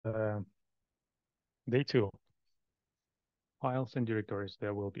day two, files and directories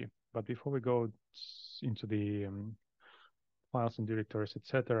there will be. But before we go into the files and directories,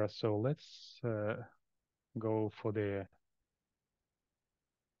 etc., so go for the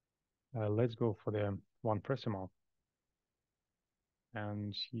let's go for the one Presemo,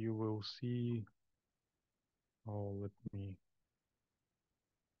 and you will see. Oh, let me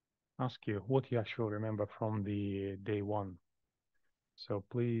ask you what you actually remember from the day one. So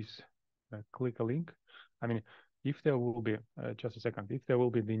please click a link. I mean, if there will be just a second, if there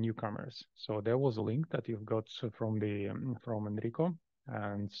will be the newcomers, so there was a link that you've got from the from Enrico,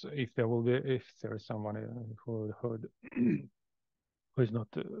 and if there will be, if there is someone who heard who is not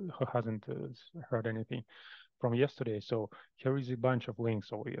who hasn't heard anything from yesterday, so here is a bunch of links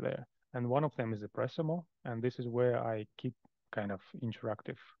over there, and one of them is the Presemo, and this is where I keep kind of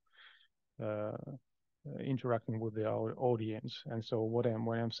uh, interacting with the audience. And so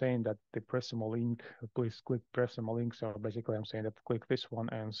when I'm saying that the Presemo link, please click Presemo link. So basically I'm saying that click this one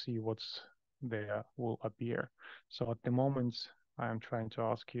and see what's there will appear. So at the moment I'm trying to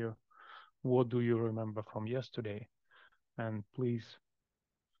ask you, what do you remember from yesterday? And please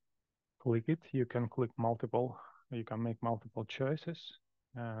click it. You can click multiple, you can make multiple choices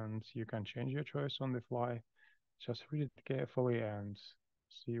and you can change your choice on the fly. Just read it carefully and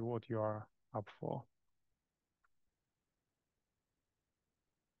see what you are up for.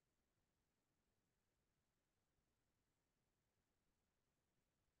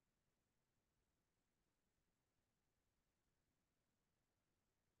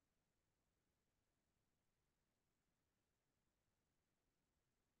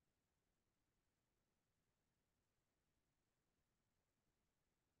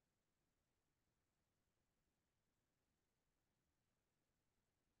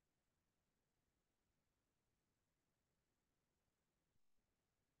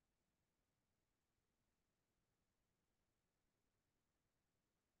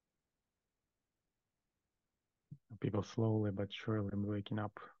 People slowly but surely waking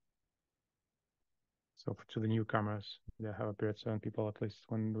up. So to the newcomers, there have appeared 7 people at least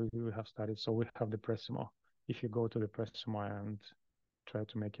when we have started. So we have the Presemo. If you go to the Presemo and try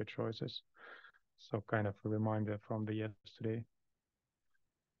to make your choices, so kind of a reminder from the yesterday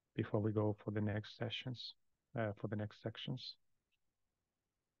before we go for the next sessions, for the next sections.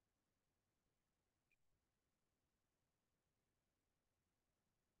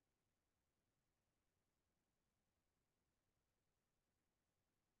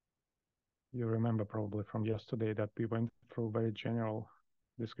 You remember probably from yesterday that we went through very general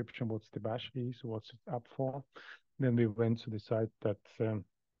description what's the bash is, what's it up for. Then we went to the site that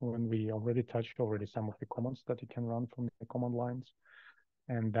when we already touched already some of the commands that you can run from the command lines.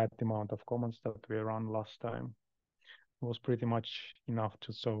 And that amount of commands that we ran last time was pretty much enough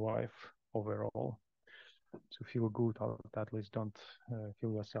to survive overall. To feel good, or at least don't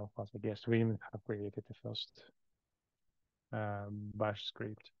feel yourself as a guest. We even have created the first bash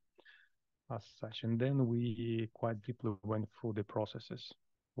script as such. And then we quite deeply went through the processes.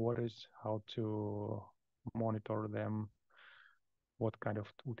 What is, how to monitor them, what kind of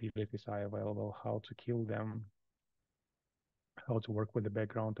utilities are available, how to kill them, how to work with the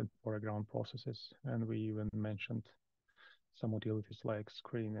background and foreground processes. And we even mentioned some utilities like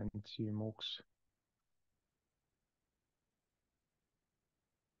screen and CMOOCs.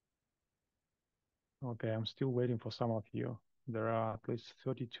 Okay, I'm still waiting for some of you. There are at least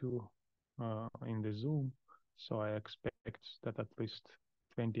 32 in the Zoom, so I expect that at least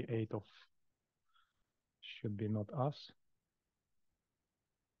 28 of should be not us.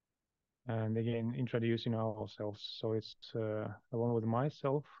 And again, introducing ourselves. So it's along with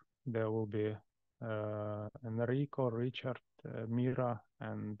myself, there will be Enrico, Richard, Mira,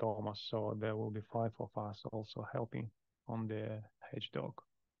 and Thomas. So there will be 5 of us also helping on the hedgehog.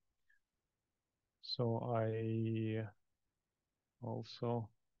 So I also,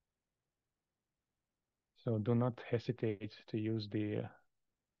 so do not hesitate to use the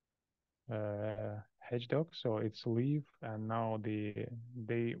hedgehog. So it's leave, and now the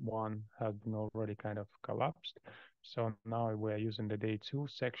day one has been already kind of collapsed. So now we're using the day two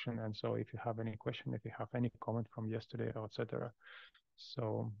section. And so if you have any question, if you have any comment from yesterday, or etc.,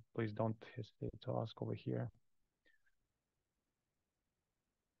 so please don't hesitate to ask over here.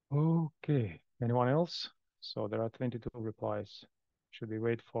 Okay, anyone else? So there are 22 replies. Should we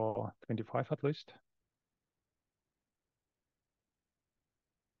wait for 25 at least?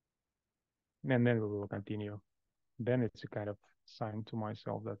 And then we will continue. Then it's a kind of sign to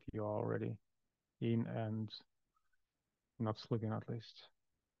myself that you are already in and not sleeping at least.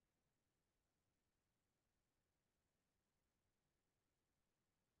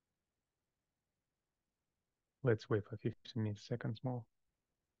 Let's wait for 15 seconds more.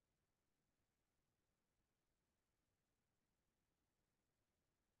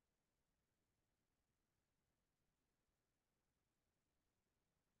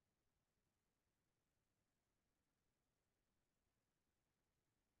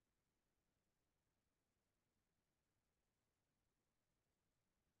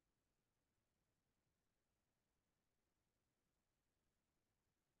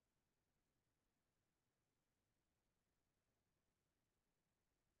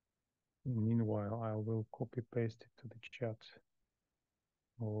 Meanwhile, I will copy paste it to the chat.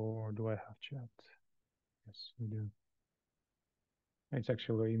 Or do I have chat? Yes, we do. It's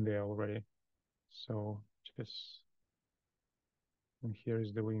actually in there already. So just, and here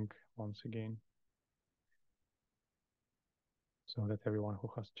is the link once again, so that everyone who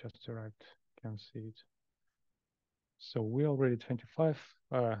has just arrived can see it. So we're already 25,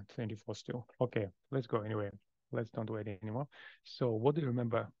 24 still. Okay, let's go anyway. Let's don't wait anymore. So what do you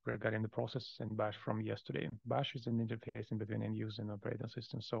remember regarding the process in Bash from yesterday? Bash is an interface in between end user and operating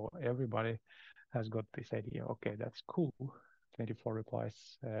system. So everybody has got this idea. Okay, that's cool. 24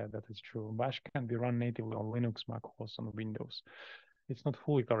 replies, that is true. Bash can be run natively on Linux, Mac OS, and Windows. It's not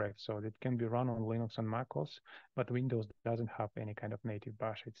fully correct. So it can be run on Linux and Mac OS, but Windows doesn't have any kind of native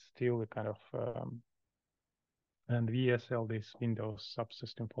Bash. It's still a kind of and VSL, this Windows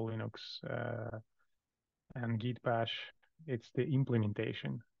subsystem for Linux, and Git Bash, it's the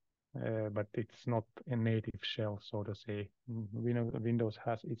implementation, but it's not a native shell, so to say. Windows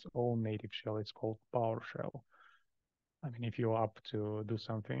has its own native shell. It's called PowerShell. I mean, if you're up to do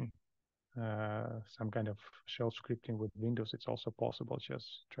something, some kind of shell scripting with Windows, it's also possible.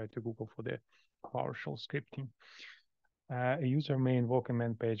 Just try to Google for the PowerShell scripting. A user may invoke a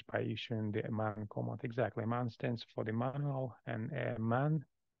man page by issuing the man command. Exactly. Man stands for the manual, and man,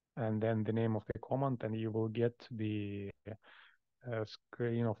 and then the name of the command, and you will get the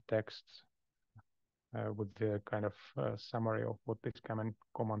screen of text with the kind of summary of what this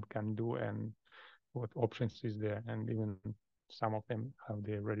command can do and what options is there, and even some of them have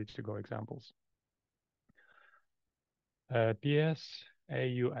the ready-to-go examples. PS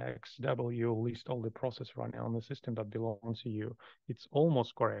AUXW list all the process running on the system that belongs to you. It's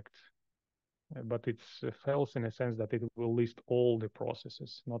almost correct, but it's fails in a sense that it will list all the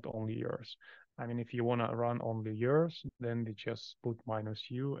processes, not only yours. I mean, if you want to run only yours, then they just put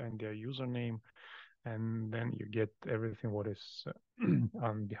 -u and their username, and then you get everything what is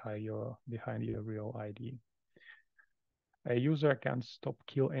behind your real ID. A user can stop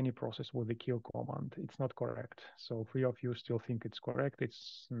kill any process with the kill command. It's not correct. So three of you still think it's correct.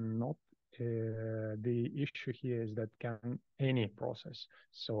 It's not. The issue here is that can any process.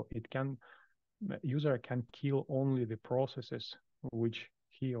 So it can user can kill only the processes which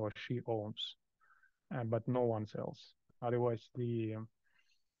he or she owns, but no one else. Otherwise, the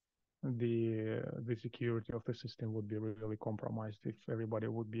security of the system would be really compromised if everybody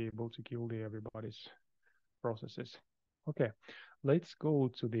would be able to kill everybody's processes. Okay, let's go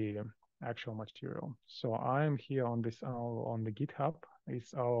to the actual material. So I'm here on this on the GitHub.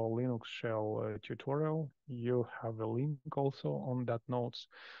 It's our Linux shell tutorial. You have a link also on that notes.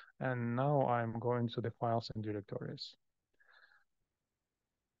 And now I'm going to the files and directories.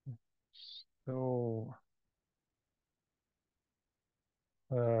 So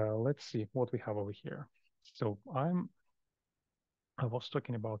let's see what we have over here. So I was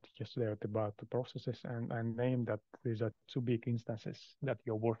talking about yesterday about the processes, and I named that these are two big instances that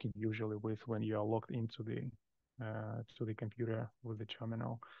you're working usually with when you are logged into the computer with the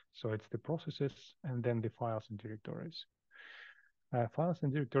terminal. So it's the processes and then the files and directories. Files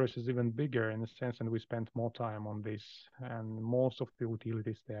and directories is even bigger in a sense, and we spent more time on this. And most of the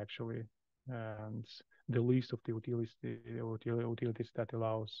utilities, they actually, and the list of the utilities that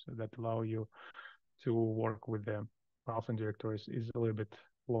allow you to work with the files and directories is a little bit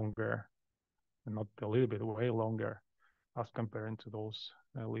longer, and not a little bit, way longer, as comparing to those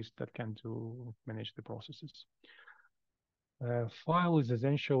lists that can manage the processes. File is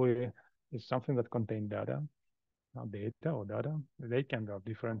essentially is something that contains data, or data. They can have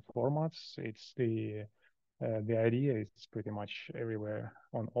different formats. It's the idea is pretty much everywhere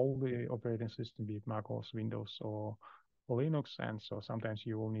on all the operating system, be it Mac OS, Windows, or Linux. And so sometimes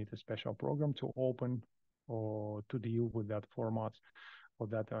you will need a special program to open or to deal with that format or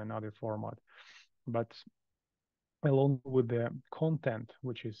that another format. But along with the content,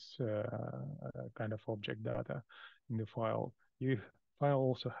 which is kind of object data in the file, file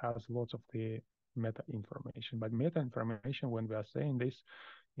also has lots of the meta information. But meta information, when we are saying this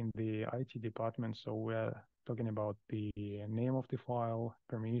in the IT department, so we're talking about the name of the file,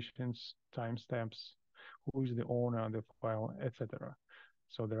 permissions, timestamps, who is the owner of the file, etc.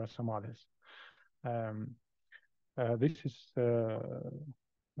 So there are some others. Um, this is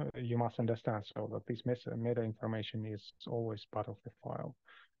you must understand, so that this meta information is always part of the file.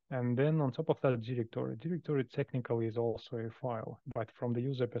 And then on top of that, directory technically is also a file, but from the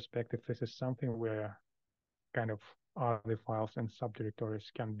user perspective, this is something where kind of other files and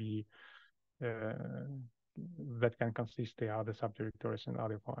subdirectories can be that can consist the other subdirectories and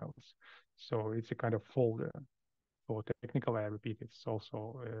other files. So it's a kind of folder. For technical, I repeat, it's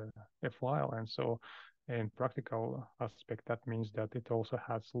also a file. And so in practical aspect, that means that it also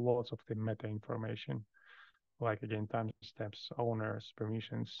has lots of the meta information, like again, timestamps, owners,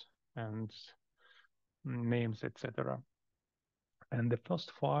 permissions, and names, etc. And the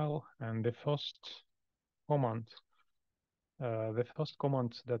first file and command, the first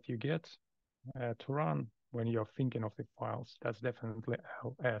command that you get to run when you're thinking of the files, that's definitely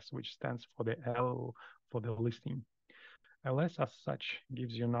ls, which stands for the L for the listing. ls as such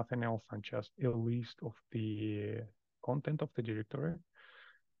gives you nothing else than just a list of the content of the directory.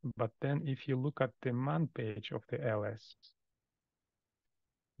 But then if you look at the man page of the ls,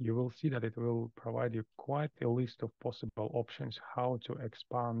 you will see that it will provide you quite a list of possible options how to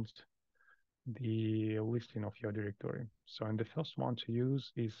expand the listing of your directory. So, and the first one to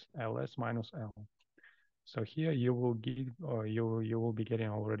use is ls-l. So here you will give, or you will be getting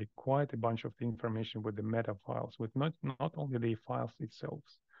already quite a bunch of the information with the meta files, with not only the files itself,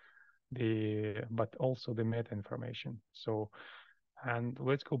 but also the meta information. So, and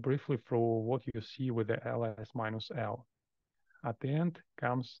let's go briefly through what you see with the ls-l. At the end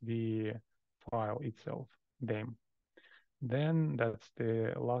comes the file itself, them. Then that's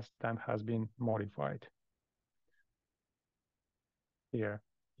the last time has been modified. Here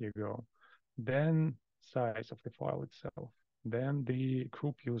you go. Then size of the file itself. Then the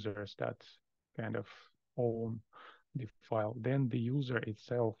group users that kind of own the file. Then the user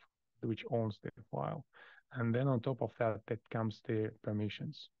itself, which owns the file. And then on top of that, that comes the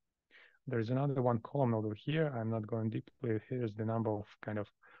permissions. There's another one column over here. I'm not going deeply. Here's the number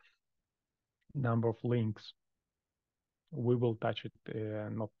of links. We will touch it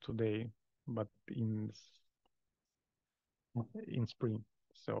not today, but in spring.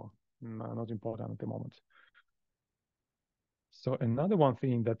 So not important at the moment. So another one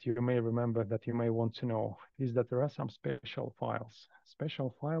thing that you may remember that you may want to know is that there are some special files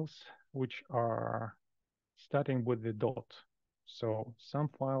which are starting with the dot. So some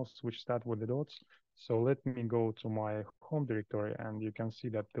files which start with the dots. So let me go to my home directory, and you can see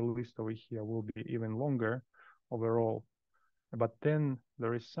that the list over here will be even longer overall. But then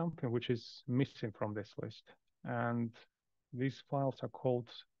there is something which is missing from this list. And these files are called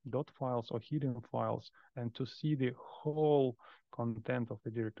dot files or hidden files. And to see the whole content of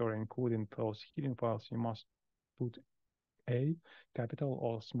the directory, including those hidden files, you must put a capital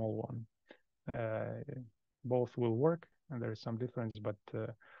or small one. Both will work, and there is some difference, but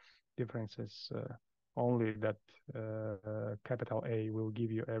difference is only that capital A will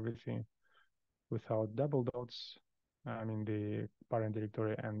give you everything without double dots. I mean the parent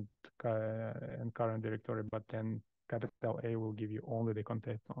directory and current directory, but then capital A will give you only the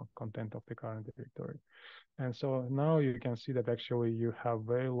content of the current directory. And so now you can see that actually you have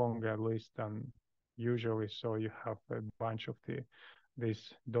very longer list than usually. So you have a bunch of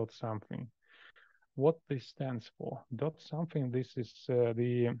this dot something. What this stands for? Dot something. This is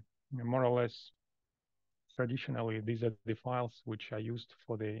the more or less traditionally, these are the files which are used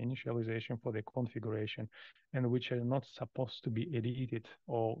for the initialization, for the configuration, and which are not supposed to be edited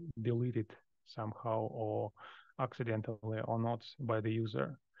or deleted somehow or accidentally or not by the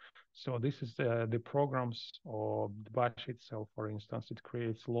user. So this is the programs or the bash itself, for instance, it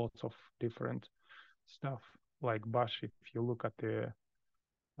creates lots of different stuff like bash. If you look at the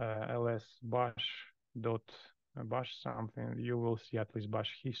ls bash something, you will see at least bash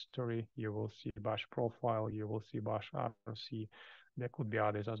history, you will see bash profile, you will see bash rc. There could be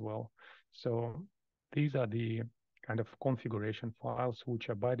others as well. So these are the kind of configuration files which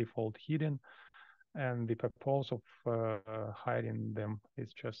are by default hidden, and the purpose of hiding them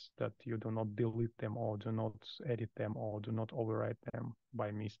is just that you do not delete them or do not edit them or do not overwrite them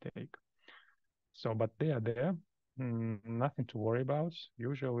by mistake. So, but they are there, nothing to worry about.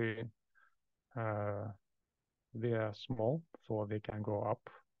 Usually they are small, so they can grow up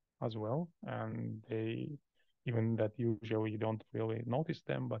as well. And they, even that usually you don't really notice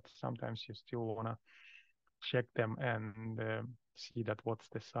them, but sometimes you still want to check them and see that what's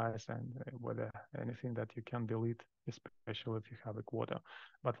the size and whether anything that you can delete, especially if you have a quota.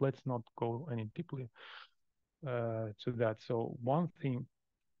 But let's not go any deeply to that. So one thing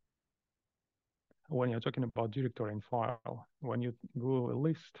when you're talking about directory and file, when you do a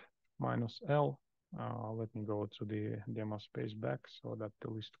list -l, let me go to the demo space back so that the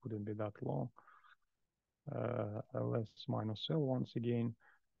list wouldn't be that long. ls -l once again.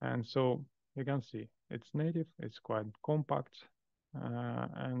 And so you can see it's native, it's quite compact,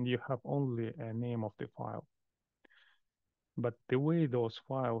 and you have only a name of the file. But the way those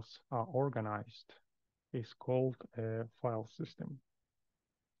files are organized is called a file system.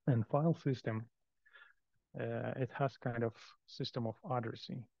 And file system, it has kind of system of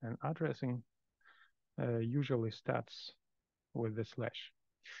addressing, and addressing usually starts with the slash.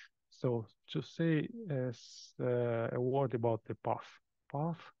 So to say a word about the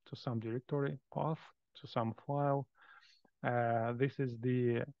path to some directory, path to some file, this is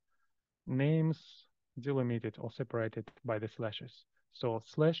the names delimited or separated by the slashes. So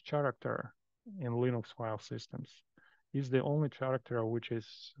slash character in Linux file systems is the only character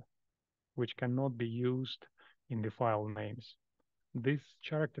which cannot be used in the file names. This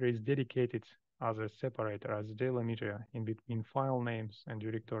character is dedicated as a separator, as a delimiter in between file names and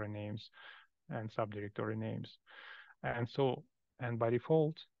directory names and subdirectory names. And so, and by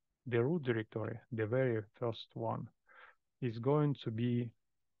default, the root directory, the very first one, is going to be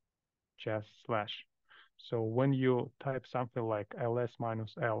just slash. So when you type something like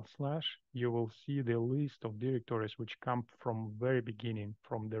ls-l/, you will see the list of directories which come from very beginning,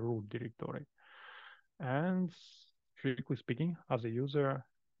 from the root directory. And strictly speaking, as a user,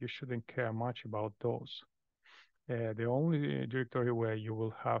 you shouldn't care much about those. The only directory where you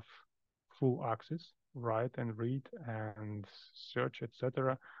will have full access, write and read and search,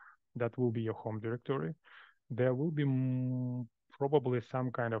 etc., that will be your home directory. There will be probably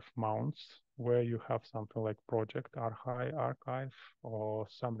some kind of mounts where you have something like project archive or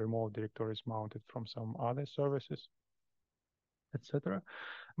some remote directories mounted from some other services, etc.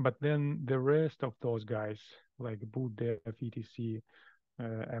 But then the rest of those guys, like boot dev, etc.,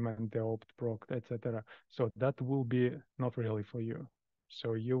 mn-deopt, proct, etc., so that will be not really for you.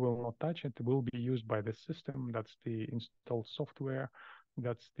 So you will not touch it. It will be used by the system. That's the installed software.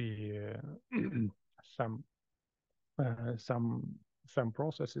 That's the some uh, some some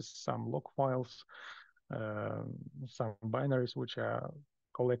processes, some log files, uh, some binaries which are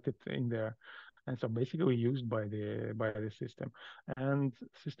collected in there, and so basically used by the system. And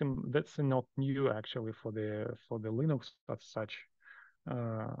system that's not new actually for the Linux as such.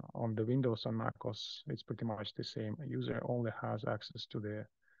 On the Windows and Mac OS, it's pretty much the same. A user only has access to the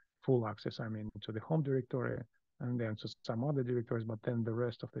full access, I mean, to the home directory and then to some other directories, but then the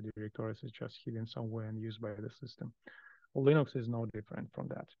rest of the directories is just hidden somewhere and used by the system. Linux is no different from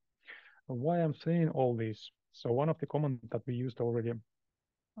that. Why I'm saying all this? So one of the commands that we used already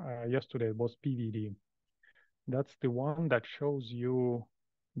yesterday was pvd. That's the one that shows you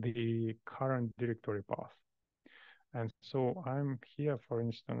the current directory path. And so I'm here, for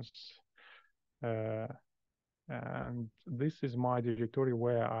instance, uh, and this is my directory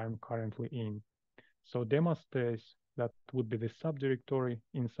where I'm currently in. So demo space, that would be the subdirectory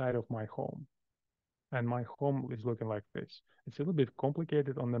inside of my home. And my home is looking like this. It's a little bit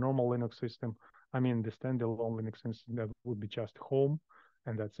complicated on the normal Linux system. I mean, the standalone Linux system, that would be just home,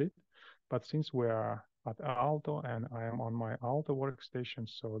 and that's it. But since we are at Alto, and I am on my Alto workstation,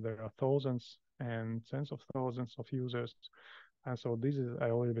 so there are thousands and tens of thousands of users. And so this is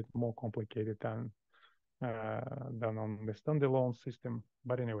a little bit more complicated than on the standalone system.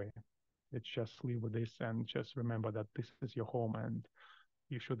 But anyway, let's just live with this and just remember that this is your home, and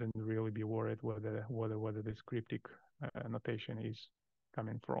you shouldn't really be worried whether this cryptic notation is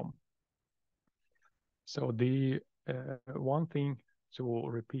coming from. So the one thing to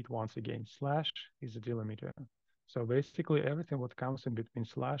repeat once again, slash is a delimiter. So basically everything what comes in between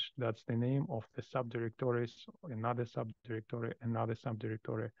slash, that's the name of the subdirectories, another subdirectory, another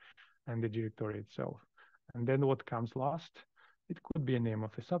subdirectory, and the directory itself. And then what comes last, it could be a name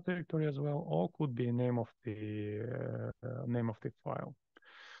of a subdirectory as well, or could be a name of the file.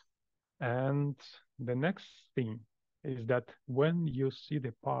 And the next thing is that when you see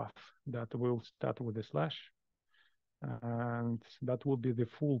the path that will start with a slash, and that will be the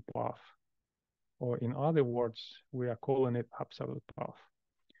full path, or in other words, we are calling it absolute path.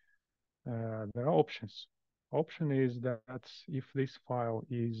 There are options. Option is that if this file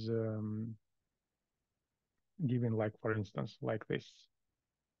is given, like for instance, like this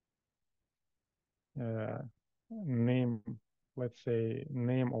name, let's say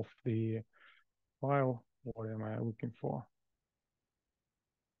name of the file. What am I looking for?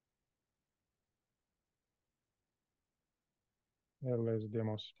 ls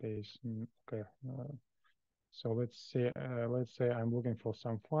demo space. Okay. So let's say I'm looking for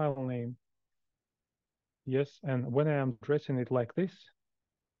some file name, Yes, and when I am addressing it like this,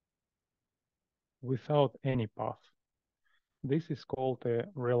 without any path, this is called a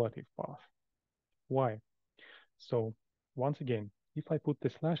relative path. Why? So once again, if I put the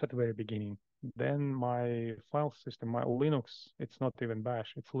slash at the very beginning, then my file system, my Linux, it's not even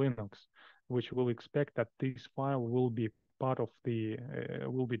Bash, it's Linux, which will expect that this file will be part of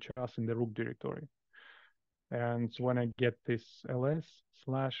will be just in the root directory. And when I get this ls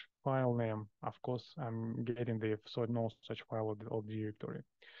slash file name, of course, I'm getting the so no such file or directory.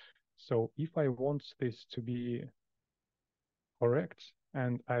 So if I want this to be correct,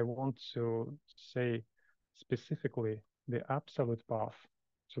 and I want to say specifically the absolute path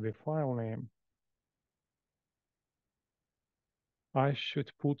to the file name, I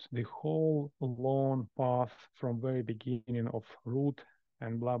should put the whole long path from very beginning of root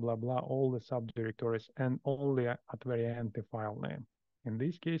and blah, blah, blah, all the subdirectories, and only at very end the file name. In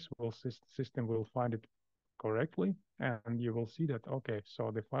this case, system will find it correctly, and you will see that, okay,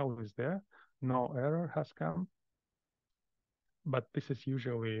 so the file is there, no error has come, but this is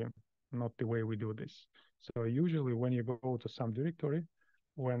usually not the way we do this. So usually when you go to some directory,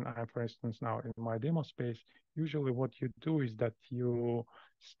 when I'm, for instance, now in my demo space, usually what you do is that you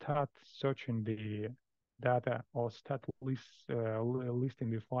start searching the data or start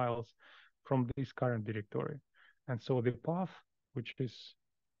listing the files from this current directory. And so the path, which is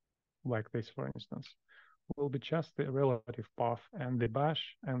like this, for instance, will be just the relative path, and the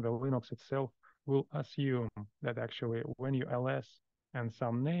bash and the Linux itself will assume that actually when you ls and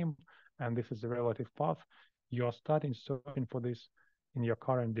some name, and this is the relative path, you are starting searching for this in your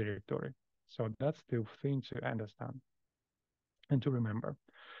current directory. So that's the thing to understand and to remember.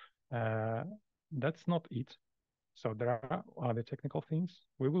 Uh, that's not it. So there are other technical things.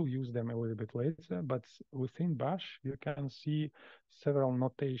 We will use them a little bit later, but within Bash, you can see several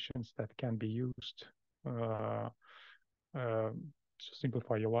notations that can be used uh, to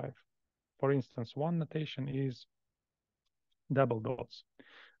simplify your life. For instance, one notation is double dots.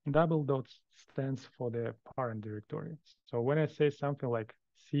 Double dots stands for the parent directory. So when I say something like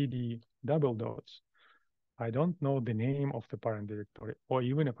cd double dots, I don't know the name of the parent directory, or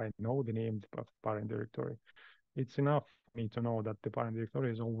even if I know the name of the parent directory, it's enough for me to know that the parent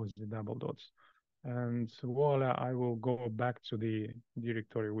directory is always the double dots. And voila, I will go back to the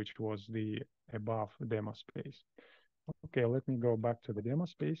directory, which was the above demo space. Okay, let me go back to the demo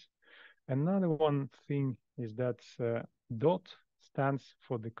space. Another one thing is that dot stands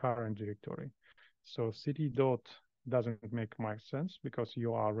for the current directory. So cd dot doesn't make much sense because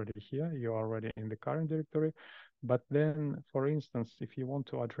you are already here, you are already in the current directory. But then, for instance, if you want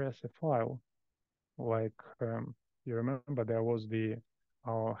to address a file, like you remember there was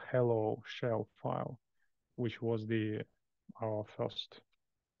our hello shell file, which was our first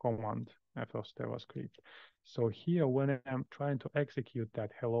command, first JavaScript. So here, when I'm trying to execute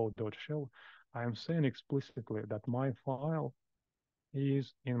that hello.shell, I'm saying explicitly that my file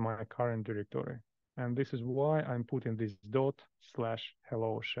is in my current directory. And this is why I'm putting this dot slash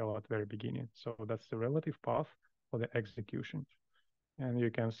hello shell at the very beginning. So that's the relative path for the execution. And you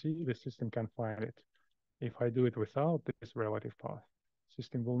can see the system can find it. If I do it without this relative path,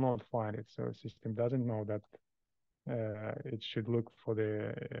 system will not find it. So system doesn't know that it should look for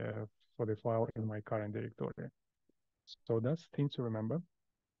the file in my current directory. So that's thing to remember.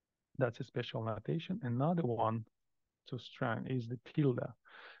 That's a special notation. Another one to strand is the tilde.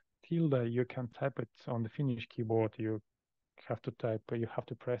 Tilde, you can type it on the Finnish keyboard. You have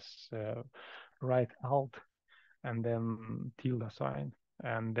to press right Alt and then tilde sign,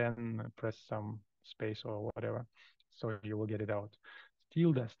 and then press some space or whatever. So you will get it out.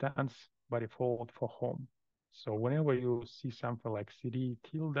 Tilde stands by default for home. So whenever you see something like cd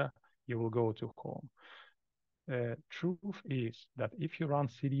tilde, you will go to home. Truth is that if you run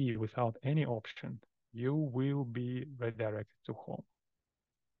cd without any option, you will be redirected to home.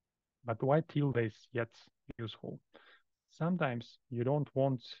 But why tilde is yet useful? Sometimes you don't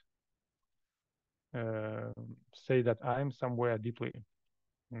want say that I'm somewhere deeply.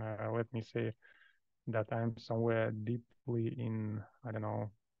 Let me say that I'm somewhere deeply in, I don't know,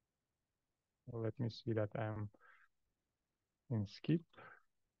 let me see that I'm in skip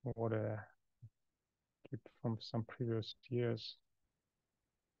or skip from some previous years.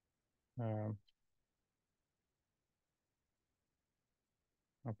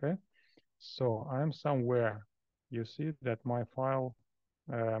 Okay, so I'm somewhere. You see that my file,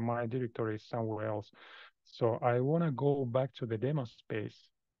 my directory is somewhere else. So I want to go back to the demo space,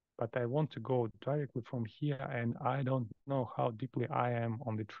 but I want to go directly from here, and I don't know how deeply I am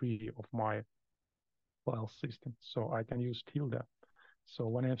on the tree of my file system. So I can use tilde. So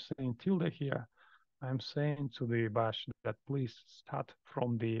when I'm saying tilde here, I'm saying to the bash that please start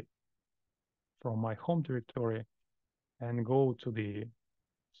from my home directory and go to the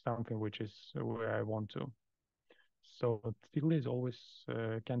something which is where I want to. So tilde is always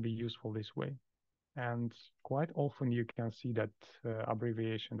can be useful this way. And quite often you can see that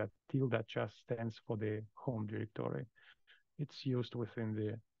abbreviation that tilde just stands for the home directory. It's used within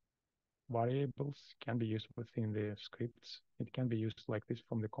the variables, can be used within the scripts. It can be used like this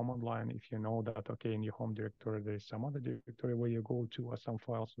from the command line if you know that, okay, in your home directory there is some other directory where you go to or some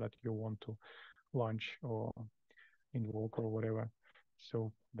files that you want to launch or invoke or whatever.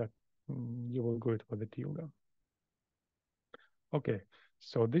 So that you will do it with the tilde. Okay,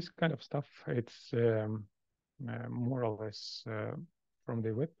 so this kind of stuff, it's more or less from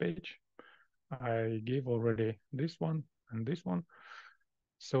the web page. I gave already this one and this one.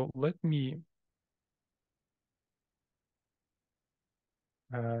 So let me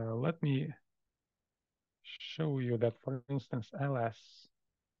show you that, for instance, ls,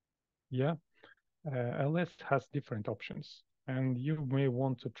 yeah, ls has different options, and you may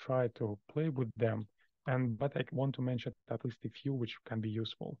want to try to play with them. But I want to mention at least a few which can be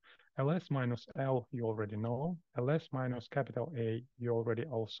useful. ls minus l you already know. ls minus capital A you already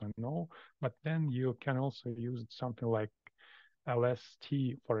also know. But then you can also use something like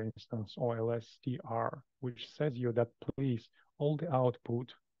lst, for instance, or lstr, which says you that please all the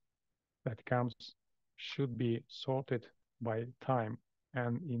output that comes should be sorted by time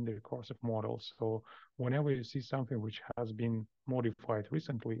and in the recursive model. So whenever you see something which has been modified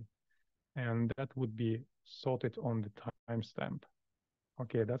recently, and that would be sorted on the timestamp.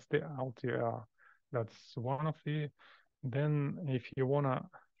 Okay, that's the LTR. That's one of the. Then if you wanna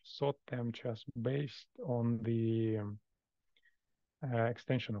sort them just based on the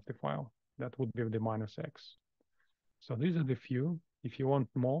extension of the file, that would be the minus X. So these are the few. If you want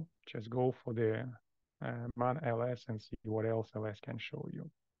more, just go for the man ls and see what else ls can show you.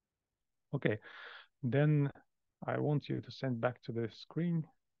 Okay, then I want you to send back to the screen,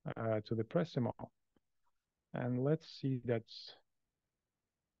 to the Presemo, and let's see that's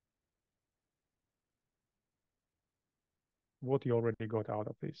what you already got out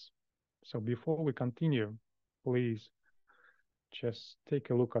of this. So before we continue, please just take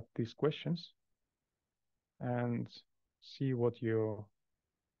a look at these questions and see what you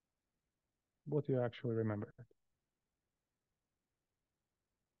actually remember.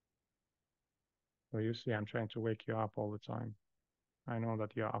 So you see, I'm trying to wake you up all the time. I know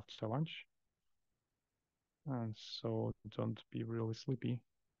that you're after lunch, and so don't be really sleepy.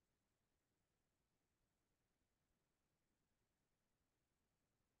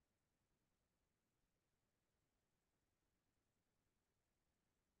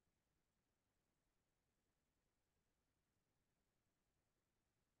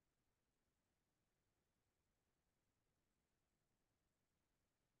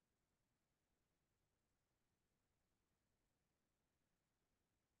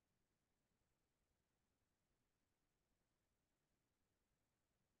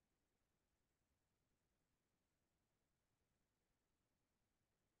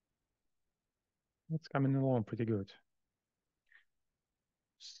 It's coming along pretty good.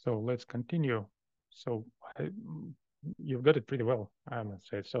 So let's continue. So you've got it pretty well, I must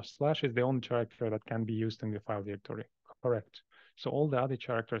say. So slash is the only character that can be used in the file directory. Correct. So all the other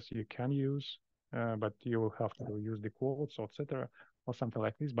characters you can use, but you will have to use the quotes or etc. or something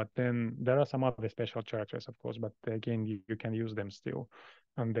like this. But then there are some other special characters, of course, but again, you can use them still,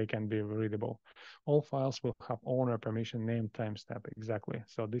 and they can be readable. All files will have owner, permission, name, timestamp, exactly.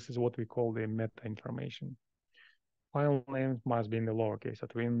 So this is what we call the meta information. File name must be in the lowercase.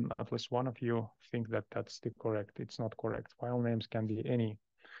 At least one of you think that that's the correct. It's not correct. File names can be any.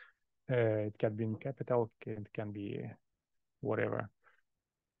 It can be in capital. It can be whatever.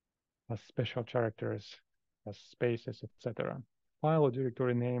 As special characters, as spaces, etc. File or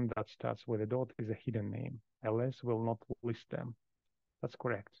directory name that starts with a dot is a hidden name. ls will not list them. That's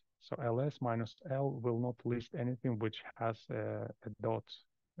correct. So ls minus l will not list anything which has a dot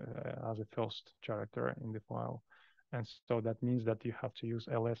as a first character in the file. And so that means that you have to use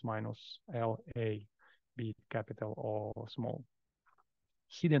ls minus la, be it capital or small.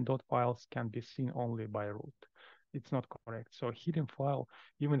 Hidden dot files can be seen only by root. It's not correct. So hidden file,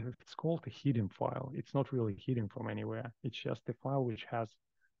 even if it's called a hidden file, it's not really hidden from anywhere. It's just a file which has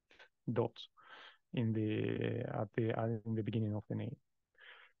dots in the beginning of the name.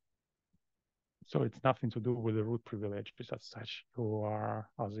 So it's nothing to do with the root privileges as such. You are,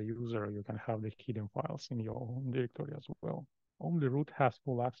 as a user, you can have the hidden files in your own directory as well. Only root has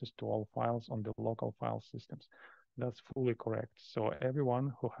full access to all files on the local file systems. That's fully correct. So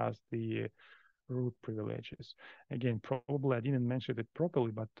everyone who has the root privileges. Again, probably I didn't mention it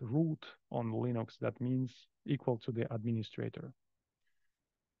properly, but root on Linux, that means equal to the administrator.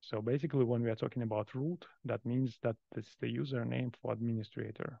 So basically, when we are talking about root, that means that it's the username for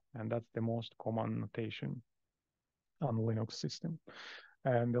administrator, and that's the most common notation on Linux system.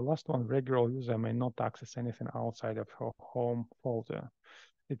 And the last one, regular user may not access anything outside of her home folder.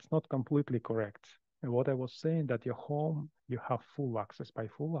 It's not completely correct. And what I was saying that your home, you have full access. By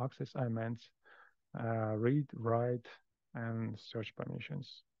full access, I meant read, write, and search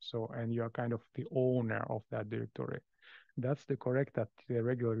permissions. So, and you are kind of the owner of that directory. That's the correct that the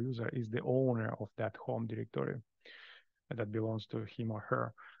regular user is the owner of that home directory that belongs to him or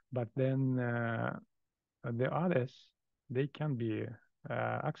her. But then the others, they can be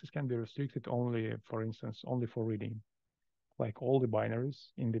access can be restricted only, for instance, only for reading, like all the binaries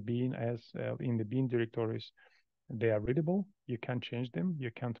in the bin in the bin directories. They are readable. You can change them.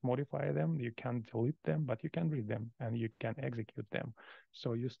 You can't modify them. You can't delete them, but you can read them and you can execute them.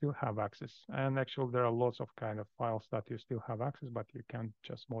 So you still have access. And actually, there are lots of kind of files that you still have access, but you can't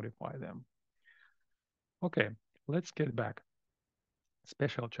just modify them. Okay, let's get back.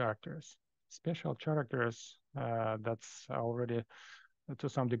 Special characters. Special characters, that's already to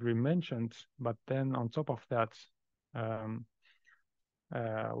some degree mentioned, but then on top of that, um,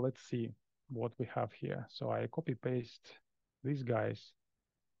 let's see what we have here. So I copy paste these guys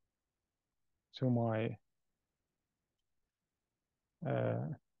to my uh,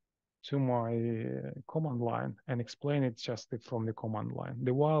 command line and explain it just from the command line.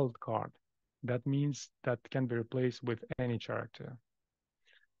 The wildcard, that means that can be replaced with any character.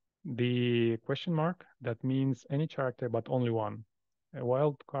 The question mark, that means any character but only one. A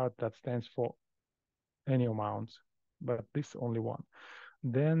wildcard, that stands for any amount, but this only one.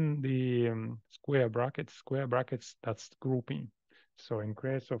 Then the square brackets, that's grouping. So in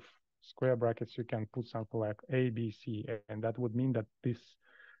case of square brackets, you can put something like A, B, C, and that would mean that this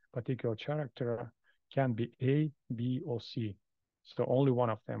particular character can be A, B, or C. So only one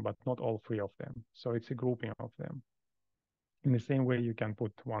of them, but not all three of them. So it's a grouping of them. In the same way, you can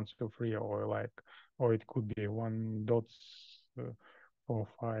put 1, 2, 3, or like, or it could be 1 dots 4,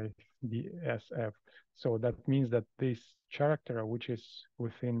 5, D, S, F. So that means that this character, which is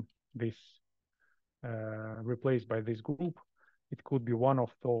within this replaced by this group, it could be one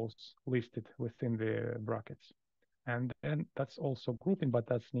of those listed within the brackets. And then that's also grouping, but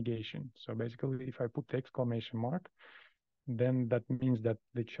that's negation. So basically, if I put the exclamation mark, then that means that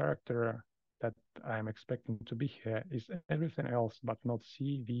the character that I'm expecting to be here is everything else, but not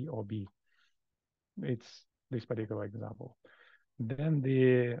C, V, or B. It's this particular example. Then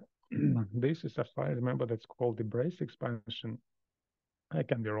the this is, as far as I remember, that's called the brace expansion. I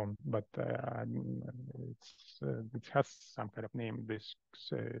can be wrong, but it has some kind of name, this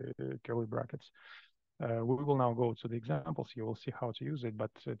curly brackets. We will now go to the examples. You will see how to use it, but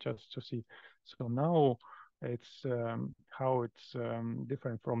just to see. So now it's how it's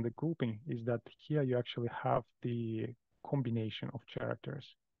different from the grouping is that here you actually have the combination of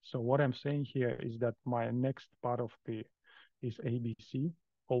characters. So what I'm saying here is that my next part of the is ABC,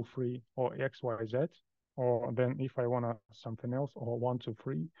 all three, or XYZ, or then if I want something else, or 1, 2,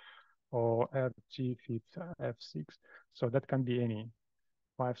 3, or FG, F6. So that can be any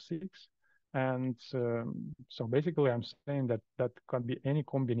 5, 6. And so basically, I'm saying that that can be any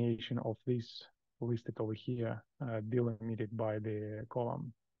combination of these listed over here, delimited by the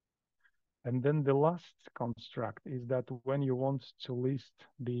column. And then the last construct is that when you want to list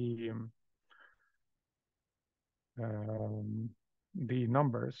the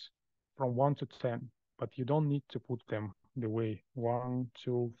numbers from 1 to 10, but you don't need to put them the way 1,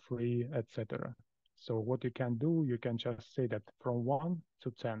 2, 3, etc. So what you can do, you can just say that from 1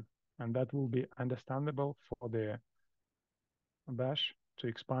 to 10, and that will be understandable for the bash to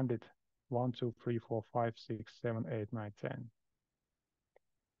expand it 1, 2, 3, 4, 5, 6, 7, 8, 9, 10.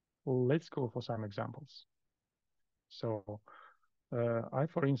 Let's go for some examples. So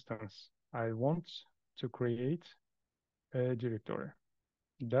for instance, I want to create a directory.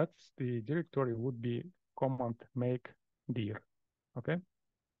 That's the directory would be command make dir. Okay,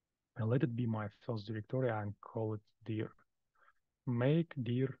 and let it be my first directory and call it dir. Make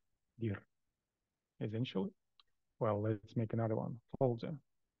dir dir. Essentially, well, let's make another one, folder.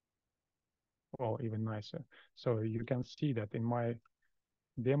 Well, even nicer. So you can see that in my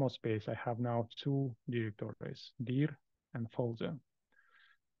demo space, I have now 2 directories, dir and folder.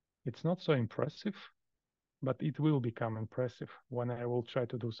 It's not so impressive, but it will become impressive when I will try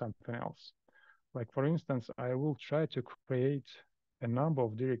to do something else. Like, for instance, I will try to create a number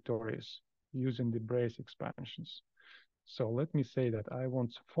of directories using the brace expansions. So let me say that I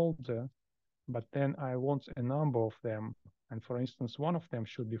want folder, but then I want a number of them. And for instance, one of them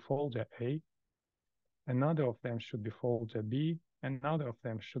should be folder A, another of them should be folder B, another of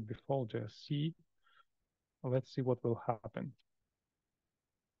them should be folder C. Let's see what will happen.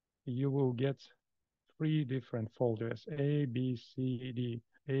 You will get 3 different folders, A, B, C, D,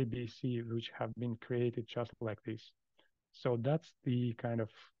 A, B, C, which have been created just like this. So that's the kind of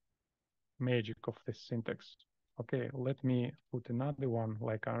magic of this syntax. Okay, let me put another one,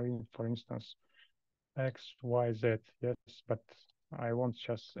 like for instance, X, Y, Z. Yes, but I want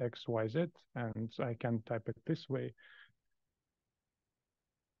just X, Y, Z, and I can type it this way.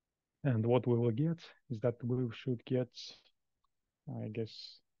 And what we will get is that we should get, I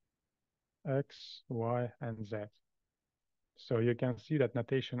guess, X, Y, and Z. So you can see that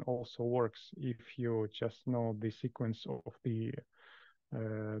notation also works if you just know the sequence of the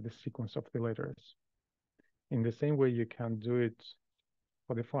sequence of the letters. In the same way, you can do it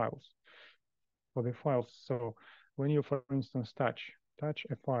for the files. So when you, for instance, touch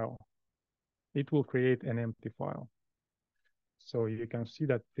a file, it will create an empty file. So you can see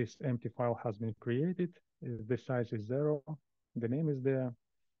that this empty file has been created. The size is 0. The name is there.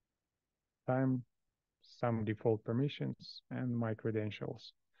 Time, some default permissions, and my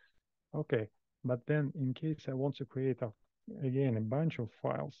credentials. Okay, but then in case I want to create again a bunch of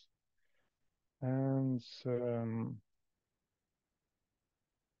files, and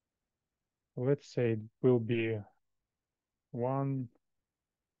let's say it will be 1,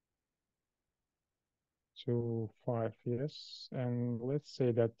 2, 5, yes, and let's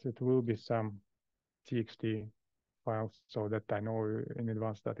say that it will be some txt files, so that I know in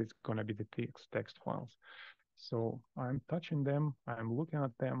advance that it's going to be the text files. So I'm touching them, I'm looking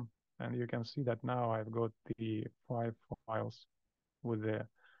at them, and you can see that now I've got the 5 files with the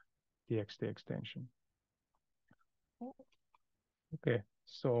txt extension. Okay,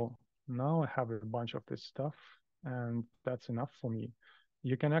 so now I have a bunch of this stuff, and that's enough for me.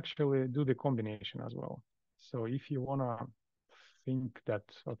 You can actually do the combination as well. So if you wanna think that,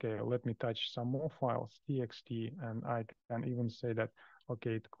 okay, let me touch some more files, txt, and I can even say that,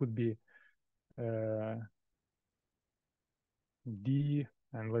 okay, it could be uh, D,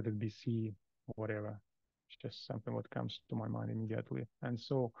 and let it be C, whatever. It's just something what comes to my mind immediately. And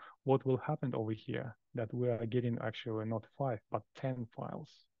so what will happen over here, that we are getting actually not 5, but 10 files.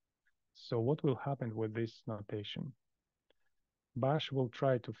 So what will happen with this notation? Bash will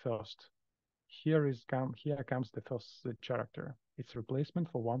try to first. Here comes the first character. It's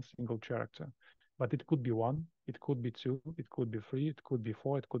replacement for one single character. But it could be 1, it could be 2, it could be 3, it could be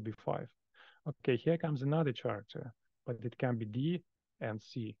 4, it could be 5. Okay, here comes another character, but it can be D and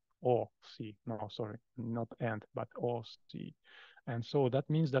C, or C. No, sorry, not and, but or C. And so that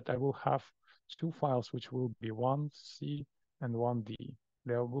means that I will have 2 files which will be 1C and 1D.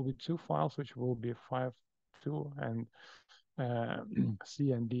 There will be 2 files which will be 5, 2, and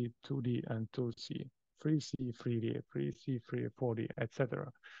C and D, 2D and 2C, 3C, 3D, 3C, 3, 4D,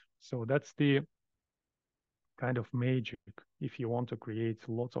 etc. So that's the kind of magic if you want to create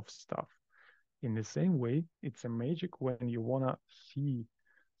lots of stuff. In the same way, it's a magic when you want to see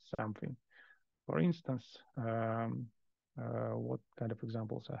something. For instance, what kind of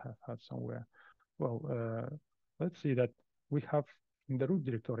examples I have had somewhere? Well, let's see that we have in the root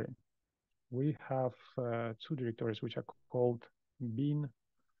directory, we have 2 directories which are called bin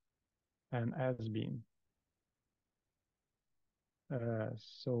and asbin.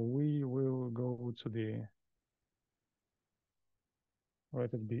 So we will go to the,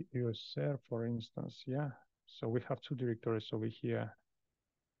 let it be usr, for instance, yeah. So we have 2 directories over here,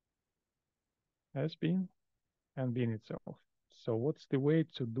 asbin and bin itself. So what's the way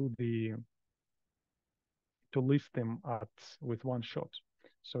to do to list them with one shot?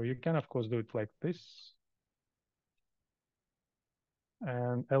 So you can of course do it like this,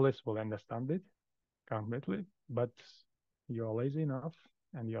 and ls will understand it completely, but you're lazy enough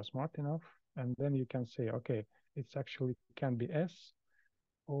and you're smart enough, and then you can say, okay, it's actually can be s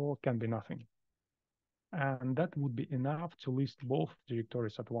or can be nothing. And that would be enough to list both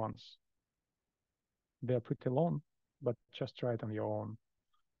directories at once. They're pretty long, but just try it on your own.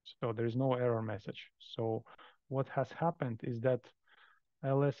 So there is no error message. So what has happened is that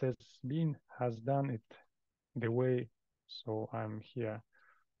LSSBin has done it the way. So I'm here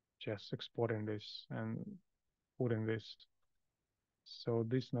just exporting this and putting this. So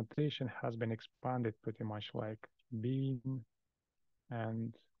this notation has been expanded pretty much like bin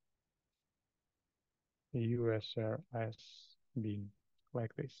and usrs bin,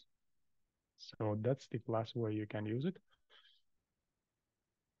 like this. So that's the class where you can use it.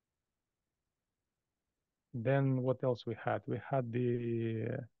 Then what else we had? We had the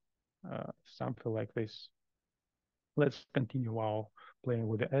something like this. Let's continue while playing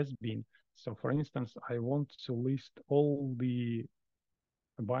with the SBean. So for instance, I want to list all the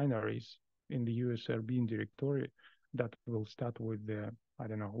binaries in the user bean directory that will start with the, I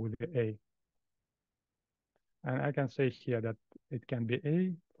don't know, with the A. And I can say here that it can be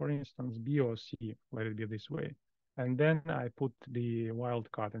A, for instance, B or C, let it be this way. And then I put the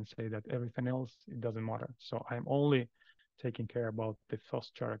wildcard and say that everything else, it doesn't matter. So I'm only taking care about the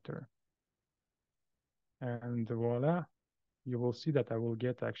first character. And voila, you will see that I will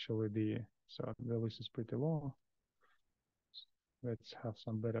get actually so the list is pretty long. Let's have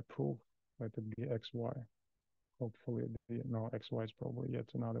some better proof. Let it be XY. Hopefully, no, XY is probably yet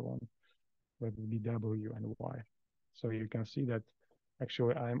another one. Let it be W and Y. So you can see that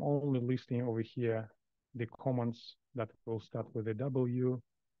actually I'm only listing over here the commands that will start with a W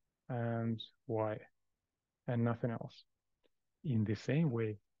and Y and nothing else. In the same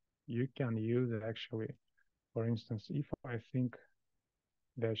way, you can use it actually, for instance, if I think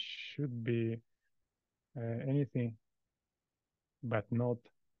there should be anything but not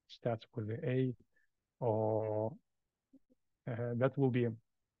starts with the A, or that will be a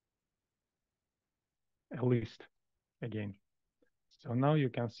list again. So now you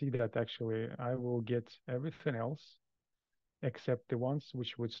can see that actually I will get everything else except the ones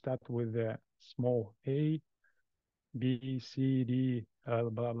which would start with the small a, b, c, d, blah,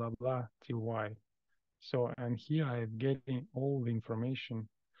 blah, blah, till y. So, and here I'm getting all the information.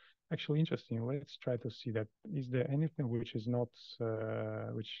 Actually interesting. Let's try to see that. Is there anything which is not,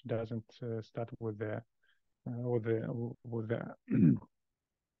 which doesn't start with the, with the, with the,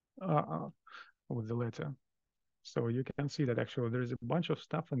 uh, with the letter? So you can see that actually there is a bunch of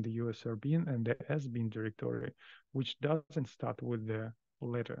stuff in the USR bin and the SBin directory, which doesn't start with the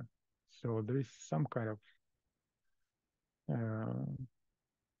letter. So there is some kind of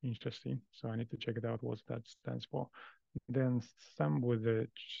interesting. So I need to check it out what that stands for. Then some with the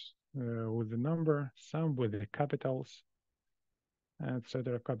number, some with the capitals,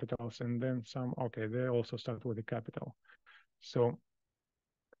 etc. capitals, and then some. Okay, they also start with the capital. So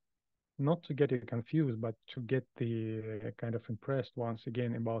not to get you confused, but to get the kind of impressed once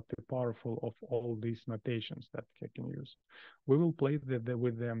again about the powerful of all these notations that I can use. We will play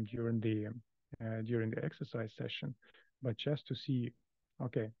with them during the exercise session, but just to see,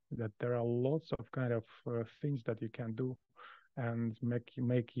 okay, that there are lots of kind of things that you can do and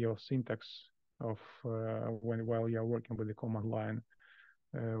make your syntax of while you're working with the command line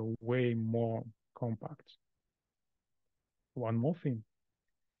way more compact. One more thing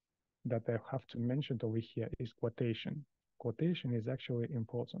that I have to mention over here is quotation. Quotation is actually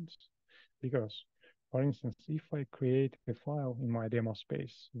important because, for instance, if I create a file in my demo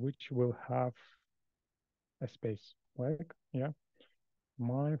space, which will have a space, like, yeah,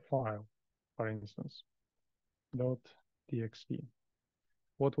 my file, for instance, .txt.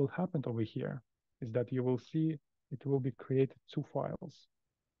 What will happen over here is that you will see it will be created two files.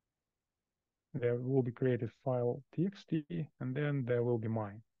 There will be created file txt, and then there will be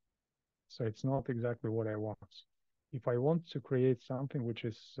mine. So it's not exactly what I want. If I want to create something which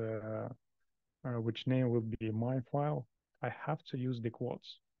is which name will be my file, I have to use the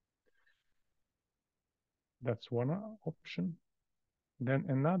quotes. That's one option. Then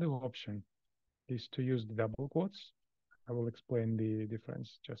another option is to use the double quotes. I will explain the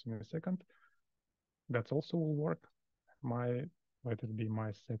difference just in a second. That also will work. Let it be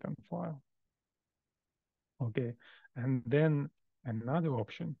my second file. Okay, and then another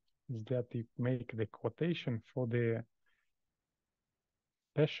option is that you make the quotation for the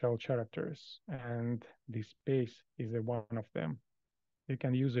special characters, and the space is a one of them. You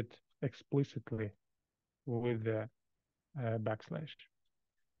can use it explicitly with the backslash.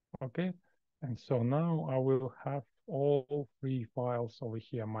 Okay, and so now I will have all three files over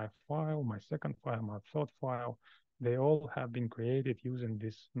here. My file, my second file, my third file, they all have been created using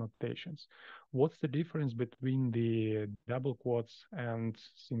these notations. What's the difference between the double quotes and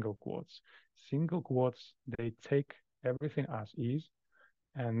single quotes? Single quotes, they take everything as is,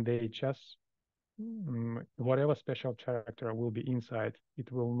 and they just whatever special character will be inside,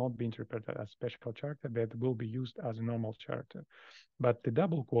 it will not be interpreted as special character, that will be used as a normal character. But the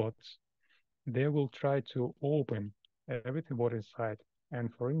double quotes, they will try to open everything what is inside. And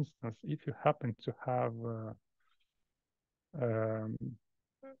for instance, if you happen to have um,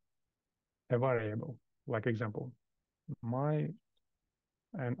 a variable, like example, and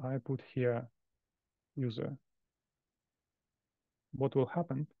I put here user, what will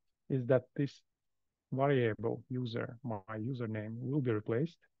happen is that this variable user, my username, will be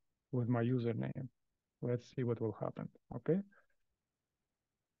replaced with my username. Let's see what will happen. Okay.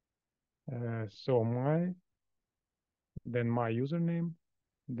 So then my username,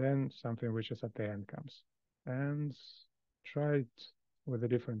 then something which is at the end comes. And try it with a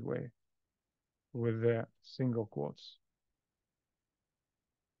different way, with the single quotes.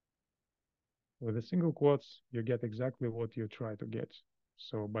 With the single quotes, you get exactly what you try to get.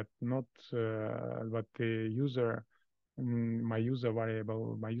 So, but not, but the user, my user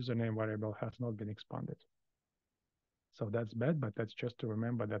variable, my username variable has not been expanded. So that's bad, but that's just to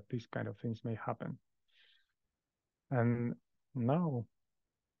remember that these kind of things may happen. And now,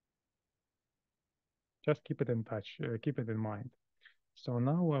 just keep it in touch, keep it in mind. So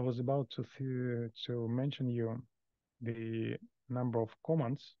now I was about to mention you the number of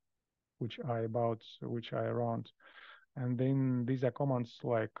commands which are around, and then these are commands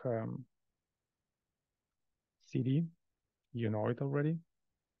like cd. You know it already.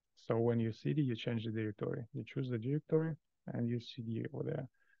 So when you cd, you change the directory. You choose the directory and you cd over there.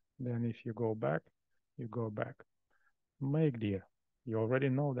 Then if you go back, you go back. Make dir. You already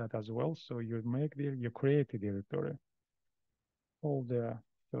know that as well. So you make dir, you create a directory. Folder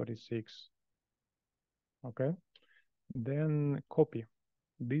 36. Okay. Then copy.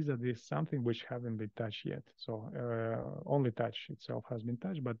 These are something which haven't been touched yet. So only touch itself has been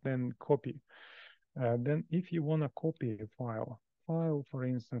touched, but then copy. Then if you want to copy a file, for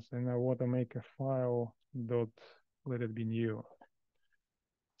instance, and I want to make a file dot, let it be new.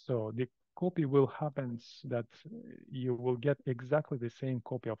 So the copy will happen that you will get exactly the same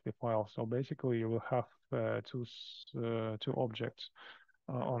copy of the file. So basically you will have two objects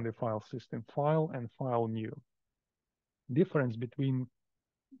on the file system, file and file new. Difference between,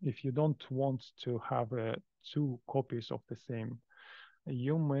 if you don't want to have two copies of the same,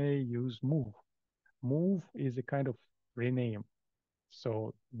 you may use move. Move is a kind of rename.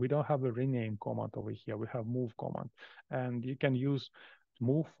 So we don't have a rename command over here. We have move command. And you can use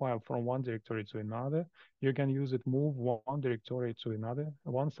move file from one directory to another. You can use it move one directory to another,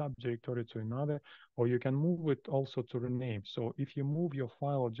 one subdirectory to another, or you can move it also to rename. So if you move your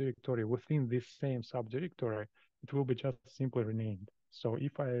file or directory within this same subdirectory, it will be just simply renamed. So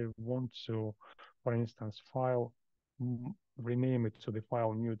if I want to, for instance, rename it to the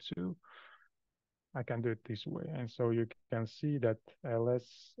file new2, I can do it this way. And so you can see that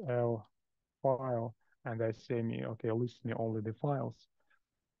lsl file, and I say me, okay, list me only the files.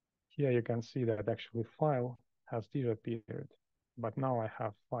 Here you can see that actually file has disappeared, but now I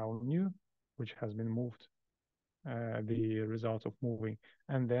have file new, which has been moved, the result of moving,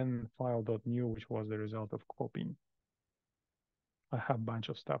 and then file.new, which was the result of copying. I have a bunch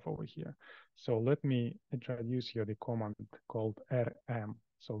of stuff over here. So let me introduce here the command called rm.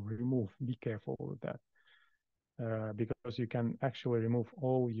 So remove, be careful with that. Because you can actually remove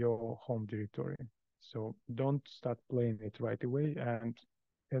all your home directory. So don't start playing it right away. And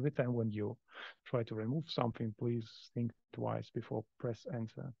every time when you try to remove something, please think twice before press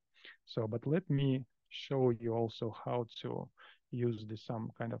enter. So, but let me show you also how to use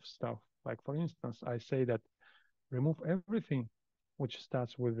some kind of stuff. Like for instance, I say that remove everything which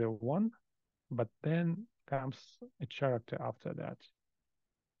starts with the 1, but then comes a character after that.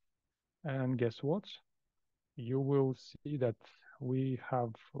 And guess what? You will see that we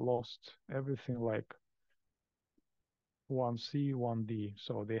have lost everything like 1C, 1D.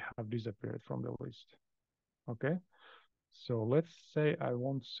 So they have disappeared from the list. Okay. So let's say I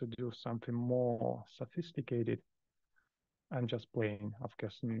want to do something more sophisticated and just plain. Of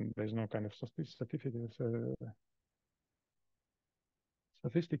course, there's no kind of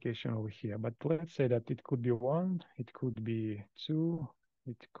sophistication over here. But let's say that it could be 1, it could be 2,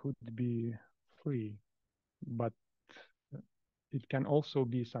 it could be 3. But it can also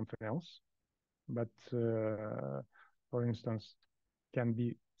be something else. But for instance, can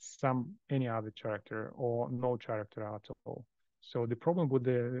be any other character or no character at all. So the problem with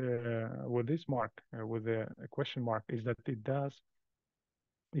with this mark, with the question mark, is that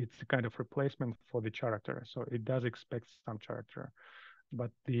it's a kind of replacement for the character. So it does expect some character,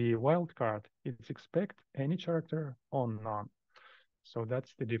 but the wildcard, it's expect any character or none. So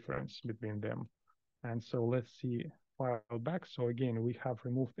that's the difference between them. And so let's see file back. So again, we have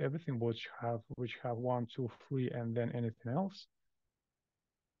removed everything which have 1, 2, 3, and then anything else.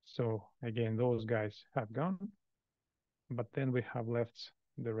 So again, those guys have gone, but then we have left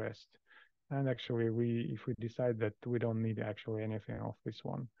the rest. And actually, if we decide that we don't need actually anything of this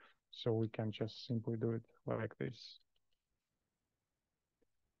one, so we can just simply do it like this.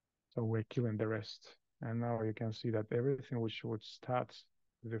 So we're killing the rest. And now you can see that everything which would start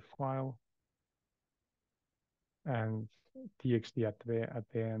the file and txt at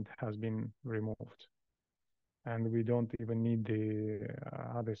the end has been removed. and we don't even need the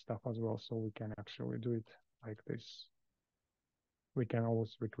other stuff as well, so we can actually do it like this. We can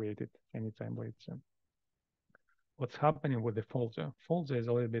always recreate it anytime by itself. What's happening with the folder? Folder is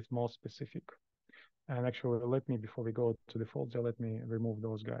a little bit more specific. And actually, before we go to the folder, let me remove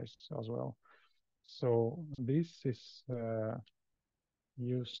those guys as well. So this is,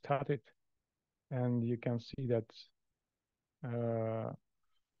 you start it, and you can see that uh,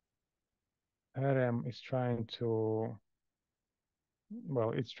 RM is trying to,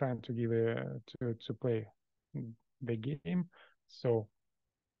 well, it's trying to give to play the game. So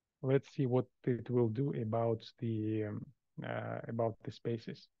let's see what it will do about the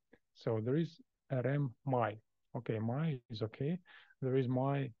spaces. So there is rm my. Okay, my is okay. There is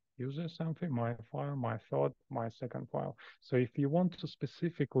my user something, my file, my thought, my second file. So if you want to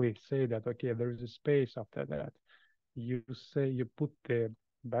specifically say that, okay, there is a space after that, you say you put the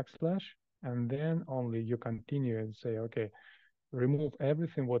backslash, and then only you continue and say, okay, remove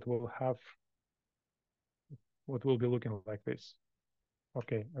everything what will be looking like this.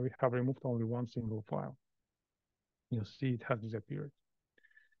 Okay, we have removed only one single file. You see it has disappeared.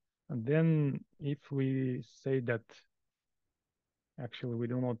 And then if we say that actually we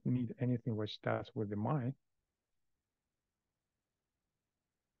do not need anything which starts with the my,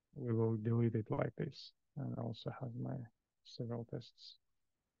 we will delete it like this. And I also have my several tests.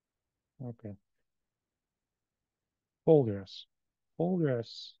 Okay. Folders.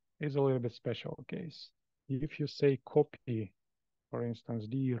 Folders is a little bit special case. If you say copy, for instance,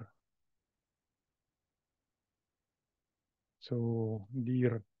 dir to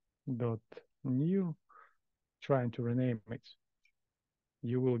dir.new, trying to rename it,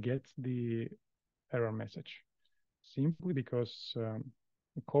 you will get the error message simply because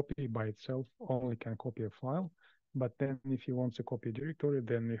copy by itself only can copy a file. But then if you want to copy a directory,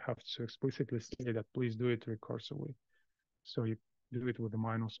 then you have to explicitly say that please do it recursively. So you do it with the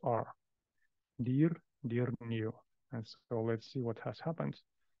 -r, dir new. And so let's see what has happened.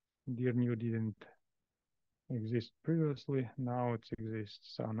 Dir new didn't exist previously, now it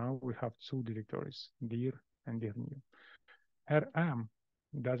exists. So now we have two directories, dir and dir new. rm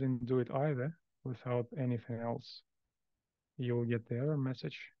doesn't do it either without anything else. You'll get the error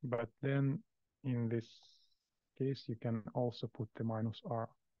message, but then in this case, you can also put the -r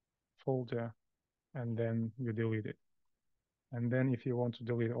folder, and then you delete it. And then if you want to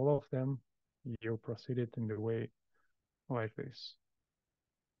delete all of them, you proceed it in the way like this.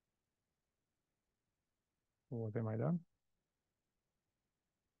 What am I done?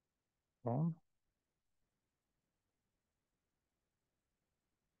 On.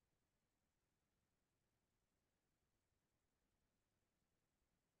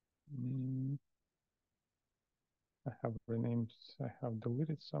 I have renamed, I have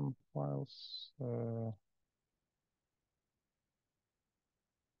deleted some files.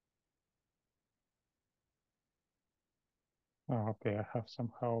 Okay, I have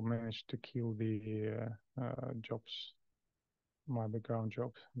somehow managed to kill the jobs, my background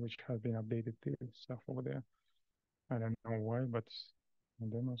jobs, which have been updated to stuff over there. I don't know why, but in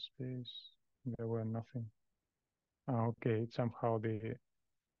demo space, there were nothing. Okay, it's somehow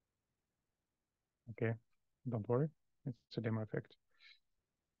okay, don't worry, it's a demo effect.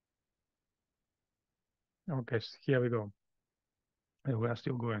 Okay, so here we go. We are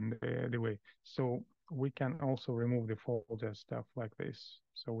still going the way. So we can also remove the folder stuff like this.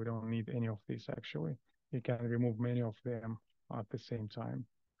 So we don't need any of this actually. You can remove many of them at the same time.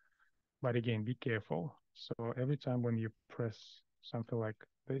 But again, be careful. So every time when you press something like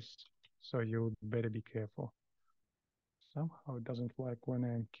this, so you better be careful. Somehow it doesn't like when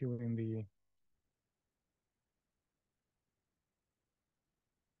I'm killing the.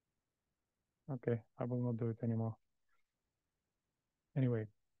 Okay, I will not do it anymore. Anyway,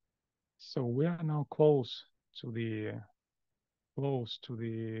 so we are now close to the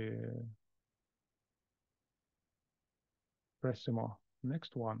Presemo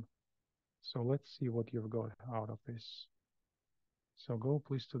next one. So let's see what you've got out of this. So go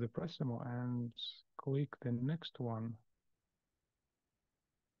please to the Presemo and click the next one.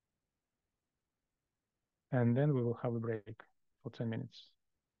 And then we will have a break for 10 minutes.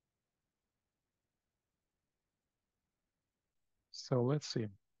 So let's see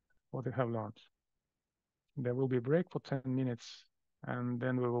what we have learned. There will be a break for 10 minutes, and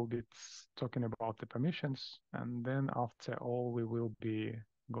then we will be talking about the permissions. And then after all, we will be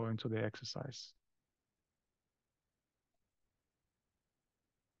going to the exercise.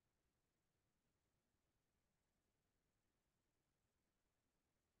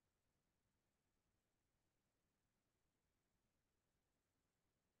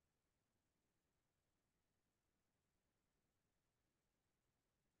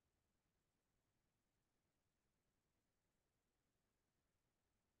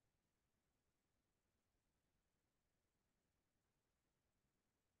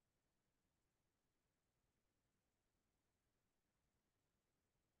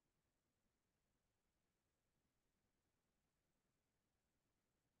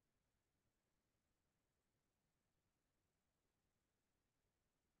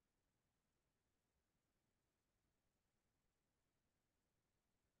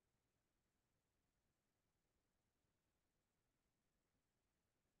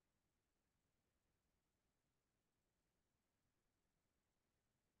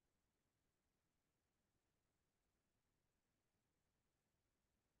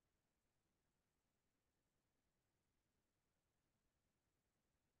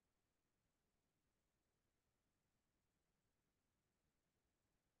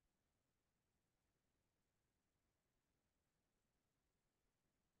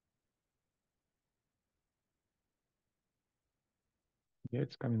 Yeah,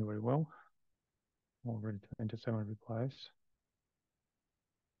 it's coming very well. Already 27 replies.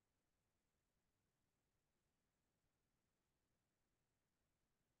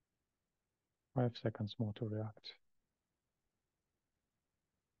 5 seconds more to react.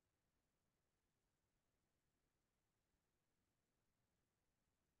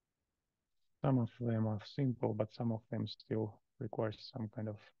 Some of them are simple, but some of them still require some kind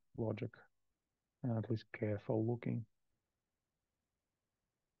of logic and at least careful looking.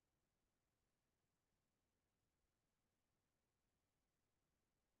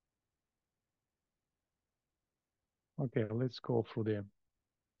 Okay, let's go through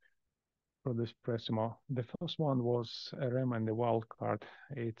this Presemo. The first one was RM and the wildcard.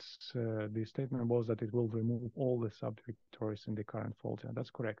 It's the statement was that it will remove all the subdirectories in the current folder. That's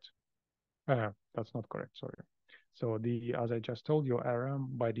correct. That's not correct. Sorry. So as I just told you,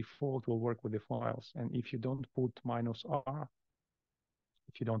 RM by default will work with the files, and if you don't put -r,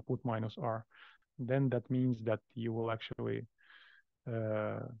 then that means that you will actually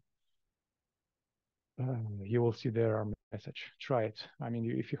uh, you will see the error message. Try it. I mean,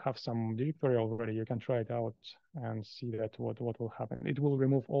 if you have some directory already, you can try it out and see that what will happen. It will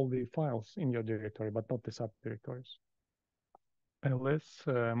remove all the files in your directory, but not the subdirectories. ls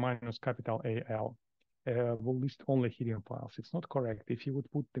minus capital AL will list only hidden files. It's not correct. If you would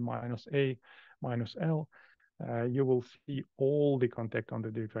put the -a -l, you will see all the content on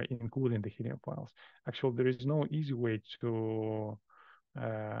the directory, including the hidden files. Actually, there is no easy way to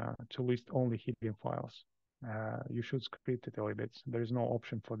list only hidden files. You should script it a little bit. There is no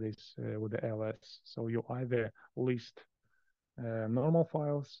option for this with the ls. So you either list normal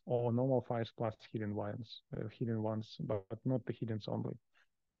files or normal files plus hidden ones, but not the hidden only.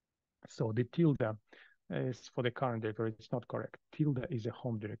 So the tilde is for the current directory. It's not correct. Tilde is a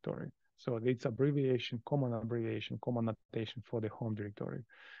home directory. So it's common notation for the home directory,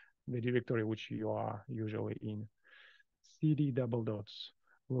 the directory which you are usually in. CD double dots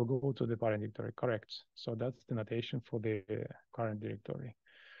will go to the parent directory, correct. So that's the notation for the current directory.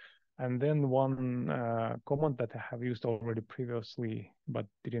 And then one command that I have used already previously, but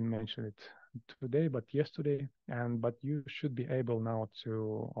didn't mention it today, but yesterday, but you should be able now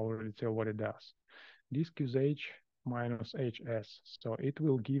to already tell what it does. Disk usage minus HS. So it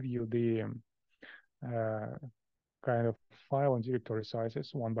will give you the kind of file and directory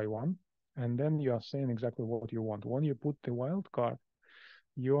sizes one by one. And then you are saying exactly what you want. When you put the wildcard,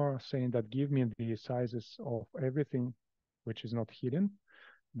 you are saying that give me the sizes of everything which is not hidden.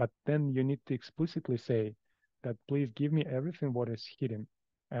 But then you need to explicitly say that please give me everything what is hidden.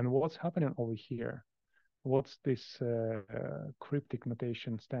 And what's happening over here? What's this cryptic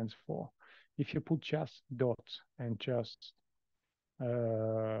notation stands for? If you put just dots and just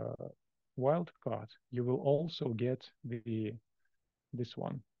wildcard, you will also get this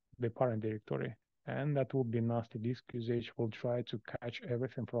one, the parent directory. And that will be nasty. Disk usage will try to catch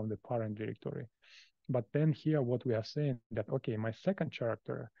everything from the parent directory. But then here what we are saying that, okay, my second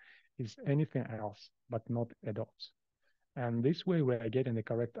character is anything else, but not a dot. And this way we are getting the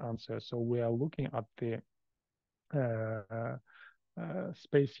correct answer. So we are looking at the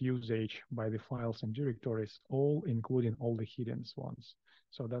space usage by the files and directories, all including all the hidden ones.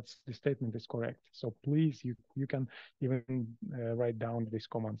 So that's the statement is correct. So please, you can even write down this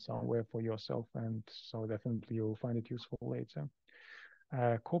command somewhere for yourself, and so definitely you'll find it useful later.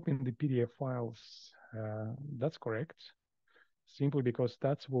 Copying the PDF files, that's correct, simply because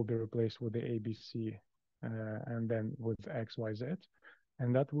that will be replaced with the ABC and then with XYZ,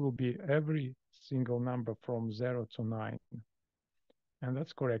 and that will be every single number from 0 to 9. And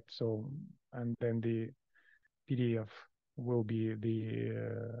that's correct. So, and then the PDF will be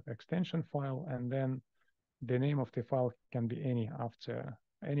the extension file, and then the name of the file can be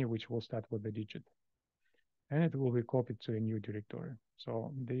any which will start with the digit. And it will be copied to a new directory.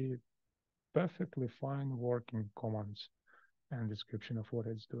 So the perfectly fine working commands and description of what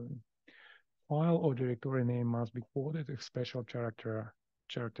it's doing. File or directory name must be quoted if special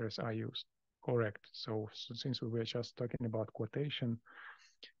characters are used. Correct. So since we were just talking about quotation,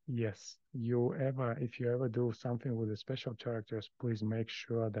 yes, if you ever do something with the special characters, please make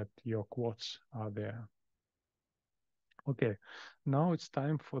sure that your quotes are there. Okay, now it's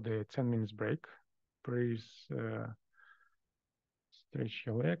time for the 10 minutes break. Please stretch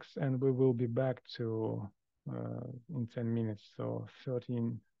your legs, and we will be back to in 10 minutes. So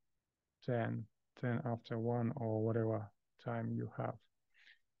 13, 10, 10 after 1, or whatever time you have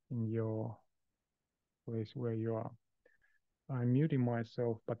in your place where you are. I'm muting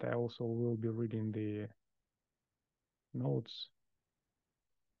myself, but I also will be reading the notes.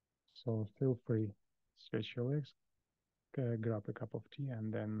 So feel free, stretch your legs. grab a cup of tea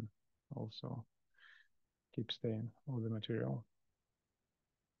and then also keep staying all the material.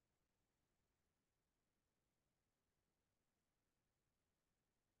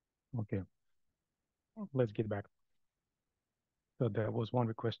 Okay, let's get back. So there was one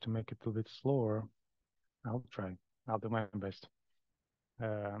request to make it a little bit slower. I'll try. I'll do my best.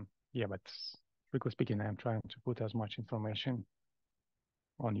 Yeah, but strictly speaking, I'm trying to put as much information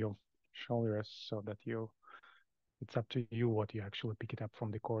on your shoulders so that it's up to you what you actually pick it up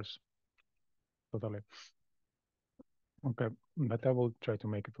from the course. Totally. Okay, but I will try to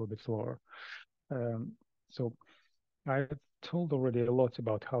make it a little bit slower. Um, so I told already a lot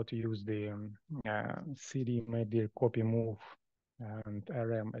about how to use the CD, media, copy, move, and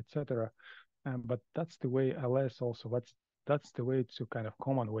RM, etc. But that's the way ls also. That's the way to kind of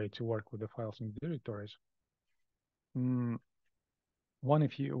common way to work with the files and directories. Mm, a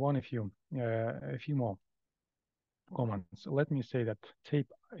few more commands. Let me say that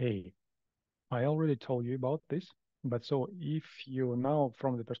tape A. I already told you about this, but so if you now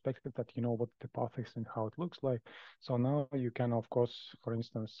from the perspective that you know what the path is and how it looks like, so now you can of course, for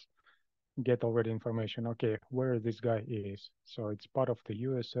instance, get already information. Okay, where this guy is. So it's part of the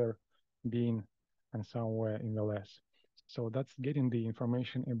USR bin and somewhere in the LS. So that's getting the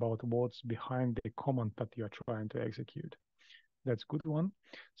information about what's behind the command that you're trying to execute. That's good one.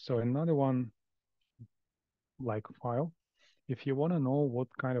 So another one like file. If you want to know what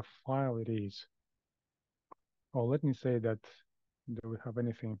kind of file it is, or let me say that do we have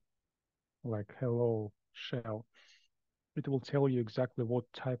anything like hello shell, it will tell you exactly what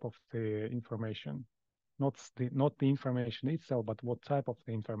type of the information, not the information itself, but what type of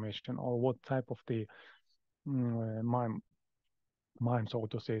the information or what type of the mime, so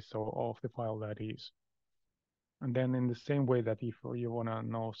to say, so of the file that is. And then in the same way that if you want to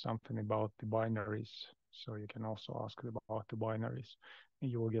know something about the binaries, so you can also ask about the binaries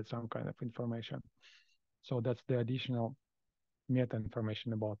and you will get some kind of information. So that's the additional meta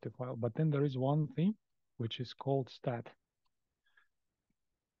information about the file. But then there is one thing which is called stat.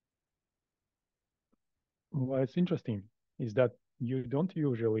 Well, it's interesting is that you don't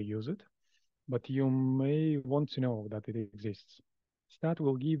usually use it, but you may want to know that it exists. Stat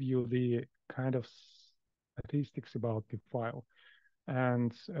will give you the kind of statistics about the file,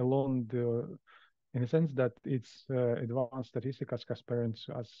 and along the, in a sense that it's advanced statistics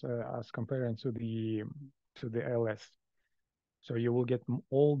as comparing to the LS. So you will get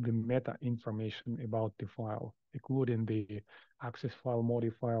all the meta information about the file, including the access file,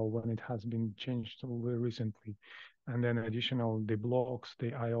 modi file when it has been changed very recently, and then additional the blocks,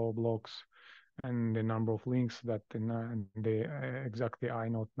 the IO blocks, and the number of links that the exact the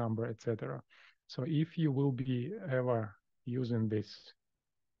inode number, etc. So if you will be ever using this,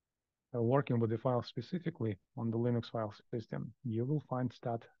 working with the file specifically on the Linux file system, you will find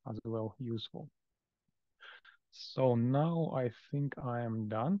stat as well useful. So now I think I am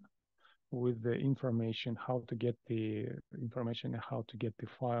done with the information, how to get the information, how to get the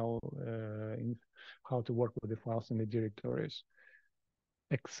file, how to work with the files in the directories.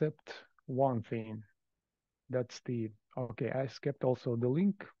 Except one thing, that's the, okay, I skipped also the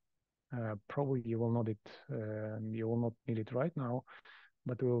link. Probably you will not you will not need it right now,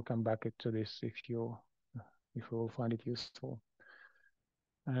 but we will come back to this if you will find it useful.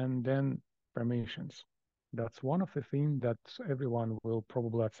 And then permissions. That's one of the things that everyone will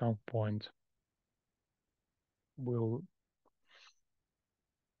probably at some point will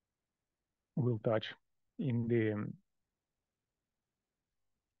touch in the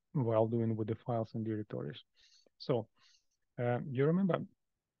while doing with the files and directories. So you remember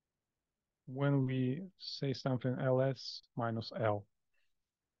when we say something ls minus l,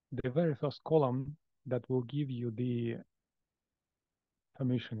 the very first column that will give you the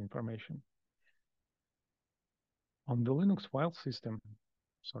permission information. On the Linux file system,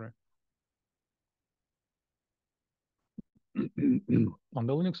 sorry, on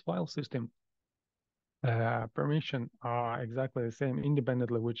the Linux file system, permission are exactly the same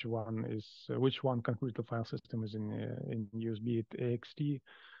independently which one concrete file system is in use, be it AXT,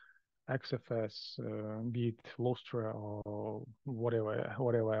 XFS, be it Lustre or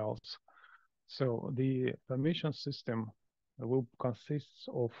whatever else. So the permission system will consist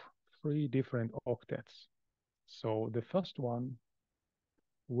of 3 different octets. So the first one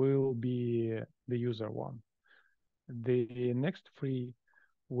will be the user one. The next 3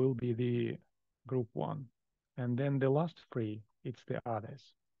 will be the group one. And then the last 3, it's the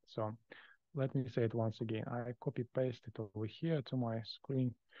others. So let me say it once again. I copy paste it over here to my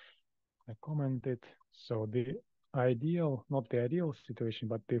screen. I commented. So the ideal, not the ideal situation,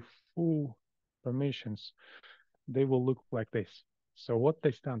 but the full permissions they will look like this. So what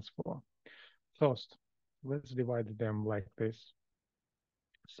they stands for? First, let's divide them like this.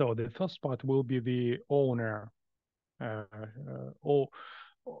 So the first part will be the owner uh, uh,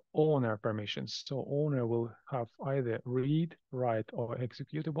 owner permissions. So owner will have either read, write, or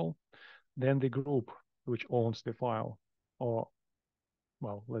executable. Then the group, which owns the file, or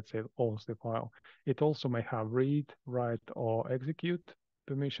well, let's say owns the file. It also may have read, write, or execute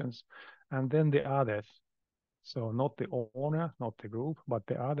permissions. And then the others. So not the owner, not the group, but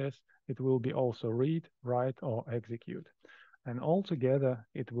the others. It will be also read, write, or execute. And altogether,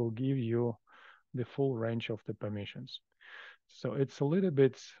 it will give you the full range of the permissions. So it's a little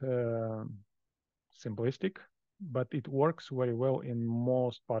bit simplistic, but it works very well in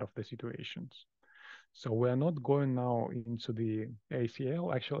most part of the situations. So we're not going now into the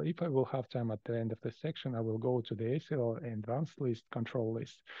ACL. Actually, if I will have time at the end of the section, I will go to the ACL advanced list, control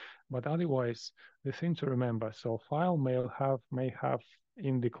list. But otherwise, the thing to remember, so file may have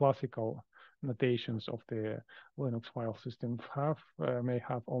in the classical notations of the Linux file system may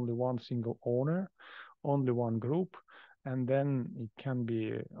have only one single owner, only one group, and then it can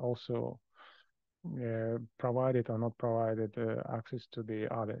be also provided or not provided access to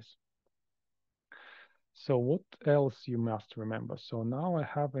the others. So what else you must remember? So now I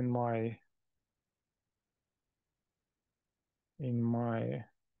have in my,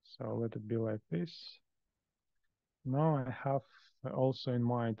 so let it be like this. Now I have also in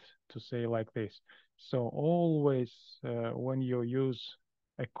mind to say like this. So always when you use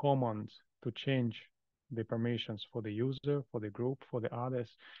a command to change the permissions for the user, for the group, for the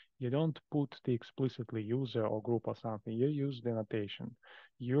others, you don't put the explicitly user or group or something. You use the notation.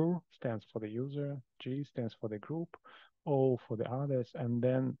 U stands for the user, G stands for the group, O for the others, and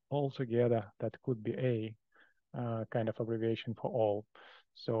then altogether that could be A, kind of abbreviation for all.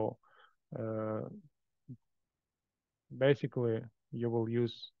 So uh, basically, you will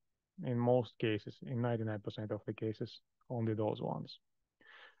use in most cases, in 99% of the cases, only those ones.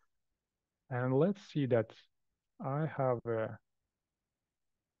 And let's see that I have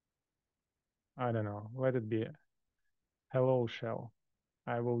I don't know, let it be a hello shell.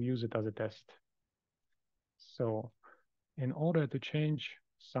 I will use it as a test. So in order to change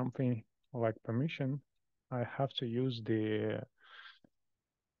something like permission, I have to use the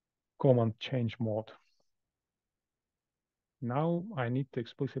command change mode. Now I need to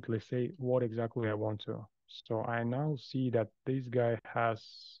explicitly say what exactly I want to. So I now see that this guy has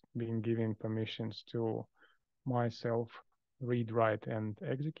been giving permissions to myself, read, write, and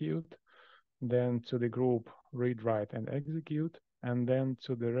execute, then to the group, read, write, and execute, and then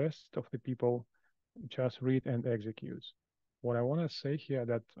to the rest of the people, just read and execute. What I want to say here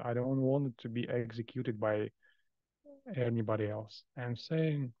that I don't want it to be executed by anybody else. I'm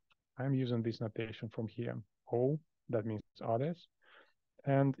saying I'm using this notation from here. O, that means others.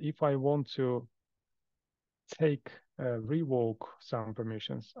 And if I want to take revoke some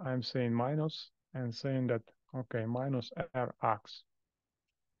permissions, I'm saying minus and saying that, okay, minus Rx.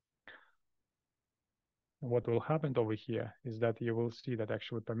 What will happen over here is that you will see that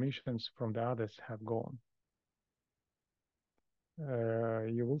actually permissions from the others have gone.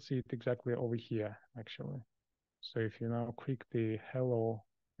 You will see it exactly over here, actually. So if you now click the hello,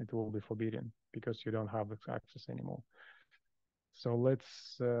 it will be forbidden because you don't have access anymore. So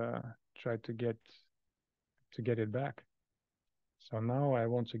let's try to get it back. So now I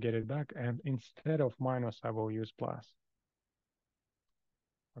want to get it back, and instead of minus, I will use plus.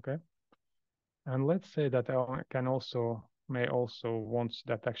 Okay. And let's say that I may also want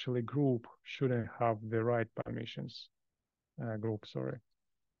that actually group shouldn't have the right permissions. Group, sorry.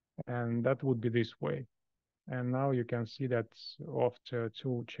 And that would be this way. And now you can see that after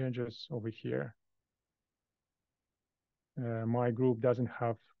two changes over here, my group doesn't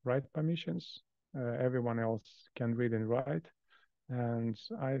have write permissions. Everyone else can read and write, and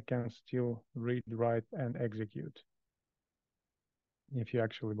I can still read, write, and execute. If you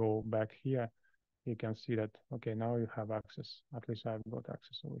actually go back here, you can see that, okay, now you have access. At least I've got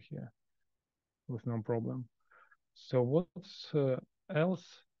access over here with no problem. So what's else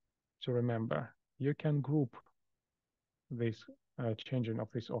to remember? You can group this changing of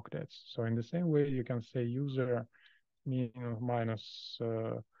these octets. So in the same way, you can say user minus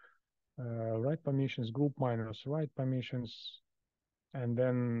write permissions, group minus write permissions, and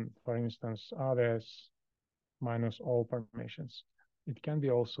then, for instance, others minus all permissions. It can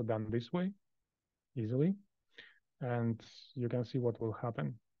be also done this way easily, and you can see what will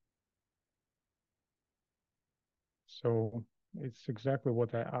happen. So it's exactly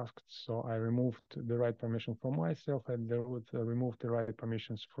what I asked. So I removed the write permission from myself, and removed the write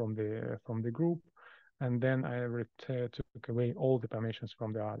permissions from the group, and then I took away all the permissions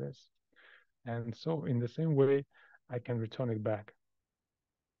from the others. And so in the same way, I can return it back.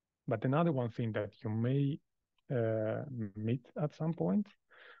 But another one thing that you may meet at some point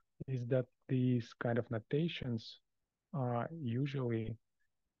is that these kind of notations are usually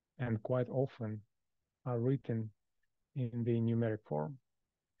and quite often are written in the numeric form.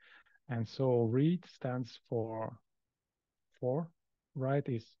 And so read stands for 4, write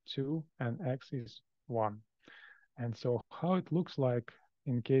is 2, and x is 1. And so how it looks like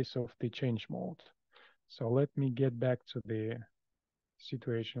in case of the change mode. So let me get back to the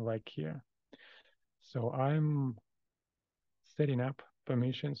situation like here. So I'm setting up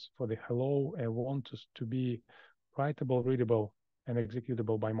permissions for the hello. I want to be writable, readable, and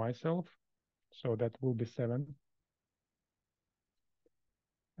executable by myself. So that will be 7.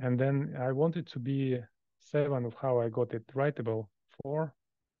 And then I want it to be 7 of how I got it: writable 4,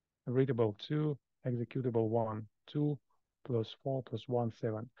 readable 2, executable 1, 2 plus 4 plus 1,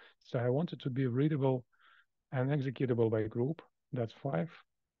 7. So I want it to be readable and executable by group. That's 5.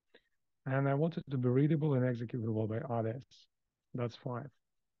 And I want it to be readable and executable by others. That's 5.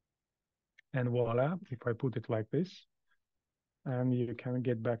 And voila, if I put it like this, and you can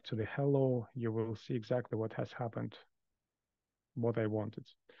get back to the hello, you will see exactly what has happened, what I wanted.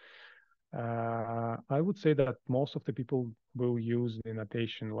 I would say that most of the people will use the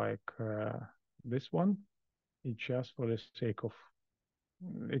notation like this one. It's just for the sake of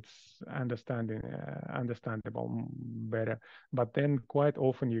it's understandable better. But then quite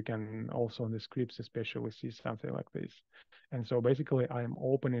often you can also in the scripts especially see something like this. And so basically I'm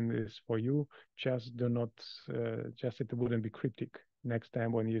opening this for you. Just do not, just it wouldn't be cryptic next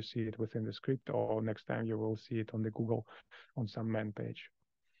time when you see it within the script, or next time you will see it on the Google on some man page.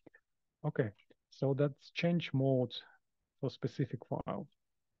 Okay, so that's change mode for specific file.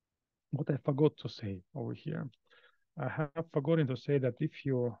 What I forgot to say over here. I have forgotten to say that if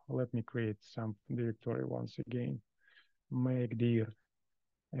you let me create some directory once again, make dir.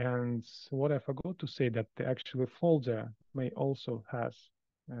 And what I forgot to say that the actual folder may also have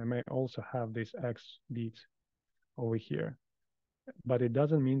this X bit over here, but it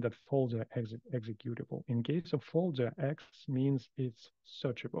doesn't mean that folder executable. In case of folder, X means it's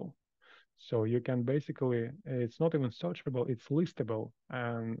searchable. So you can basically, it's not even searchable, it's listable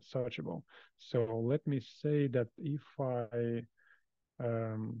and searchable. So let me say that if I,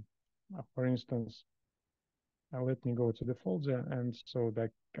 for instance, let me go to the folder, and so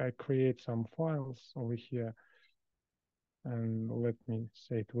that I create some files over here, and let me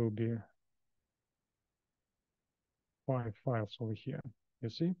say it will be 5 files over here. You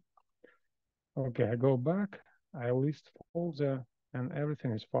see? Okay, I go back, I list folder, and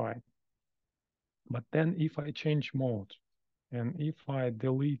everything is fine. But then if I change mode, and if I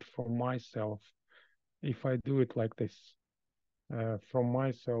delete from myself, if I do it like this, from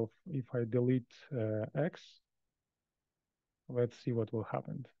myself, if I delete X, let's see what will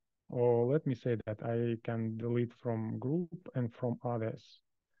happen. Or let me say that I can delete from group and from others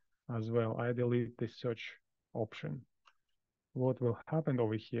as well. I delete the search option. What will happen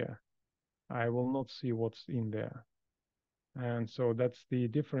over here? I will not see what's in there. And so that's the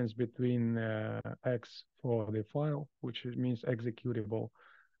difference between X for the file, which means executable,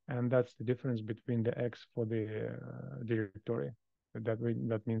 and that's the difference between the X for the directory.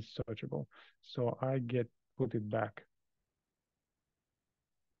 That means searchable. So I put it back.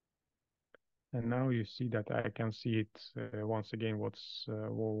 And now you see that I can see it once again, what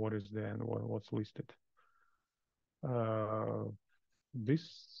is there and what's listed.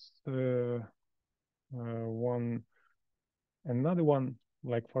 This one, another one,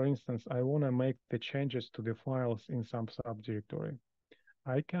 like for instance, I want to make the changes to the files in some subdirectory.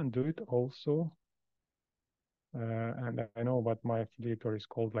 I can do it also, and I know what my directory is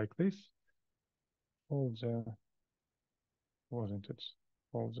called like this. Folder, wasn't it?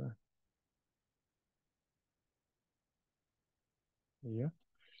 Folder. Yeah.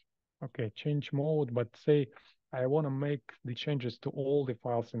 Okay, change mode, but say I want to make the changes to all the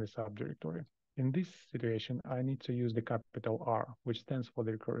files in the subdirectory. In this situation, I need to use the capital R, which stands for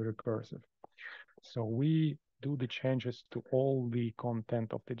the recursive. So we do the changes to all the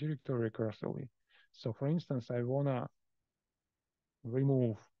content of the directory recursively. So for instance, I want to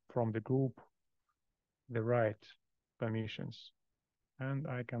remove from the group the write permissions. And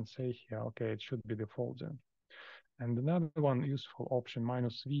I can say here, okay, it should be the folder. And another one useful option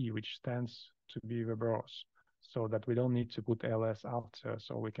 -v, which stands to be verbose, so that we don't need to put ls after,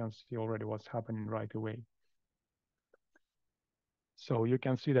 so we can see already what's happening right away. So you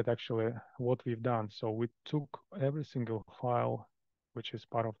can see that actually what we've done. So we took every single file which is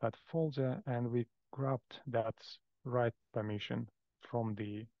part of that folder, and we grabbed that write permission from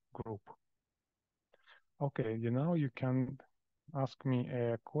the group. Okay, now you can ask me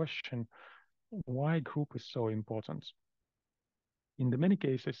a question, why group is so important? In the many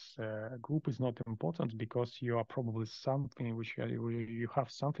cases, group is not important because you are probably something which you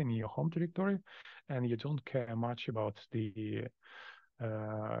have something in your home directory, and you don't care much about the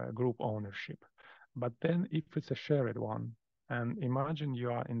group ownership. But then if it's a shared one, and imagine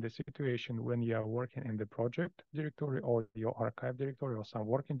you are in the situation when you are working in the project directory or your archive directory or some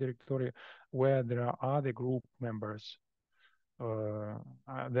working directory where there are other group members,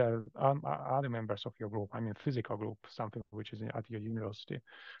 there are other members of your group, I mean physical group, something which is at your university.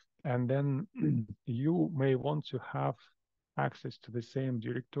 And then you may want to have access to the same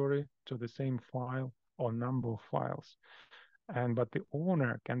directory, to the same file or number of files. But the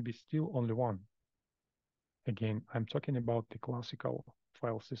owner can be still only one. Again, I'm talking about the classical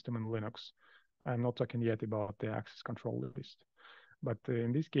file system in Linux. I'm not talking yet about the access control list. But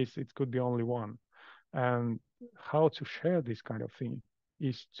in this case, it could be only one. And how to share this kind of thing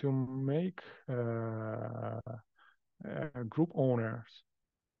is to make group owners,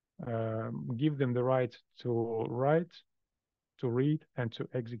 give them the right to write, to read, and to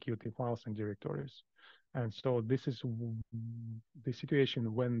execute the files and directories. And so this is the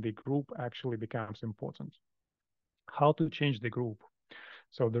situation when the group actually becomes important. How to change the group?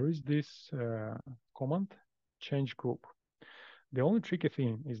 So there is this command, change group. The only tricky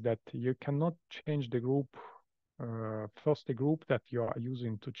thing is that you cannot change the group. First, the group that you are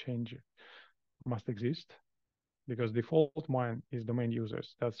using to change must exist, because default mine is domain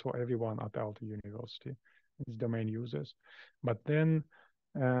users. That's for everyone at Aalto University. It's domain users. But then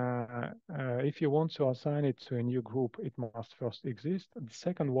if you want to assign it to a new group, it must first exist. The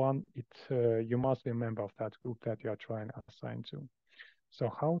second one, you must be a member of that group that you are trying to assign to. So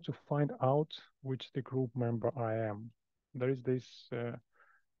how to find out which the group member I am? There is this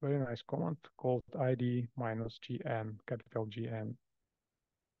very nice command called id -gn, capital GN.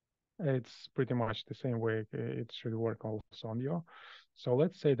 It's pretty much the same way it should work also on your. So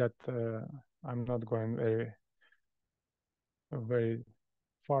let's say that I'm not going very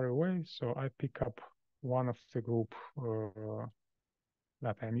far away. So I pick up one of the group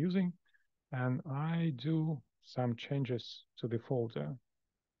that I'm using, and I do some changes to the folder.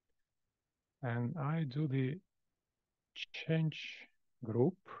 And I do the change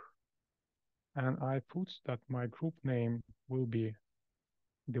group, and I put that my group name will be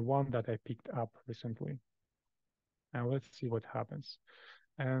the one that I picked up recently. And let's see what happens.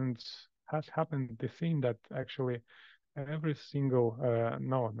 And has happened the thing that actually every single,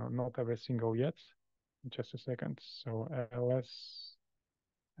 no, not every single yet. Just a second. So ls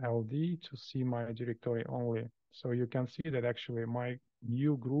ld to see my directory only. So you can see that actually my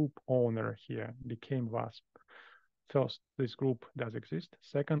new group owner here became WASP. First, this group does exist.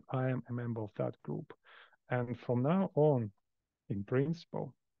 Second, I am a member of that group. And from now on, in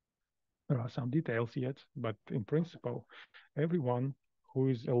principle, there are some details yet, but in principle, everyone who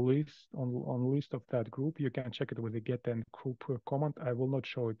is a list on list of that group, you can check it with the get and group command. I will not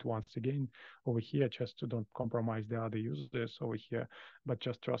show it once again over here, just to don't compromise the other users over here. But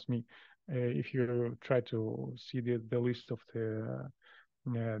just trust me, if you try to see the list of the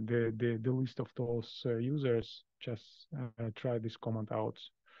list of those users, just try this command out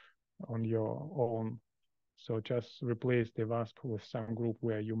on your own. So just replace the WASP with some group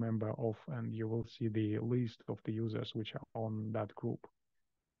where you member of, and you will see the list of the users which are on that group.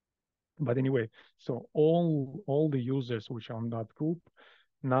 But anyway, so all the users which are on that group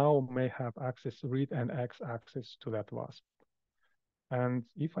now may have access, read and X access to that WASP. And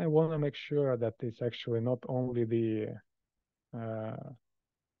if I want to make sure that it's actually not only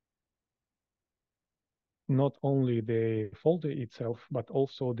the folder itself, but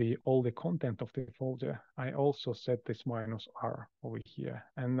also all the content of the folder, I also set this -R over here.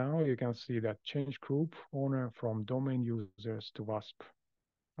 And now you can see that change group owner from domain users to WASP.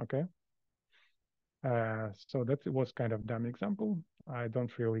 Okay. So that was kind of dumb example. I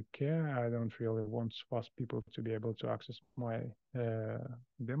don't really care. I don't really want WASP people to be able to access my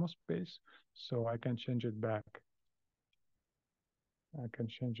demo space. So I can change it back. I can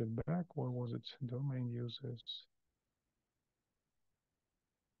change it back. What was it? Domain users.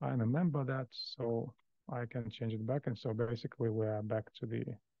 I remember that, so I can change it back. And so basically we are back to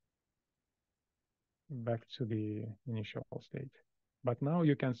the initial state. But now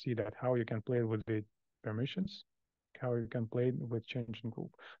you can see that how you can play with the permissions, how you can play with changing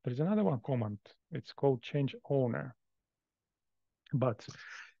group. There is another one command. It's called change owner. But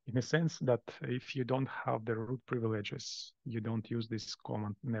in a sense that if you don't have the root privileges, you don't use this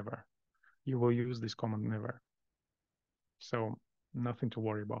command never. You will use this command never. So nothing to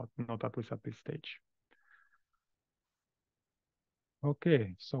worry about, not at least at this stage.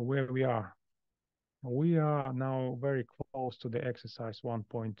 Okay, so where we are. We are now very close to the exercise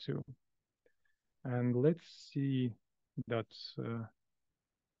 1.2. And let's see that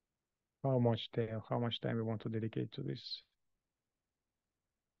how much time we want to dedicate to this.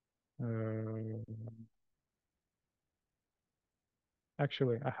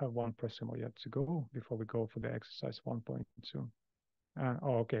 Actually, I have one Presemo yet to go before we go for the exercise 1.2.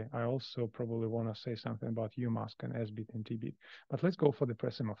 Oh, okay. I also probably want to say something about UMask and SBIT and TBIT. But let's go for the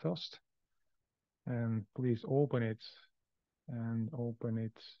Presemo first. And please open it and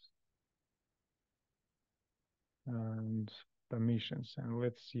and permissions. And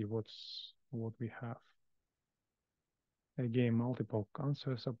let's see what we have. Again, multiple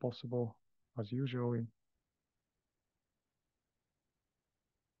answers are possible as usually.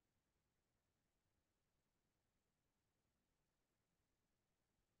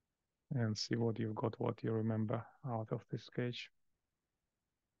 And see what you've got, what you remember out of this sketch.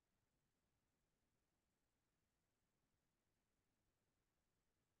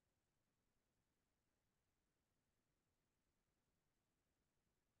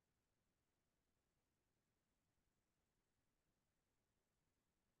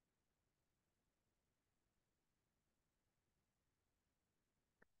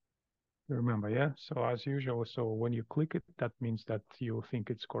 Remember, yeah? So as usual, so when you click it, that means that you think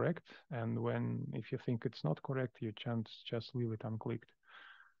it's correct. And if you think it's not correct, you just leave it unclicked.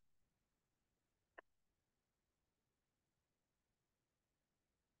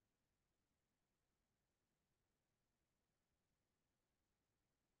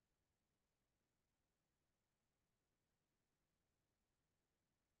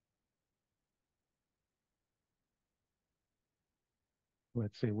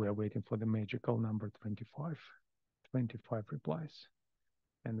 Let's say we are waiting for the magical number 25. 25 replies.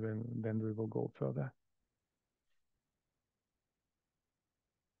 And then we will go further.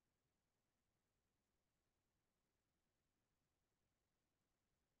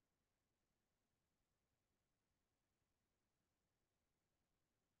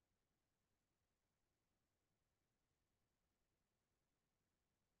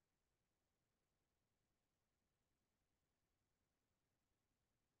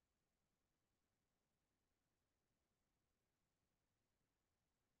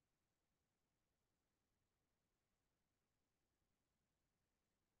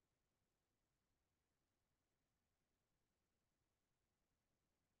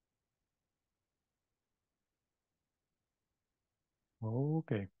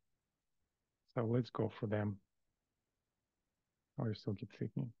 Okay. So let's go for them. Oh, you still keep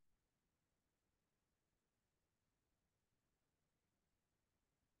thinking.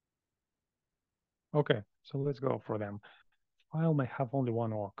 Okay, so let's go for them. File may have only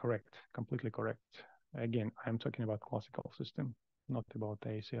one or correct, completely correct. Again, I'm talking about classical system, not about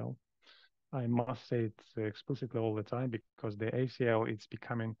ACL. I must say it explicitly all the time because the ACL,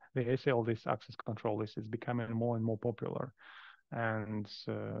 the ACL, this access control list is becoming more and more popular. And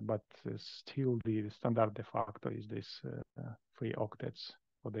but still the standard de facto is this 3 octets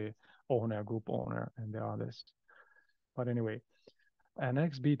for the owner, group owner, and the others. But anyway, an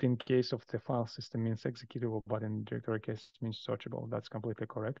XBit in case of the file system means executable, but in directory case means searchable. That's completely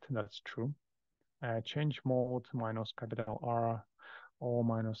correct. That's true. Change mode minus capital R or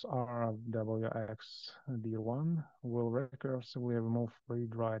minus R WX dir1 will recursively remove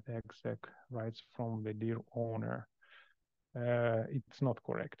read write exec rights from the dir owner. It's not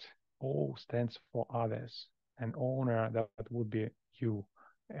correct. O stands for others, and owner that would be you,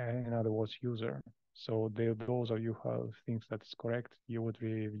 in other words, user. So those of you who think that's correct, you would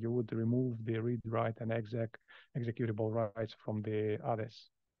remove the read, write, and executable rights from the others,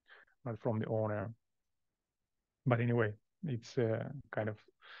 not from the owner. But anyway, it's a kind of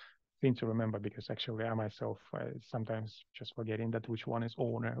thing to remember because actually I myself sometimes just forgetting that which one is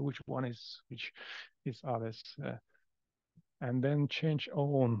owner, which is others. And then change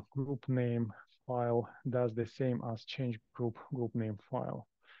own group name file does the same as change group name file.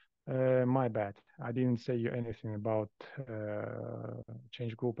 My bad. I didn't say you anything about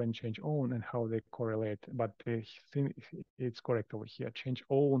change group and change own and how they correlate, but the thing it's correct over here. Change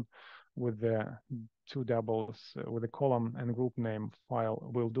own with the two doubles with the column and group name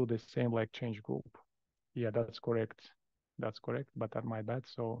file will do the same like change group. Yeah, that's correct. That's correct, but that's my bad.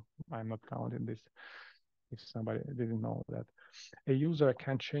 So I'm not counting this if somebody didn't know that. A user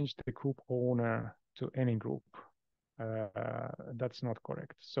can change the group owner to any group. That's not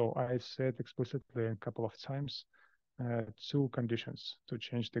correct. So I said explicitly a couple of times two conditions to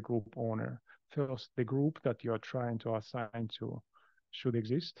change the group owner. First, the group that you are trying to assign to should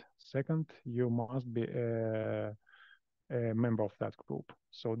exist. Second, you must be a member of that group.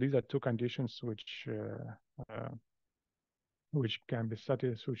 So these are two conditions which can be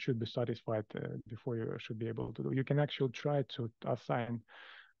satisfied, which should be satisfied before you should be able to do. You can actually try to assign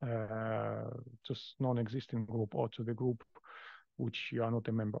to non-existing group or to the group which you are not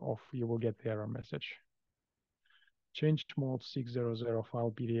a member of. You will get the error message. Change mode 600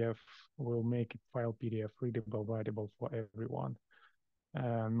 file PDF will make file PDF readable, writable for everyone.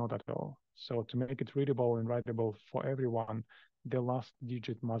 Not at all. So to make it readable and writable for everyone, the last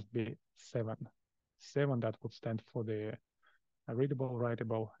digit must be 7. 7, that would stand for the readable,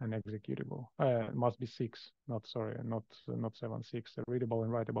 writable, and executable. Must be 6, not 7, 6. Readable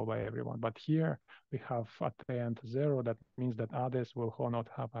and writable by everyone. But here we have at the end 0. That means that others will not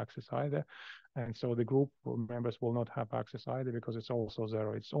have access either, and so the group members will not have access either because it's also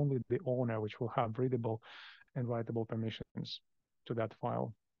 0. It's only the owner which will have readable and writable permissions to that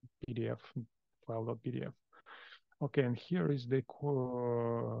file, PDF file.pdf. Okay, and here is the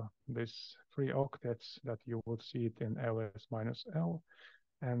core, this 3 octets that you would see it in ls-l.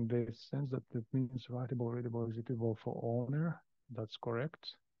 And this sense that it means writable, readable, executable for owner. That's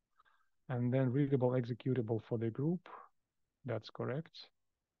correct. And then readable, executable for the group. That's correct.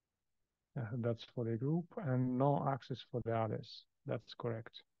 That's for the group. And no access for the others. That's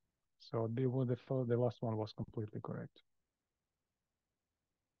correct. So the last one was completely correct.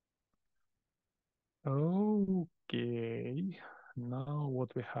 Okay. Now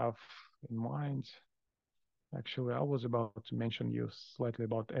what we have in mind. Actually, I was about to mention you slightly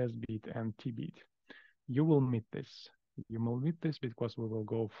about SBit and TBit. You will meet this. You will meet this because we will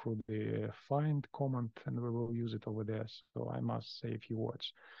go through the find command and we will use it over there. So I must say a few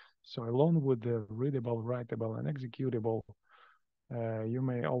words. So along with the readable, writable, and executable, you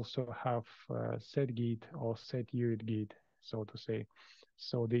may also have setGit or setuidGit, so to say.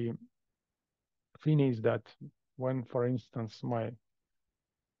 So the thing is that when, for instance, let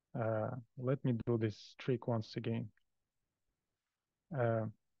me do this trick once again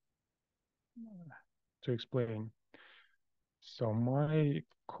to explain. So my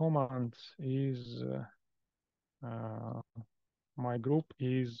command is my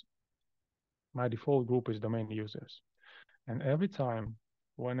default group is domain users. And every time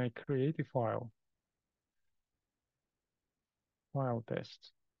when I create a file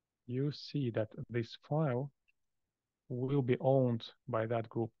test, you see that this file will be owned by that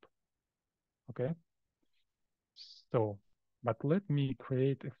group. Okay? So, but let me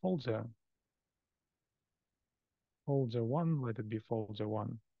create a folder 1, let it be folder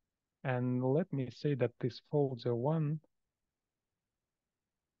 1. And let me say that this folder 1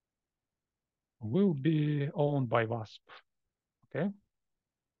 will be owned by WASP. Okay?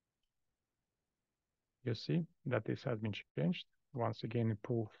 You see that this has been changed. Once again,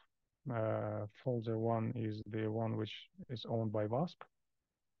 proof folder 1 is the one which is owned by WASP.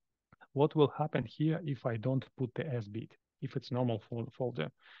 What will happen here if I don't put the SBit? If it's normal folder,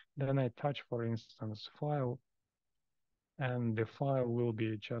 then I touch, for instance, file, and the file will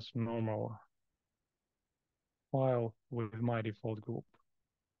be just normal file with my default group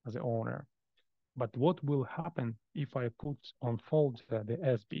as the owner. But what will happen if I put on folder the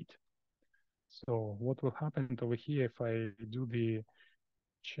SBit? So what will happen over here if I do the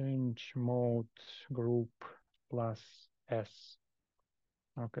change mode group plus S?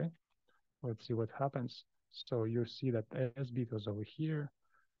 Okay, let's see what happens. So you see that SBit was over here,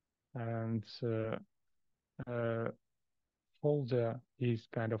 and folder is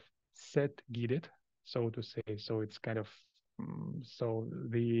kind of set gitted, so to say. So it's kind of so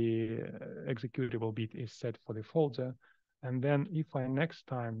the executable bit is set for the folder, and then if I next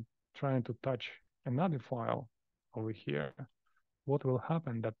time trying to touch another file over here, what will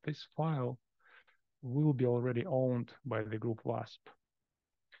happen that this file will be already owned by the group WASP.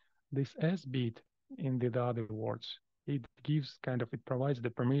 This SBit, in the other words, it provides the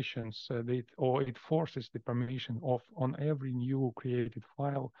permissions or it forces the permission on every new created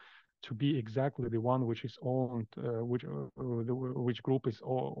file to be exactly the one which is owned, which group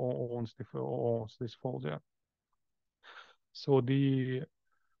owns this folder. So the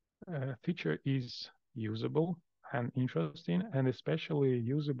feature is usable and interesting, and especially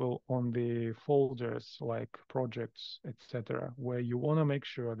usable on the folders like projects, etc., where you want to make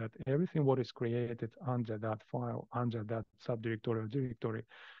sure that everything what is created under that file, under that subdirectory or directory,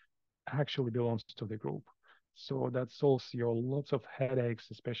 actually belongs to the group. So that solves your lots of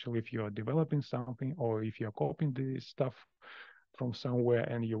headaches, especially if you are developing something or if you're copying the stuff from somewhere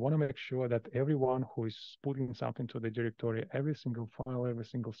and you want to make sure that everyone who is putting something to the directory, every single file, every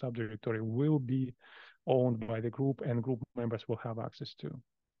single subdirectory will be owned by the group and group members will have access to.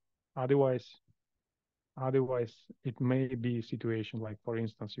 Otherwise, otherwise it may be a situation like, for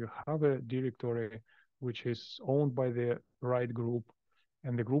instance, you have a directory which is owned by the right group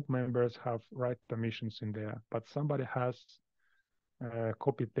and the group members have right permissions in there, but somebody has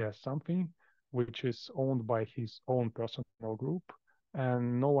copied there something which is owned by his own personal group,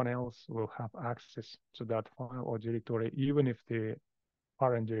 and no one else will have access to that file or directory, even if the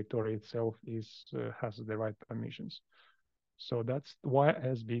parent directory itself has the right permissions. So that's why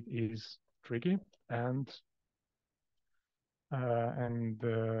SBIT is tricky and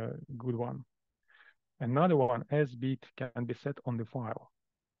good one. Another one, SBIT can be set on the file.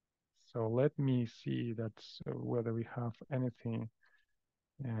 So let me see whether we have anything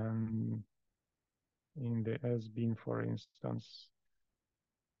um, in the SBIN, for instance.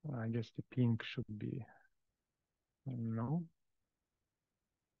 I guess the pink should be no.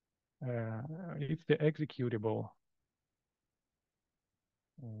 If the executable,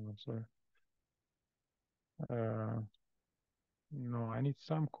 sorry, no, I need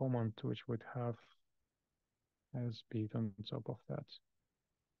some command which would have SBIT on top of that.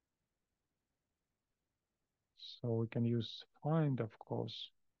 So we can use find, of course,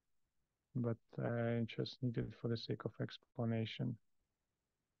 but I just need it for the sake of explanation.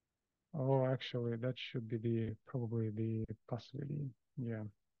 Oh, actually, that should be probably the passivity. Yeah.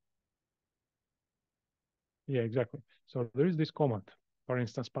 Yeah, exactly. So there is this command, for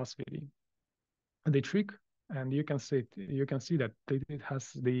instance, passivity. The trick, and you can see that it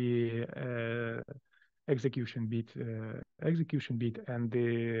has the execution bit and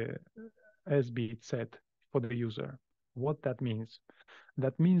the S bit set for the user. What that means?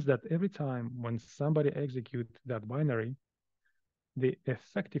 That means that every time when somebody executes that binary, the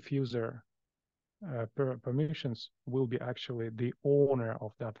effective user permissions will be actually the owner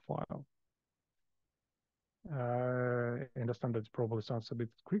of that file. I understand that probably sounds a bit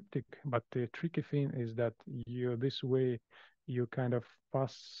cryptic, but the tricky thing is that this way you kind of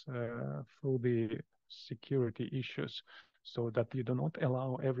pass through the security issues so that you do not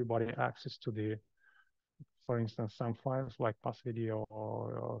allow everybody access to for instance, some files like pass video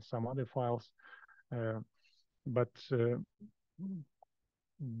or some other files. Uh, but uh,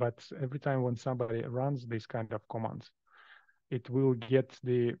 but every time when somebody runs these kind of commands, it will get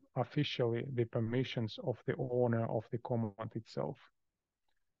officially the permissions of the owner of the command itself,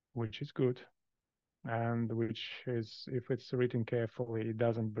 which is good. And which is, if it's written carefully, it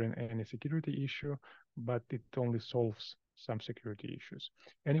doesn't bring any security issue, but it only solves some security issues.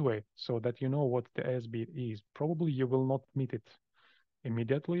 Anyway, so that you know what the SBIT is, probably you will not meet it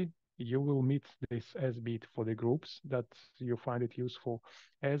immediately. You will meet this SBIT for the groups that you find it useful.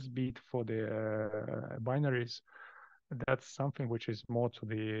 SBIT for the binaries, that's something which is more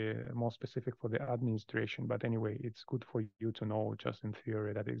specific for the administration. But anyway, it's good for you to know just in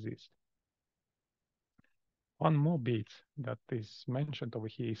theory that exists. One more bit that is mentioned over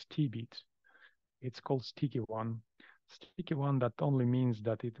here is T-bit. It's called sticky one. Sticky one, that only means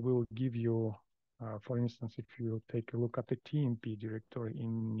that it will give you, for instance, if you take a look at the TMP directory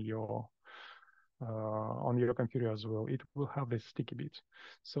in your on your computer as well, it will have the sticky bit.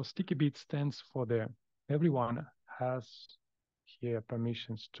 So sticky bit stands for everyone has here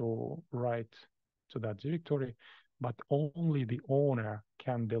permissions to write to that directory, but only the owner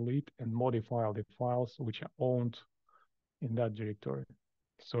can delete and modify the files which are owned in that directory.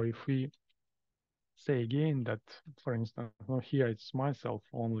 So if we say again that, for instance, here it's myself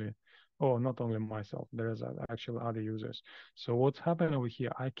only, or not only myself, there's actually other users. So what's happening over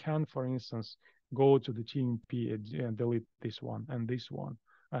here, I can, for instance, go to the TMP and delete this one and this one.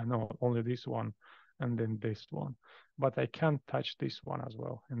 No, only this one and then this one. But I can't touch this one as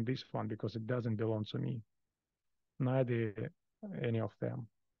well and this one because it doesn't belong to me, neither any of them.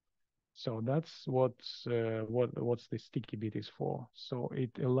 So that's what's the sticky bit is for. So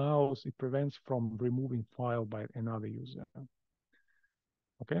it prevents from removing file by another user.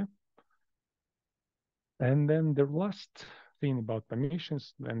 Okay. And then the last thing about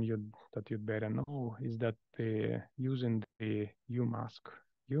permissions that you'd better know is that using the umask.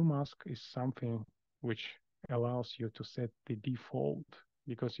 Umask is something which allows you to set the default,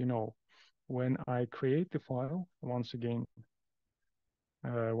 because when I create the file, once again,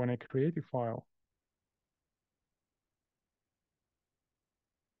 when I create a file,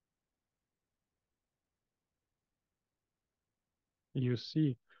 you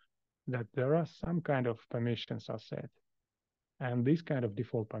see that there are some kind of permissions are set. And these kind of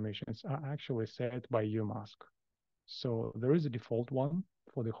default permissions are actually set by UMask. So there is a default one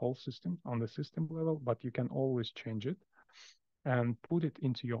for the whole system on the system level, but you can always change it and put it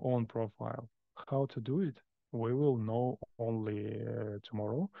into your own profile. How to do it? We will know only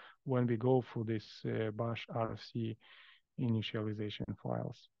tomorrow when we go through this bash RFC initialization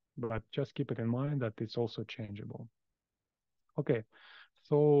files. But just keep it in mind that it's also changeable. Okay,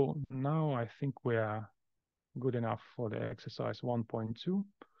 so now I think we are good enough for the exercise 1.2.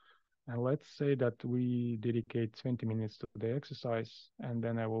 And let's say that we dedicate 20 minutes to the exercise, and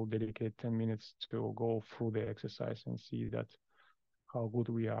then I will dedicate 10 minutes to go through the exercise and see that how good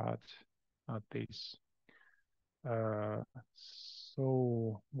we are at this.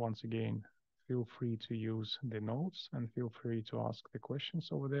 So once again, feel free to use the notes and feel free to ask the questions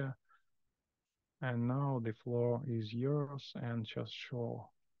over there. And now the floor is yours and just show.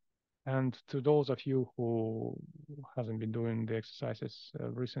 And to those of you who hasn't been doing the exercises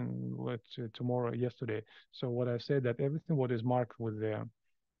tomorrow, yesterday. So what I said that everything what is marked with the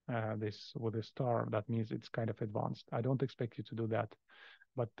with a star, that means it's kind of advanced. I don't expect you to do that,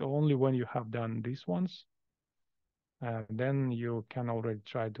 but only when you have done these ones, then you can already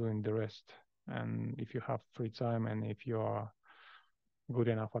try doing the rest. And if you have free time and if you are good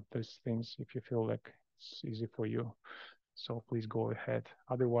enough at these things, if you feel like it's easy for you, so please go ahead.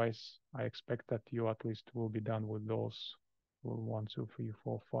 Otherwise, I expect that you at least will be done with those one, two, three,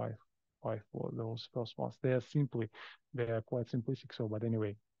 four, five for those first ones. They are quite simplistic. So, but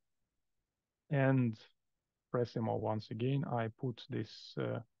anyway, and Presemo once again, I put this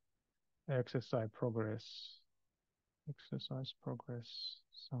exercise progress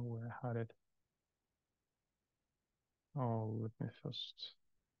somewhere. I had it. Oh, let me first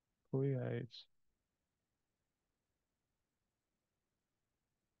clear it.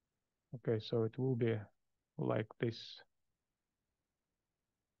 Okay, so it will be like this.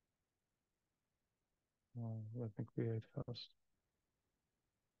 Let me clear it first.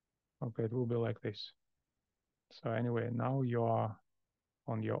 Okay, it will be like this. So anyway, now you are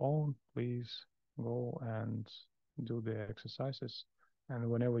on your own. Please go and do the exercises. And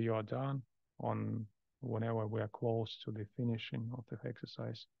whenever you are done, whenever we are close to the finishing of the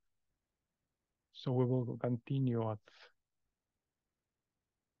exercise, so we will continue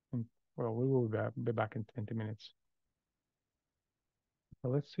well, we will be back in 20 minutes. So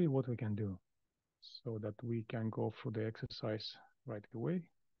let's see what we can do so that we can go through the exercise right away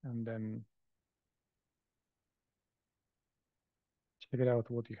and then check it out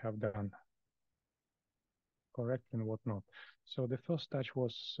what you have done correct and what not. So the first touch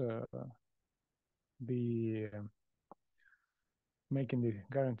was the making the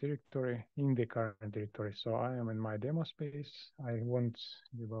current directory in the current directory. So I am in my demo space. I want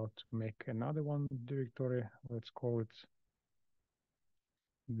about to make another one directory. Let's call it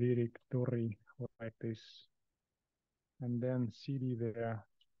directory like this. And then cd there,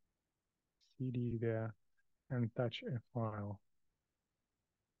 and touch a file.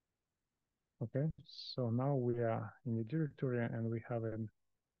 Okay, so now we are in the directory and we have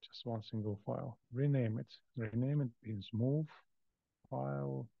just one single file. Rename it. Rename it means move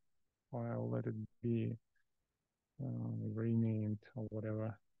file, let it be renamed or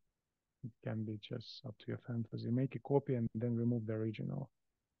whatever. It can be just up to your fantasy. Make a copy and then remove the original.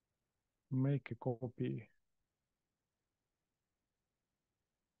 Make a copy.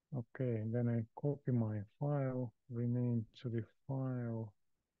 Okay, and then I copy my file, rename to the file,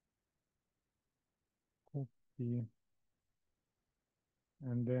 copy,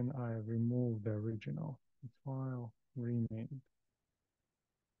 and then I remove the original file, rename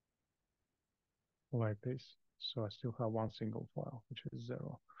like this. So I still have one single file, which is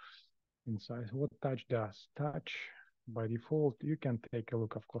 0 in size. What touch does? Touch by default, you can take a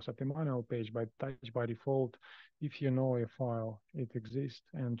look, of course, at the manual page, but touch by default, if you know a file, it exists,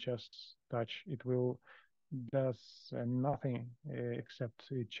 and just touch, it will does nothing except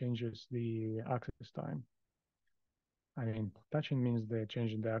it changes the access time. I mean, touching means they're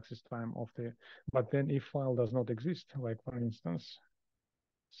changing the access time of the, but then if file does not exist, like for instance,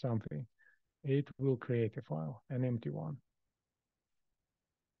 something, it will create a file, an empty one.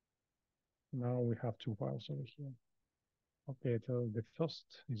 Now we have two files over here. Okay, so the first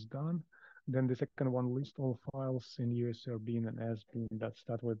is done. Then the second one, list all files in user bin and as bin that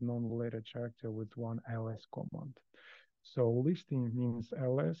start with non-related character with one ls command. So listing means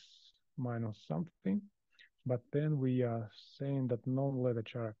ls minus something, but then we are saying that non-letter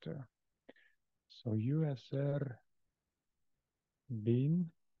character. So usr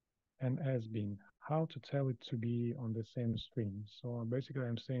bin and as bin. how to tell it to be on the same string. So basically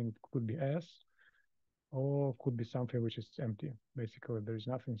I'm saying it could be S or could be something which is empty. Basically there is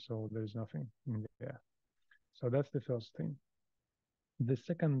nothing, so there is nothing in there. So that's the first thing. The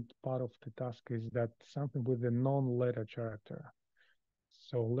second part of the task is that something with a non-letter character.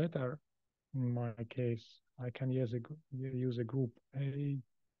 So letter, in my case, I can use a group A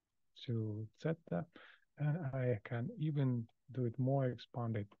to zeta, and I can even do it more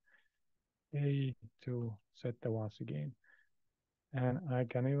expanded, A to zeta once again. And I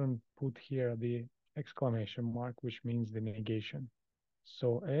can even put here the exclamation mark, which means the negation.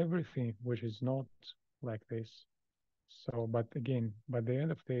 So everything which is not like this. So, but again, by the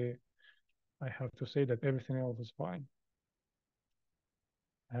end of the, I have to say that everything else is fine.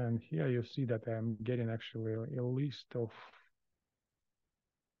 And here you see that I'm getting actually a list of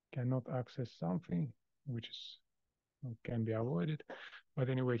cannot access something, which is can be avoided. But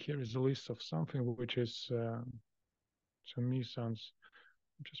anyway, here is a list of something which is to me sounds.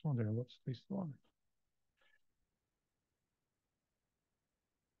 I'm just wondering what's this one.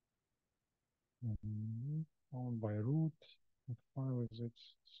 Owned by root. What file is it?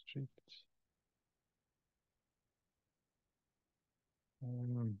 Strict.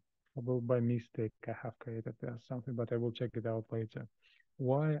 Probably by mistake I have created something, but I will check it out later.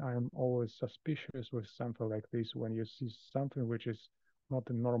 Why I'm always suspicious with something like this when you see something which is not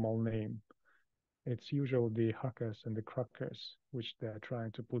a normal name. It's usually the hackers and the crackers which they're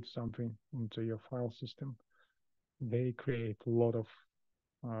trying to put something into your file system. They create a lot of,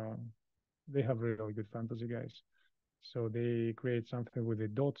 uh, they have really good fantasy guys. So they create something with the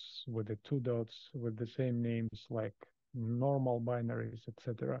dots, with the two dots, with the same names like normal binaries,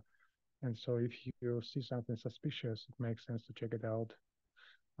 etc. And so if you see something suspicious, it makes sense to check it out,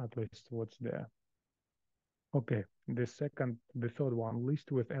 at least what's there. Okay, the third one,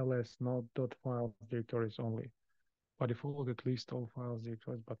 list with ls, not dot files directories only. By default, it lists all files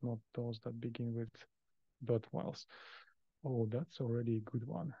directories, but not those that begin with dot files. Oh, that's already a good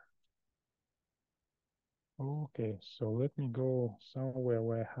one. Okay, so let me go somewhere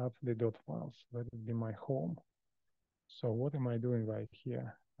where I have the dot files. Let it be my home. So what am I doing right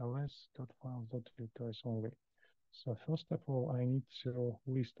here? ls.files.directories only. So first of all, I need to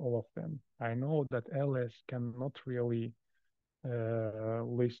list all of them. I know that ls cannot really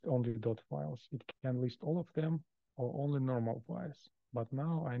list only dot files. It can list all of them or only normal files. But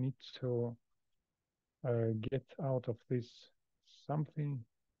now I need to get out of this something,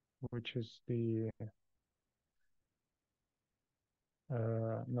 which is the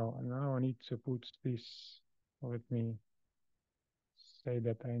no, now I need to put this, let me say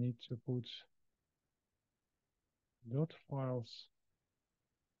that I need to put dot files,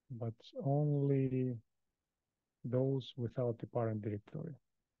 but only those without the parent directory.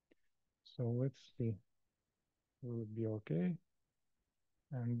 So let's see, will it be okay?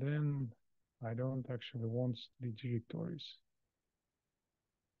 And then I don't actually want the directories.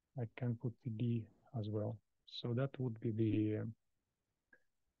 I can put the D as well. So that would be the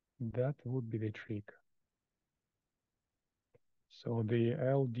trick. So the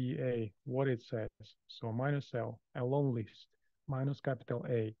LDA, what it says, so minus L, alone list, minus capital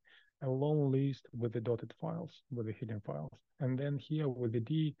A lone list with the dotted files, with the hidden files. And then here with the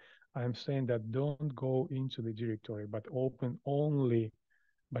D, I'm saying that don't go into the directory, but open only,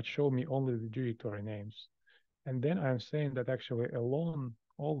 but show me only the directory names. And then I'm saying that actually alone,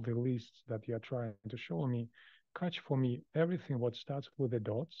 all the lists that you're trying to show me, catch for me everything what starts with the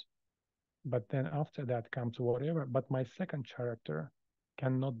dots, but then after that comes whatever, but my second character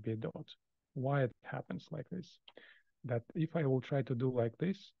cannot be a dot. Why it happens like this? That if I will try to do like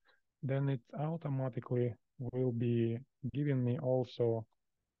this, then it automatically will be giving me also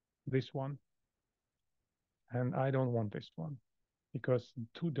this one. And I don't want this one because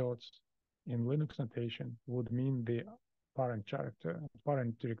two dots in Linux notation would mean the parent character,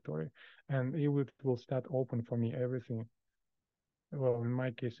 parent directory, and it will start open for me everything. Well, in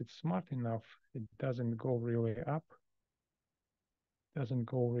my case, it's smart enough. It doesn't go really up,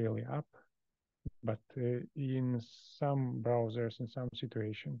 but in some browsers, in some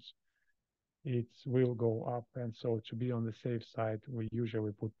situations, it will go up. And so to be on the safe side, we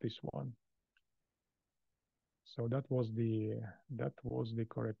usually put this one. So that was the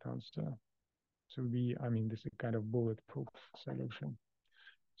correct answer. To be, I mean, this is kind of bulletproof solution.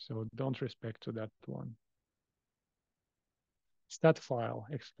 So don't respect to that one. Stat file,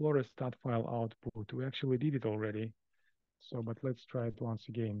 Explorer stat file output. We actually did it already. So, but let's try it once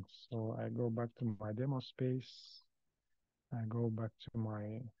again. So I go back to my demo space. I go back to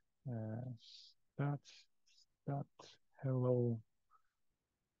my stat, hello.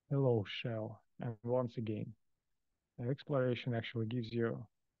 hello shell. And once again, exploration actually gives you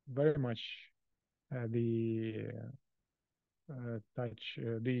very much the touch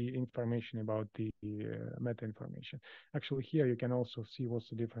the information about the meta information. Actually, here you can also see what's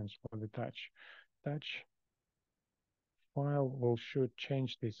the difference for the touch. Touch file will should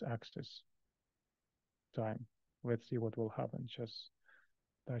change this access time. Let's see what will happen. Just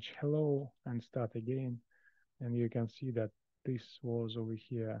touch hello and start again, and you can see that this was over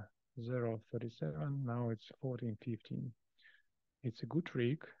here 0.37. Now it's 14.15. It's a good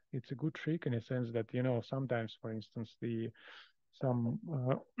trick. It's a good trick in a sense that sometimes, for instance, the some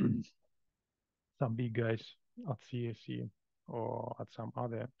some big guys at CSE or at some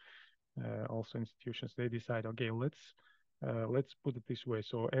other also institutions, they decide, okay, let's put it this way.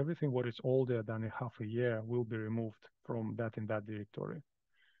 So everything what is older than a half a year will be removed from that in that directory.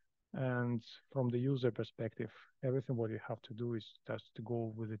 And from the user perspective, everything what you have to do is just to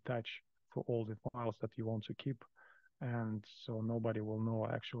go with a touch for all the files that you want to keep. And so nobody will know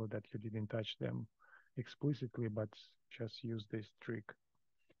actually that you didn't touch them explicitly, but just use this trick.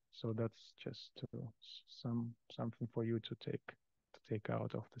 So that's just something for you to take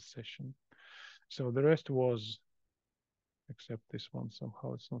out of the session. So the rest was, except this one,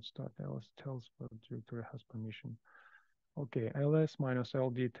 somehow it's not start ls tells what directory has permission. Okay, ls minus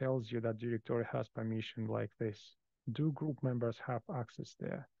ld tells you that directory has permission like this. Do group members have access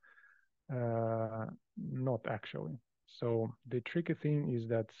there? Not actually. So the tricky thing is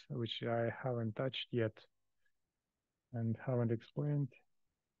that, which I haven't touched yet and haven't explained.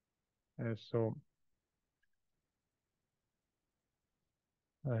 So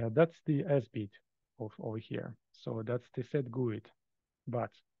that's the S bit of over here. So that's the set GUID.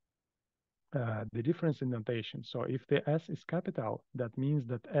 But the difference in notation. So if the S is capital, that means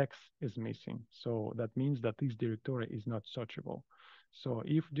that X is missing. So that means that this directory is not searchable. So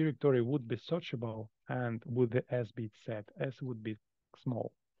if directory would be searchable and with the S bit set, S would be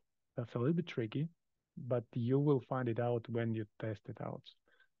small. That's a little bit tricky, but you will find it out when you test it out.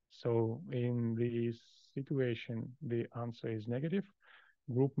 So in this situation, the answer is negative.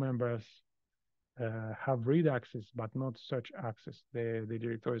 Group members have read access but not search access. The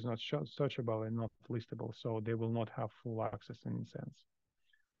directory is not searchable and not listable, so they will not have full access in a sense.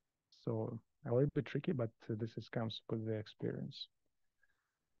 So a little bit tricky, but this comes with the experience.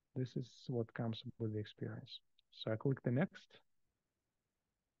 This is what comes with the experience. So I click the next.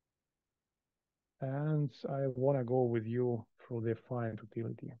 And I want to go with you through the find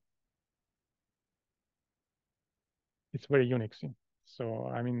utility. It's very Unixy. So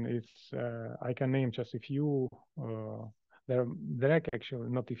I mean, it's I can name just a few. There are actually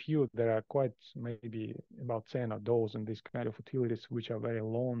not a few. There are quite maybe about 10 of those and these kind of utilities which are very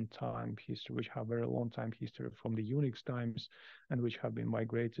long time history, which have very long time history from the Unix times, and which have been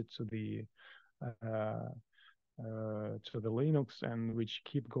migrated uh, to the Linux and which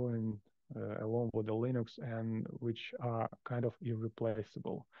keep going along with the Linux and which are kind of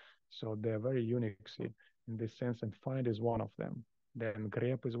irreplaceable. So they're very Unixy in this sense, and find is one of them. Then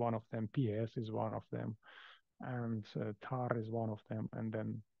grep is one of them, ps is one of them, and tar is one of them, and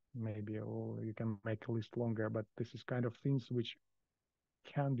then maybe you can make a list longer, but this is kind of things which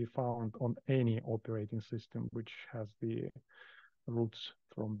can be found on any operating system which has the roots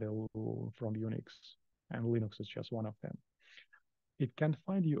from Unix, and Linux is just one of them. It can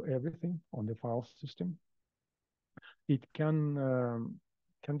find you everything on the file system. It can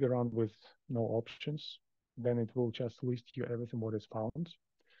be run with no options. Then it will just list you everything what is found.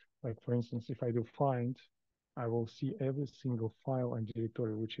 Like for instance, if I do find, I will see every single file and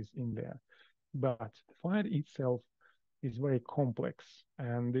directory which is in there. But find itself is very complex,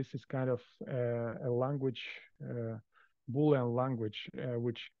 and this is kind of a language, Boolean language,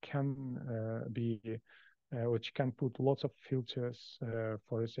 which can put lots of filters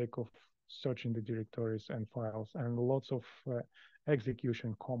for the sake of searching the directories and files, and lots of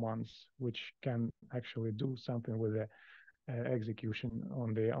execution commands which can actually do something with the execution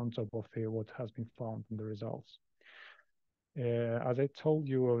on top of what has been found in the results. As I told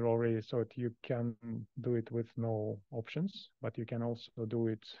you already, so you can do it with no options, but you can also do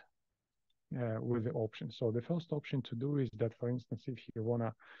it with the options. So the first option to do is that, for instance, if you want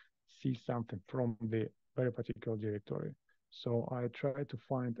to see something from the very particular directory. So I try to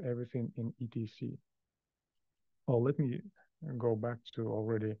find everything in etc. Oh, let me go back to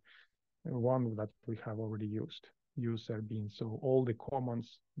already one that we have already used, user bean. So all the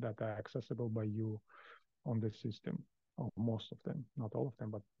commands that are accessible by you on the system, or most of them, not all of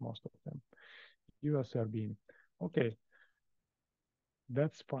them, but most of them. User bean. Okay,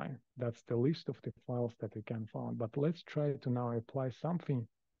 that's fine. That's the list of the files that we can find. But let's try to now apply something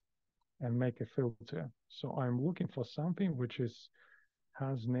and make a filter. So I'm looking for something which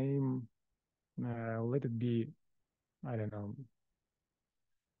has name, let it be, I don't know,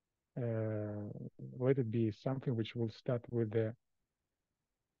 let it be something which will start with the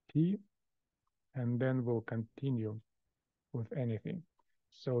T and then will continue with anything.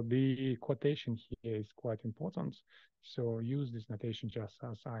 So the quotation here is quite important. So use this notation just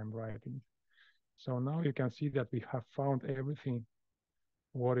as I'm writing. So now you can see that we have found everything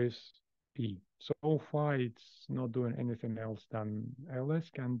what is P. So far it's not doing anything else than ls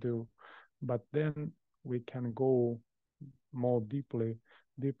can do, but then we can go more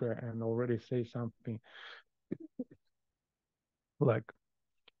deeper and already say something like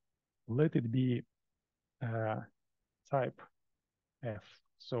let it be uh, type F.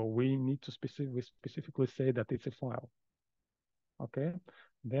 So we need to specifically say that it's a file. Okay.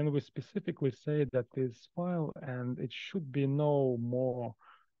 Then we specifically say that this file and it should be no more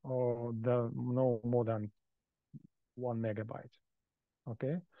or no more than 1 MB.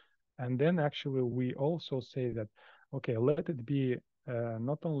 Okay. And then actually we also say that, okay, let it be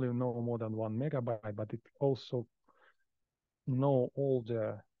not only no more than 1 MB, but it also no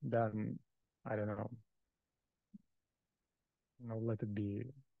older than, I don't know, let it be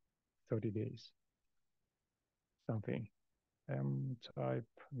 30 days, something. M type,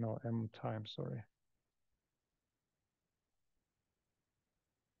 no, M time, sorry.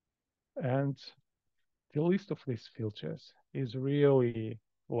 And the list of these filters is really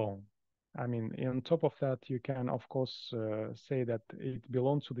long. I mean, on top of that, you can, of course, say that it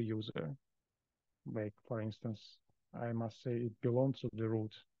belongs to the user. Like, for instance, I must say it belongs to the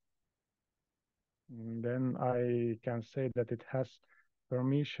root. And then I can say that it has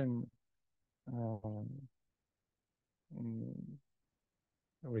permission, um, mm,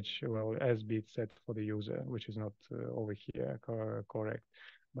 which, well, as be it set for the user, which is not over here correct,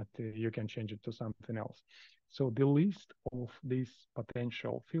 but you can change it to something else. So the list of these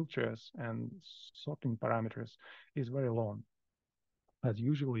potential filters and sorting parameters is very long. As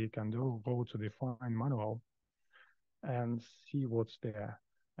usually, you can go to the find manual and see what's there.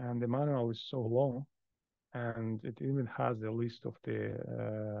 And the manual is so long, and it even has a list of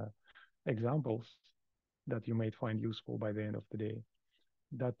the examples that you may find useful by the end of the day,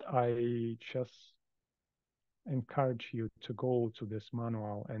 that I just encourage you to go to this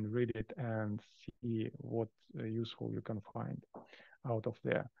manual and read it and see what useful you can find out of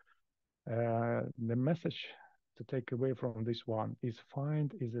there. The message to take away from this one is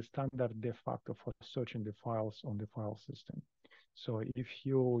find is a standard de facto for searching the files on the file system. So if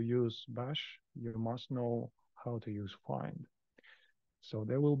you use bash, you must know how to use find. So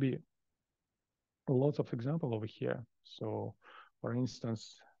there will be lots of example over here. So for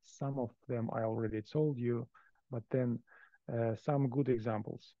instance, some of them I already told you, but then some good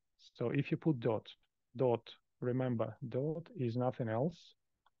examples. So if you put dot, remember dot is nothing else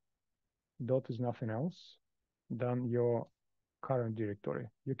than your current directory.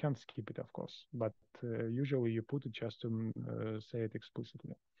 You can skip it, of course, but usually you put it just to say it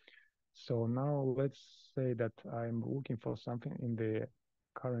explicitly. So now let's say that I'm looking for something in the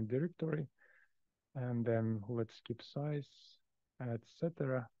current directory, and then let's skip size,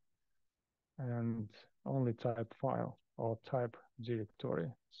 etc., and only type file or type directory.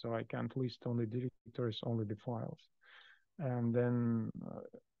 So I can't list only directories, only the files. And then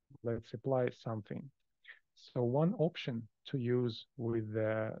let's apply something. So one option to use with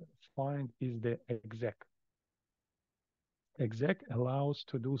the find is the exec. Exec allows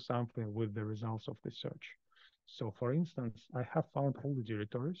to do something with the results of the search. So for instance, I have found all the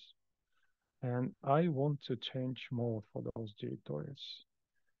directories, and I want to change mode for those directories.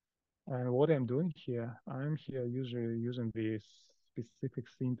 And what I'm doing here, I'm here usually using this specific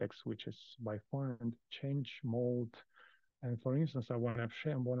syntax, which is by find change mode. And for instance, I want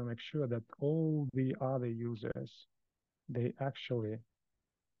to make sure that all the other users, they actually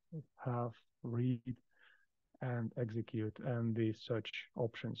have read and execute and the search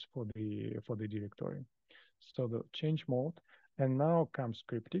options for the directory. So the change mode, and now comes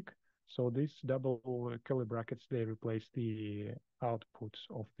cryptic. So these double curly brackets, they replace the outputs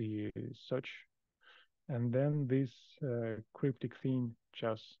of the search, and then this cryptic thing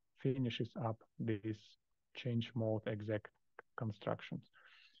just finishes up this change mode exec constructions.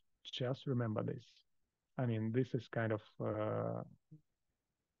 Just remember this. I mean, this is kind of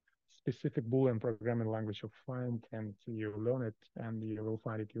specific Boolean programming language of find, and you learn it and you will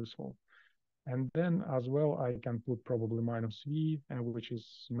find it useful. And then as well, I can put probably -v, which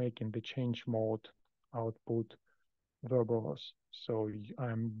is making the change mode output verbose. So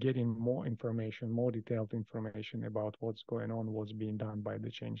I'm getting more information, more detailed information about what's going on, what's being done by the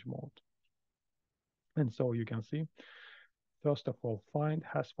change mode. And so you can see, first of all, find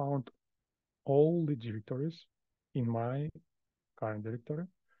has found all the directories in my current directory,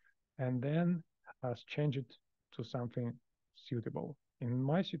 and then has changed it to something suitable. In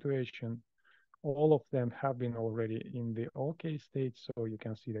my situation, all of them have been already in the OK state, so you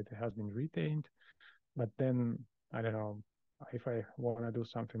can see that it has been retained. But then, I don't know, if I want to do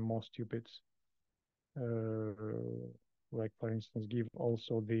something more stupid, uh, like for instance, give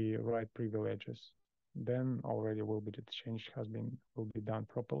also the right privileges, then already will be the change will be done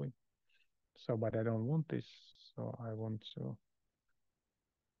properly. So, but I don't want this, so I want to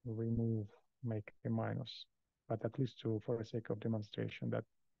remove, make a minus, but at least to, for the sake of demonstration, that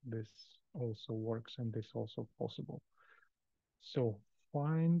this also works and this also possible. So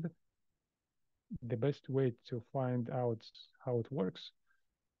find the best way to find out how it works.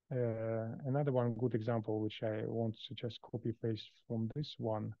 Another one good example, which I want to just copy paste from this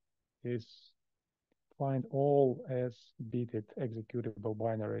one, is find all as-bitted executable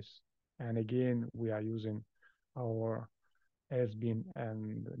binaries. And again, we are using our has-been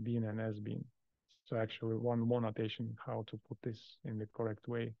and been and has-been. So actually one more notation how to put this in the correct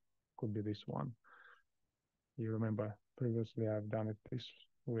way could be this one. You remember previously I've done it this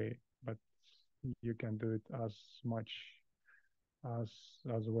way, but you can do it as much as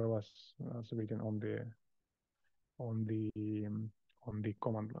as well as written on the on the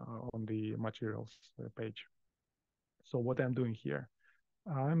command on the materials page. So what I'm doing here,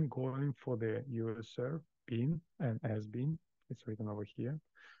 I'm going for the user bin and has been. It's written over here.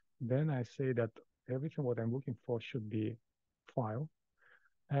 Then I say that everything what I'm looking for should be file,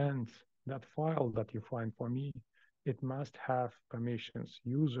 and that file that you find for me, it must have permissions.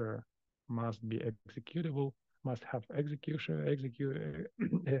 User must be executable, must have execution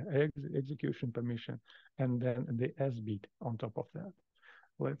permission, and then the S bit on top of that.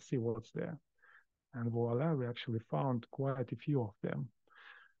 Let's see what's there. And voila, we actually found quite a few of them.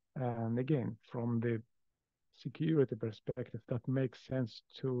 And again, from the security perspective, that makes sense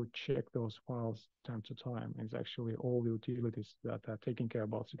to check those files time to time. It's actually all the utilities that are taking care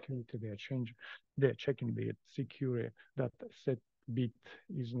about security. They're checking the security that set bit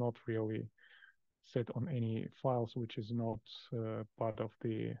is not really set on any files, which is not part of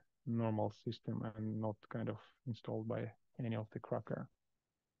the normal system and not kind of installed by any of the cracker.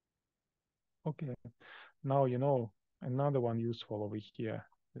 Okay, now you know another one useful over here.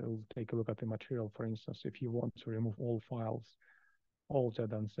 We'll take a look at the material. For instance, if you want to remove all files older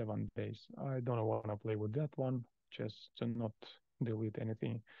than 7 days, I don't want to play with that one, just to not delete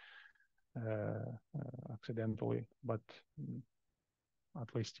anything accidentally, but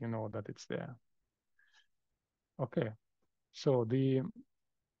at least you know that it's there. Okay, so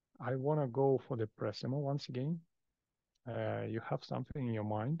I want to go for the Presemo once again. You have something in your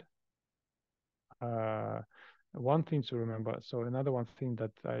mind. One thing to remember, so another one thing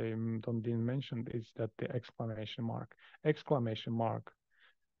that I didn't mention is that the exclamation mark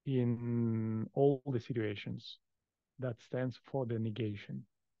in all the situations, that stands for the negation.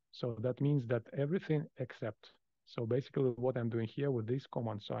 So that means that everything except. So basically what I'm doing here with this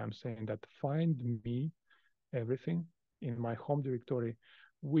command, so I'm saying that find me everything in my home directory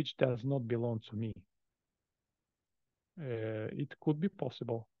which does not belong to me. It could be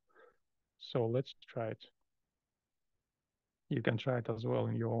possible. So let's try it. You can try it as well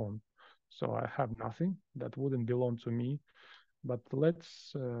in your own. So I have nothing that wouldn't belong to me, but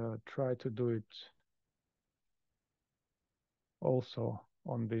let's try to do it also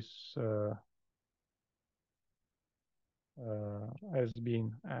on this as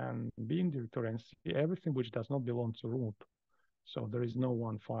being and being directory and see everything which does not belong to root. So there is no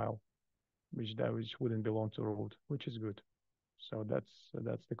one file which wouldn't belong to root, which is good. So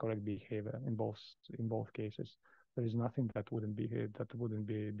that's the correct behavior in both cases. There is nothing that wouldn't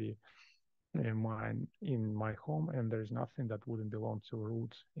be in my home, and there is nothing that wouldn't belong to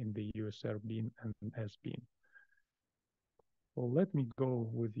root in the USR bin and S bin. Well, let me go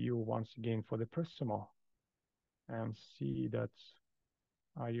with you once again for the Presemo and see that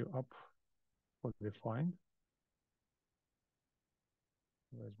are you up for the find?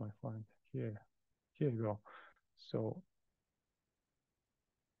 Where's my find? Here you go. So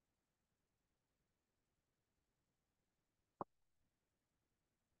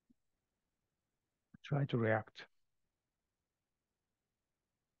try to react.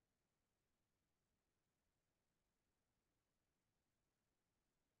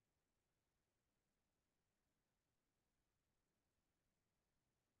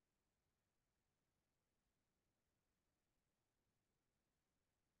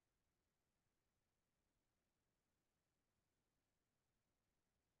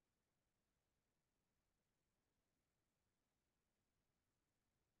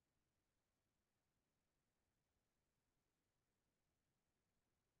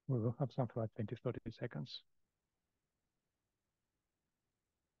 We will have something like 20, 30 seconds.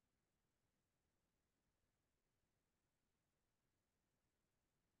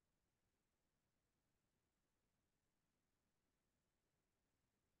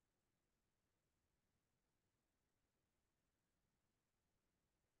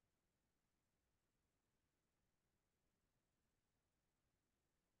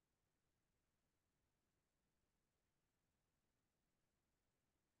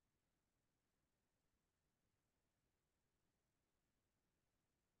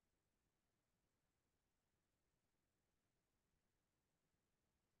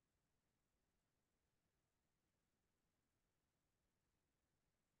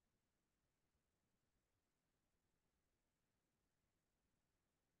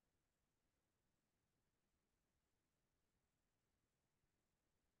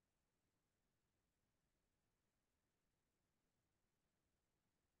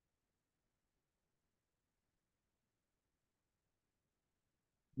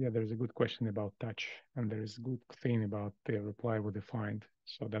 Yeah, there's a good question about touch, and there is a good thing about the reply with the find.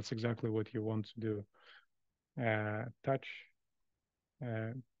 So that's exactly what you want to do. Touch,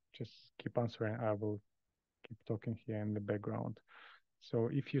 uh, just keep answering. I will keep talking here in the background. So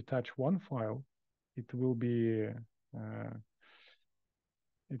if you touch one file, it will be uh,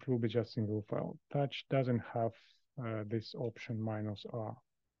 just single file. Touch doesn't have this option -R.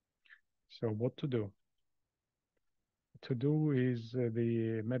 So what to do? To do is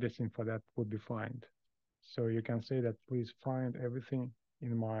the medicine for that would be find. So you can say that please find everything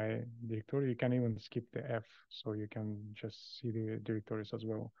in my directory. You can even skip the F, so you can just see the directories as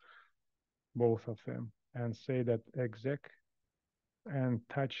well, both of them, and say that exec and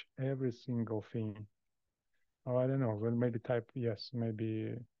touch every single thing. Oh, I don't know. Well, maybe type yes,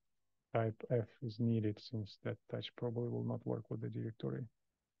 maybe type F is needed since that touch probably will not work with the directory.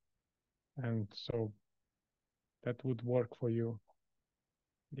 And so that would work for you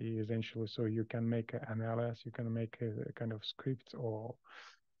essentially. So you can make an alias, you can make a kind of script or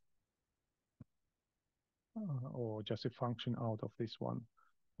just a function out of this one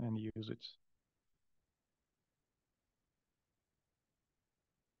and use it.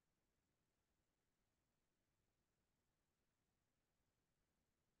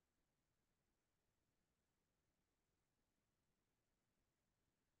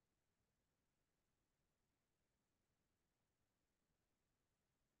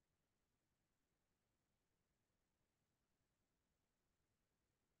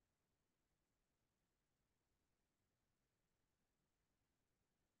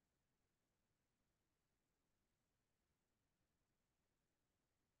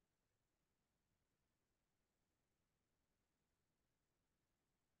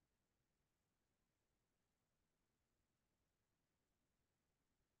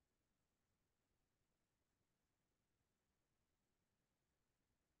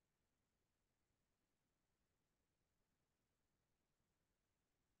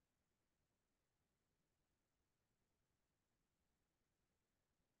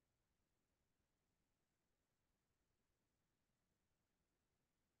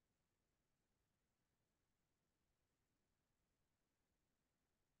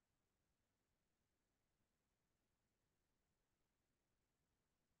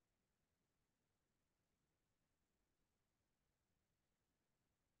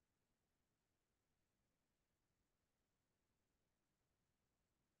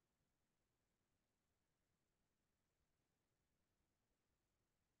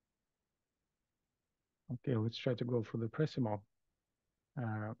 Okay, let's try to go through the Presemo.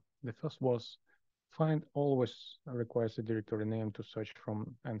 The first was find always requires a directory name to search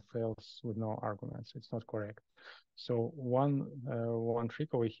from and fails with no arguments. It's not correct. So one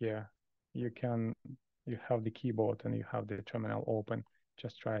trick over here, you have the keyboard and you have the terminal open.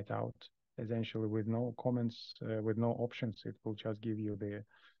 Just try it out. Essentially, with no comments, with no options, it will just give you the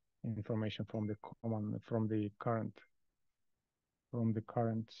information from the command from the current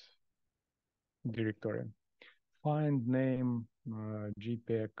directory. Find name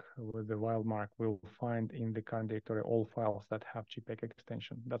JPEG with the while mark will find in the current directory all files that have JPEG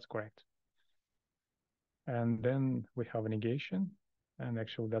extension. That's correct. And then we have a negation. And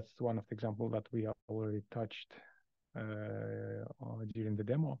actually, that's one of the examples that we already touched during the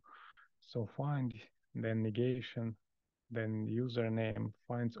demo. So find, then negation, then username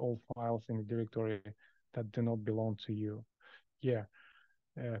finds all files in the directory that do not belong to you. Yeah,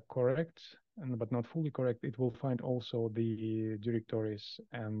 correct, but not fully correct. It will find also the directories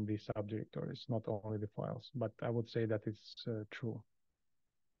and the subdirectories, not only the files. But I would say that it's true.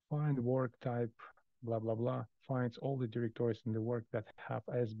 Find work type. blah, blah, blah, finds all the directories in the work that have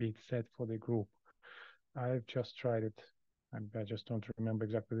sbit set for the group. I've just tried it, and I just don't remember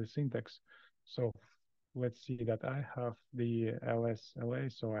exactly the syntax. So let's see that I have the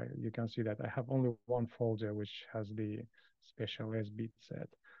LSLA. So you can see that I have only one folder which has the special sbit set.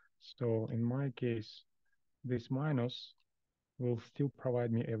 So in my case, this minus will still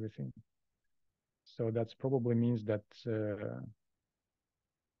provide me everything. So that probably means that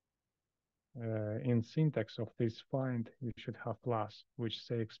in syntax of this find, you should have plus, which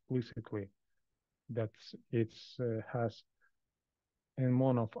say explicitly that it has and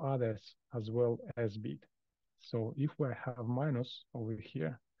one of others as well as bit. So if I have minus over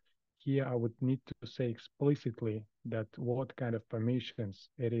here, I would need to say explicitly that what kind of permissions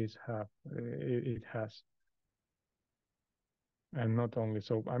it has. And not only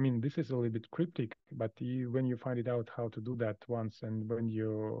so, I mean, this is a little bit cryptic, but when you find it out how to do that once, and when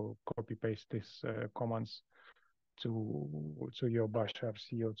you copy paste these commands to your bash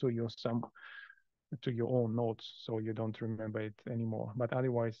RC or to your own notes, so you don't remember it anymore. But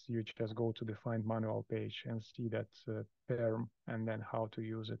otherwise, you just go to the find manual page and see that term and then how to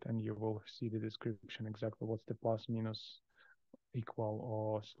use it, and you will see the description exactly what's the plus, minus, equal,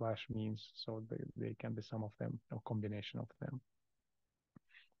 or slash means. So they can be some of them or combination of them.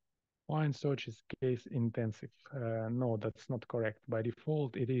 Find search is case intensive. No, that's not correct. By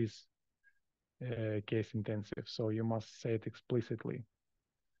default, it is case intensive, so you must say it explicitly.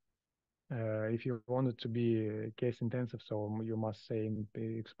 If you want it to be case intensive, so you must say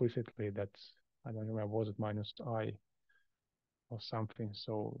explicitly that, I don't remember, was it minus I or something,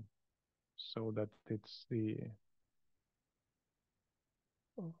 so that it's the,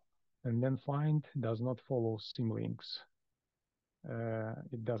 and then find does not follow symlinks.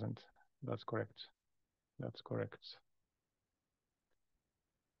 It doesn't. That's correct. That's correct.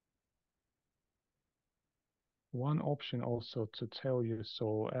 One option also to tell you,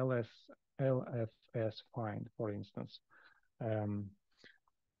 so LFS find, for instance,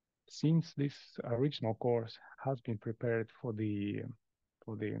 since this original course has been prepared for the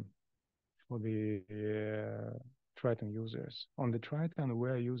Triton users. On the Triton,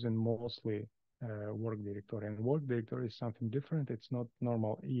 we're using mostly work directory, and work directory is something different. It's not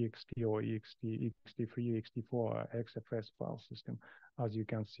normal ext or ext3, ext4, XFS file system, as you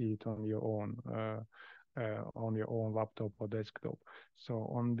can see it on your own laptop or desktop. So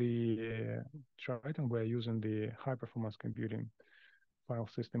on the Triton, we're using the high performance computing file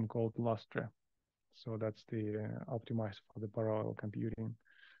system called Lustre. So that's the optimized for the parallel computing.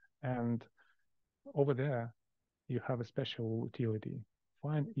 And over there, you have a special utility,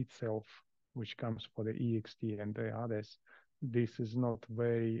 find itself, which comes for the ext and the others. This is not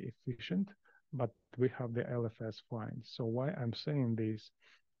very efficient, but we have the LFS find. So why I'm saying this,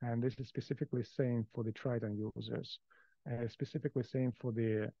 and this is specifically saying for the Triton users, specifically saying for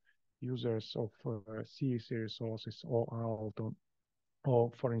the users of CEC resources or Aalto,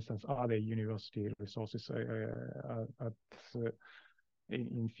 or for instance, other university resources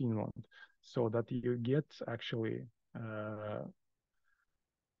in Finland, so that you get actually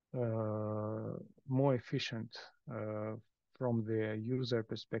more efficient from the user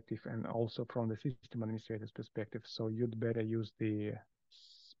perspective and also from the system administrator's perspective. So you'd better use the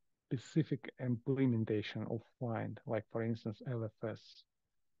specific implementation of find, like for instance, LFS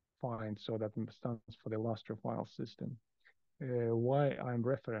find, so that stands for the Lustre file system. Why I'm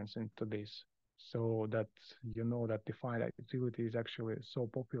referencing to this, so that you know that the find utility is actually so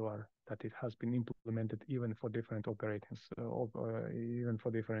popular that it has been implemented even for different operating, even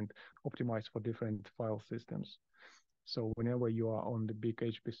for different, optimized for different file systems. So whenever you are on the big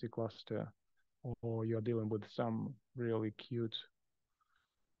HPC cluster, or you're dealing with some really cute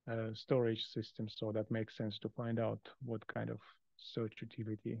storage system, so that makes sense to find out what kind of search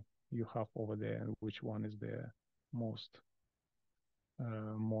utility you have over there and which one is the most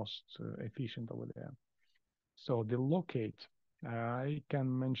efficient over there. So the locate, I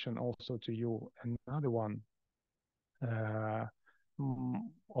can mention also to you another one.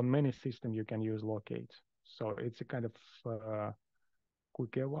 On many systems you can use locate. So it's a kind of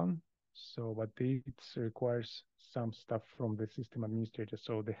quicker one. So, but it requires some stuff from the system administrator.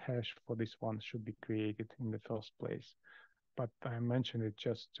 So the hash for this one should be created in the first place. But I mentioned it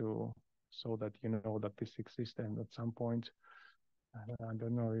just so that you know that this exists, and at some point, I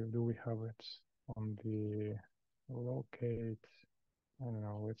don't know, do we have it on the locate? I don't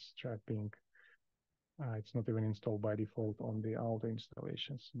know, let's try ping. It's not even installed by default on the Alto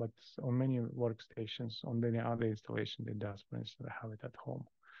installations, but on many workstations, on any other installation, it does. For instance, I have it at home.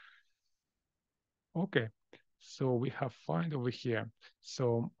 Okay, So we have find over here.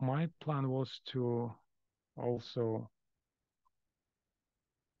 So my plan was to also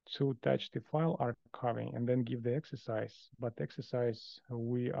to touch the file archiving and then give the exercise. But exercise,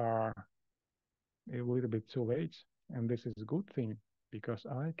 we are a little bit too late. And this is a good thing because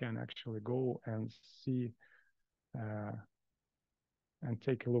I can actually go and see uh, and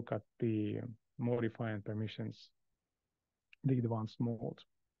take a look at the modifying permissions, the advanced mode.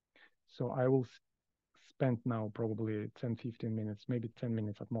 So I will spend now probably 10, 15 minutes, maybe 10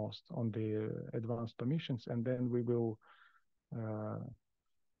 minutes at most on the advanced permissions, and uh,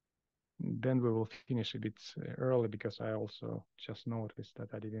 then we will finish a bit early because I also just noticed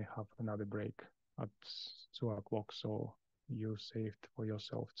that I didn't have another break at 2 o'clock. So you saved for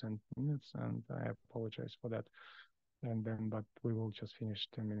yourself 10 minutes, and I apologize for that. And then, but we will just finish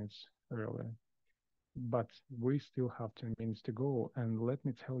 10 minutes early. But we still have 10 minutes to go. And let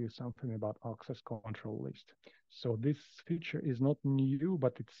me tell you something about access control list. So this feature is not new,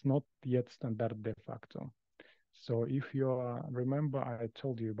 but it's not yet standard de facto. So if you remember, I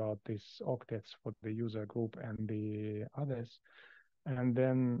told you about these octets for the user group and the others, and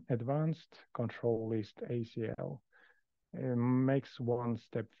then advanced control list ACL makes one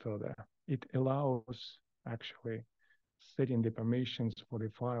step further. It allows actually setting the permissions for the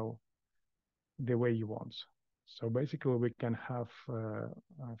file the way you want. So basically, we can have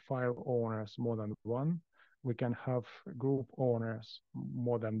file owners more than one. We can have group owners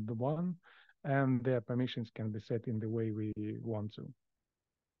more than the one, and their permissions can be set in the way we want to.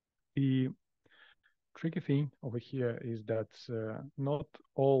 The tricky thing over here is that not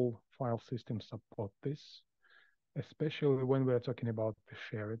all file systems support this, especially when we're talking about the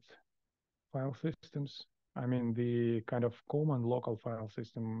shared file systems. I mean, the kind of common local file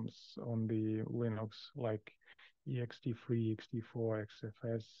systems on the Linux, like ext3, ext4,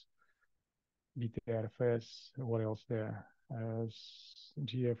 xfs, btrfs, what else there?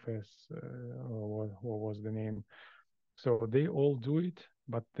 GFS, or what was the name? So they all do it,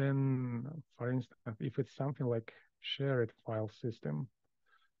 but then, for instance, if it's something like shared file system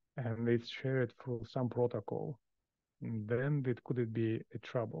and it's shared through some protocol, then it could be a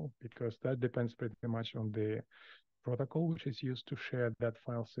trouble because that depends pretty much on the protocol which is used to share that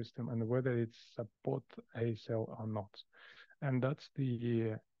file system and whether it support ASL or not. And that's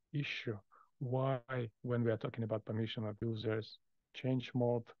the issue. Why, when we are talking about permission of users, change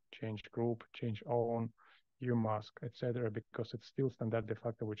mode, change group, change own, umask, etc., because it's still standard de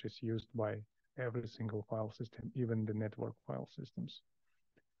facto, which is used by every single file system, even the network file systems.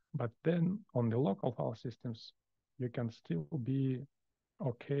 But then on the local file systems, you can still be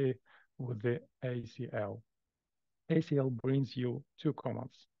okay with the ACL. ACL brings you two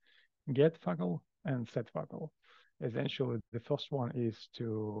commands, get file and set file. Essentially, the first one is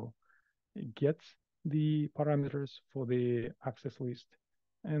to get the parameters for the access list,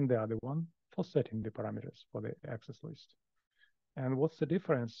 and the other one for setting the parameters for the access list. And what's the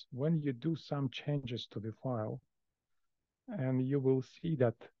difference? When you do some changes to the file, and you will see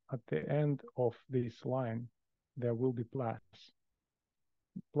that at the end of this line, there will be plus.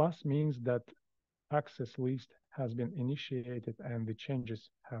 Plus means that access list has been initiated and the changes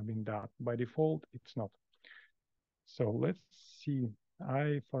have been done. By default, it's not. So let's see.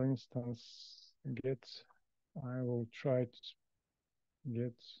 For instance, I will try to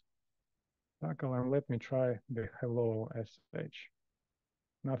get tackle and let me try the hello sh.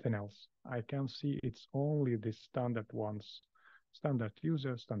 Nothing else. I can see it's only the standard ones, standard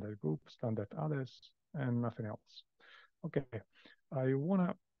user, standard group, standard others, and nothing else. Okay, I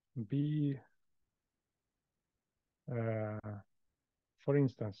wanna be, for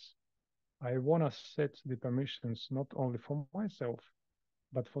instance, I wanna set the permissions not only for myself,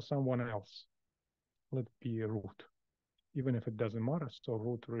 but for someone else. Let be root, even if it doesn't matter. So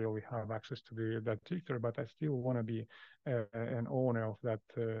root really have access to that directory, but I still wanna be an owner of that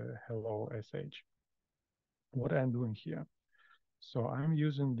hello sh. What I'm doing here. So I'm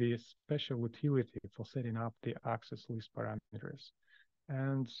using this special utility for setting up the access list parameters.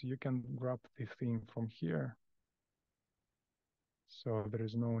 And you can grab the thing from here. So there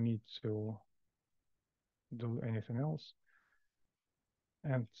is no need to do anything else.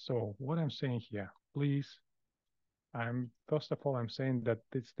 And so what I'm saying here, please, first of all, I'm saying that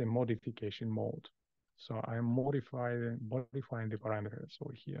it's the modification mode. So I'm modifying the parameters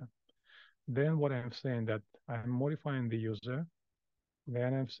over here. Then what I'm saying that I'm modifying the user.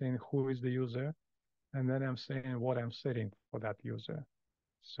 Then I'm saying who is the user. And then I'm saying what I'm setting for that user.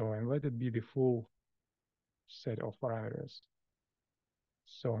 So, and let it be the full set of parameters.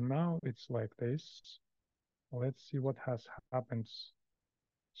 So now it's like this. Let's see what has happened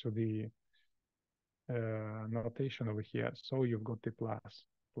to the notation over here. So you've got the plus.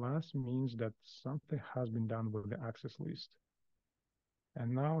 Plus means that something has been done with the access list.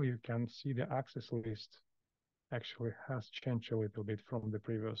 And now you can see the access list actually has changed a little bit from the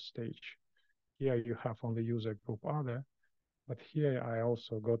previous stage. Here you have only user group other, but here I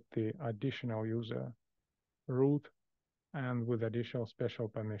also got the additional user root and with additional special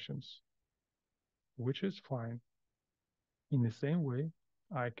permissions, which is fine. In the same way,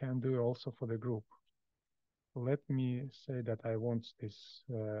 I can do also for the group. Let me say that I want this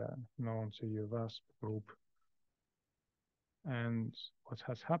known to you VASP group. And what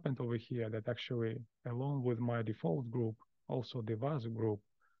has happened over here that actually, along with my default group, also the VASP group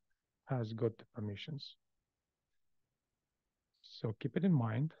has got the permissions. So keep it in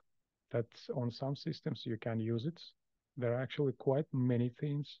mind that on some systems you can use it. There are actually quite many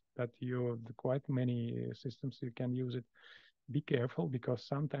things that quite many systems you can use it. Be careful because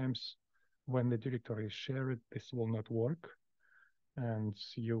sometimes when the directory is shared, this will not work. And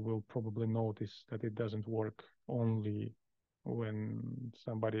you will probably notice that it doesn't work only when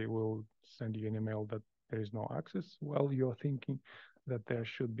somebody will send you an email that there is no access. Well, you're thinking that there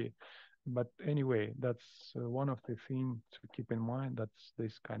should be. But anyway, that's one of the things to keep in mind that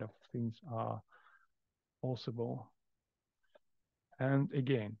these kind of things are possible. And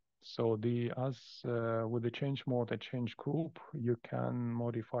again, so with the change mode and change group, you can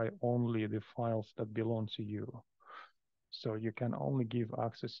modify only the files that belong to you. So you can only give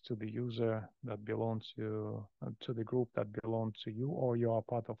access to the user that belongs to the group that belongs to you, or you are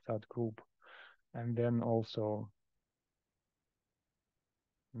part of that group. And then also,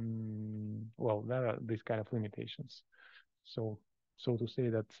 well, there are these kind of limitations. So to say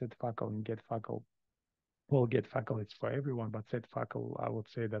that set facle and get facle, well, get facle it's for everyone, but set facle, I would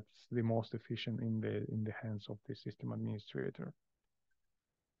say that's the most efficient in the hands of the system administrator.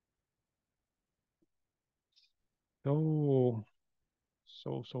 So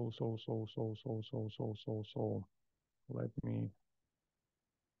let me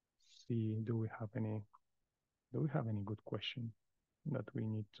see, do we have any good question that we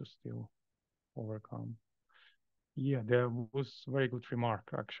need to still overcome? Yeah, there was very good remark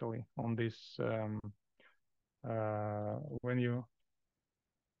actually on this when you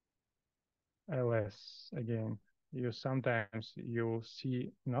ls again, you sometimes you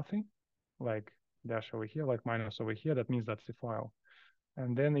see nothing like dash over here, like minus over here, that means that's the file.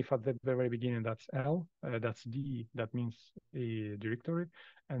 And then if at the very beginning that's L, that's D, that means a directory.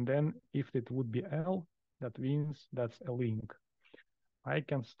 And then if it would be L, that means that's a link. I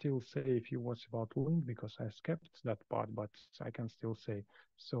can still say a few words about link because I skipped that part, but I can still say.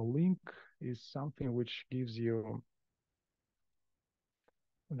 So link is something which gives you,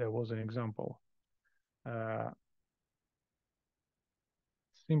 there was an example,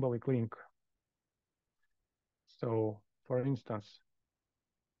 symbolic link. So for instance,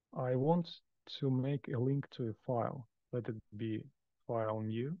 I want to make a link to a file. Let it be file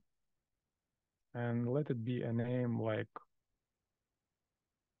new, and let it be a name like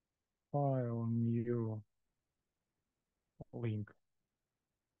file new link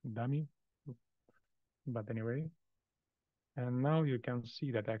dummy, but anyway. And now you can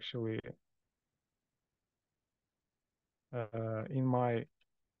see that actually in my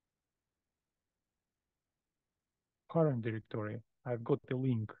current directory, I've got the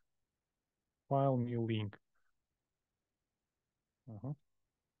link, file new link.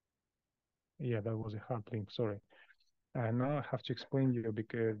 Yeah, that was a hard link, sorry. And now I have to explain you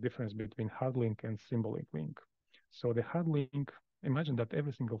the difference between hard link and symbolic link. So the hard link, imagine that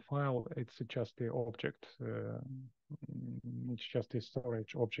every single file, it's just the object. It's just a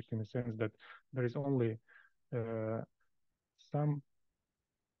storage object in the sense that there is only some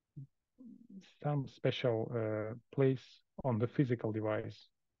special place on the physical device,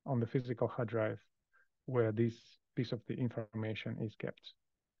 on the physical hard drive, where this piece of the information is kept.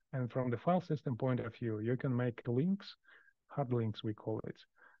 And from the file system point of view, you can make links, hard links we call it,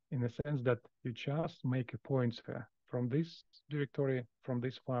 in the sense that you just make a pointer from this directory, from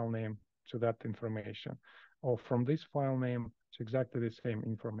this file name to that information, or from this file name to exactly the same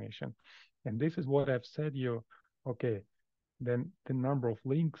information. And this is what I've said you, okay, then the number of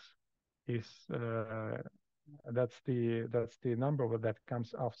links is that's the number that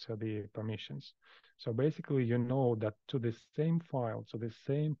comes after the permissions. So basically, you know that to the same file, to the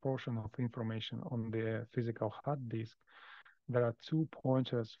same portion of information on the physical hard disk, there are two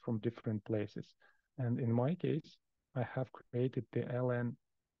pointers from different places. And in my case, I have created the ln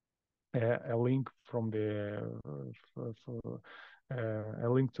a link from the a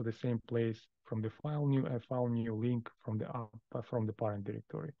link to the same place from the file new link from the parent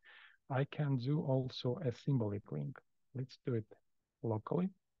directory. I can do also a symbolic link. Let's do it locally.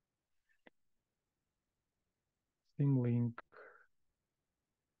 Symlink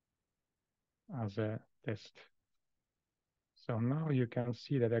as a test. So now you can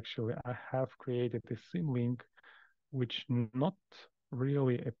see that actually I have created a symlink which not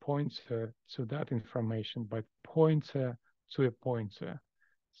really a pointer to that information, but pointer to a pointer.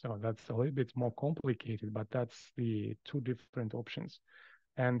 So that's a little bit more complicated, but that's the two different options.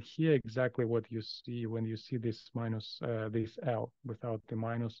 And here exactly what you see when you see this minus this L without the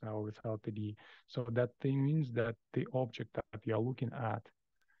minus L, without the D. So that thing means that the object that you're looking at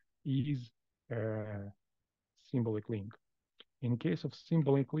is a symbolic link. In case of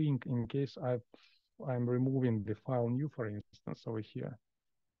symbolic link, in case I'm removing the file new, for instance, over here,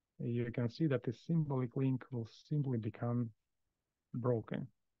 you can see that the symbolic link will simply become broken.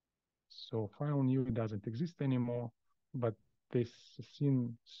 So file new doesn't exist anymore, but this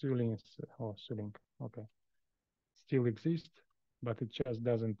sylink, okay, still exists, but it just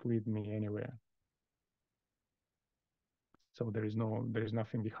doesn't lead me anywhere. So there is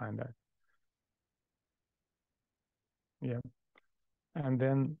nothing behind that. Yeah. And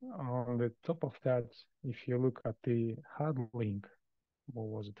then on the top of that, if you look at the hard link, what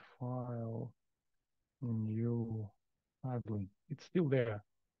was it? File new hard link. It's still there,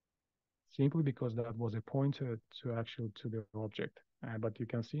 simply because that was a pointer to the object. But you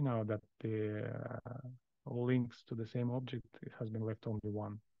can see now that the links to the same object, it has been left only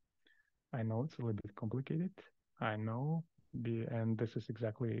one. I know it's a little bit complicated. I know, and this is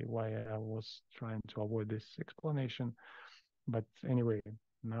exactly why I was trying to avoid this explanation. But anyway,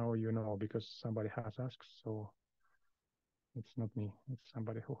 now you know because somebody has asked, so it's not me, it's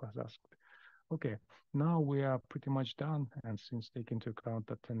somebody who has asked. Okay, now we are pretty much done, and since take into account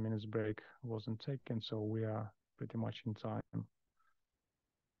that 10 minutes break wasn't taken, so we are pretty much in time.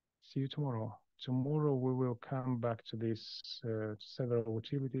 See you tomorrow. Tomorrow we will come back to these several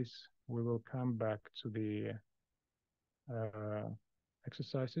utilities. We will come back to the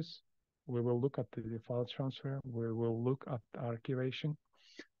exercises. We will look at the file transfer. We will look at archivation.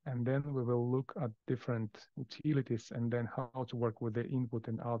 And then we will look at different utilities and then how to work with the input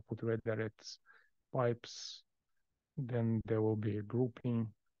and output redirects, pipes. Then there will be a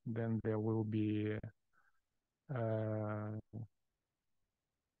grouping. Then there will be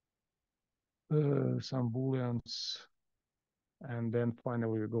some booleans. And then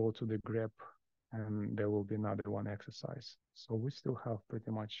finally we go to the grep and there will be another one exercise. So we still have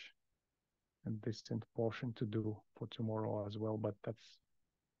pretty much a distant portion to do for tomorrow as well, but that's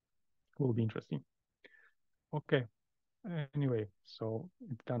will be interesting. Okay. Anyway, so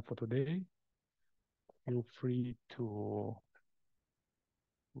it's done for today. Feel free to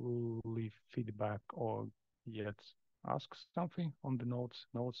leave feedback or yet ask something on the notes.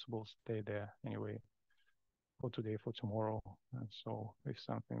 Notes will stay there anyway for today, for tomorrow. And so if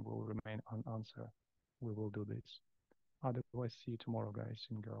something will remain unanswered, we will do this. Otherwise, see you tomorrow, guys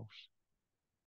and girls.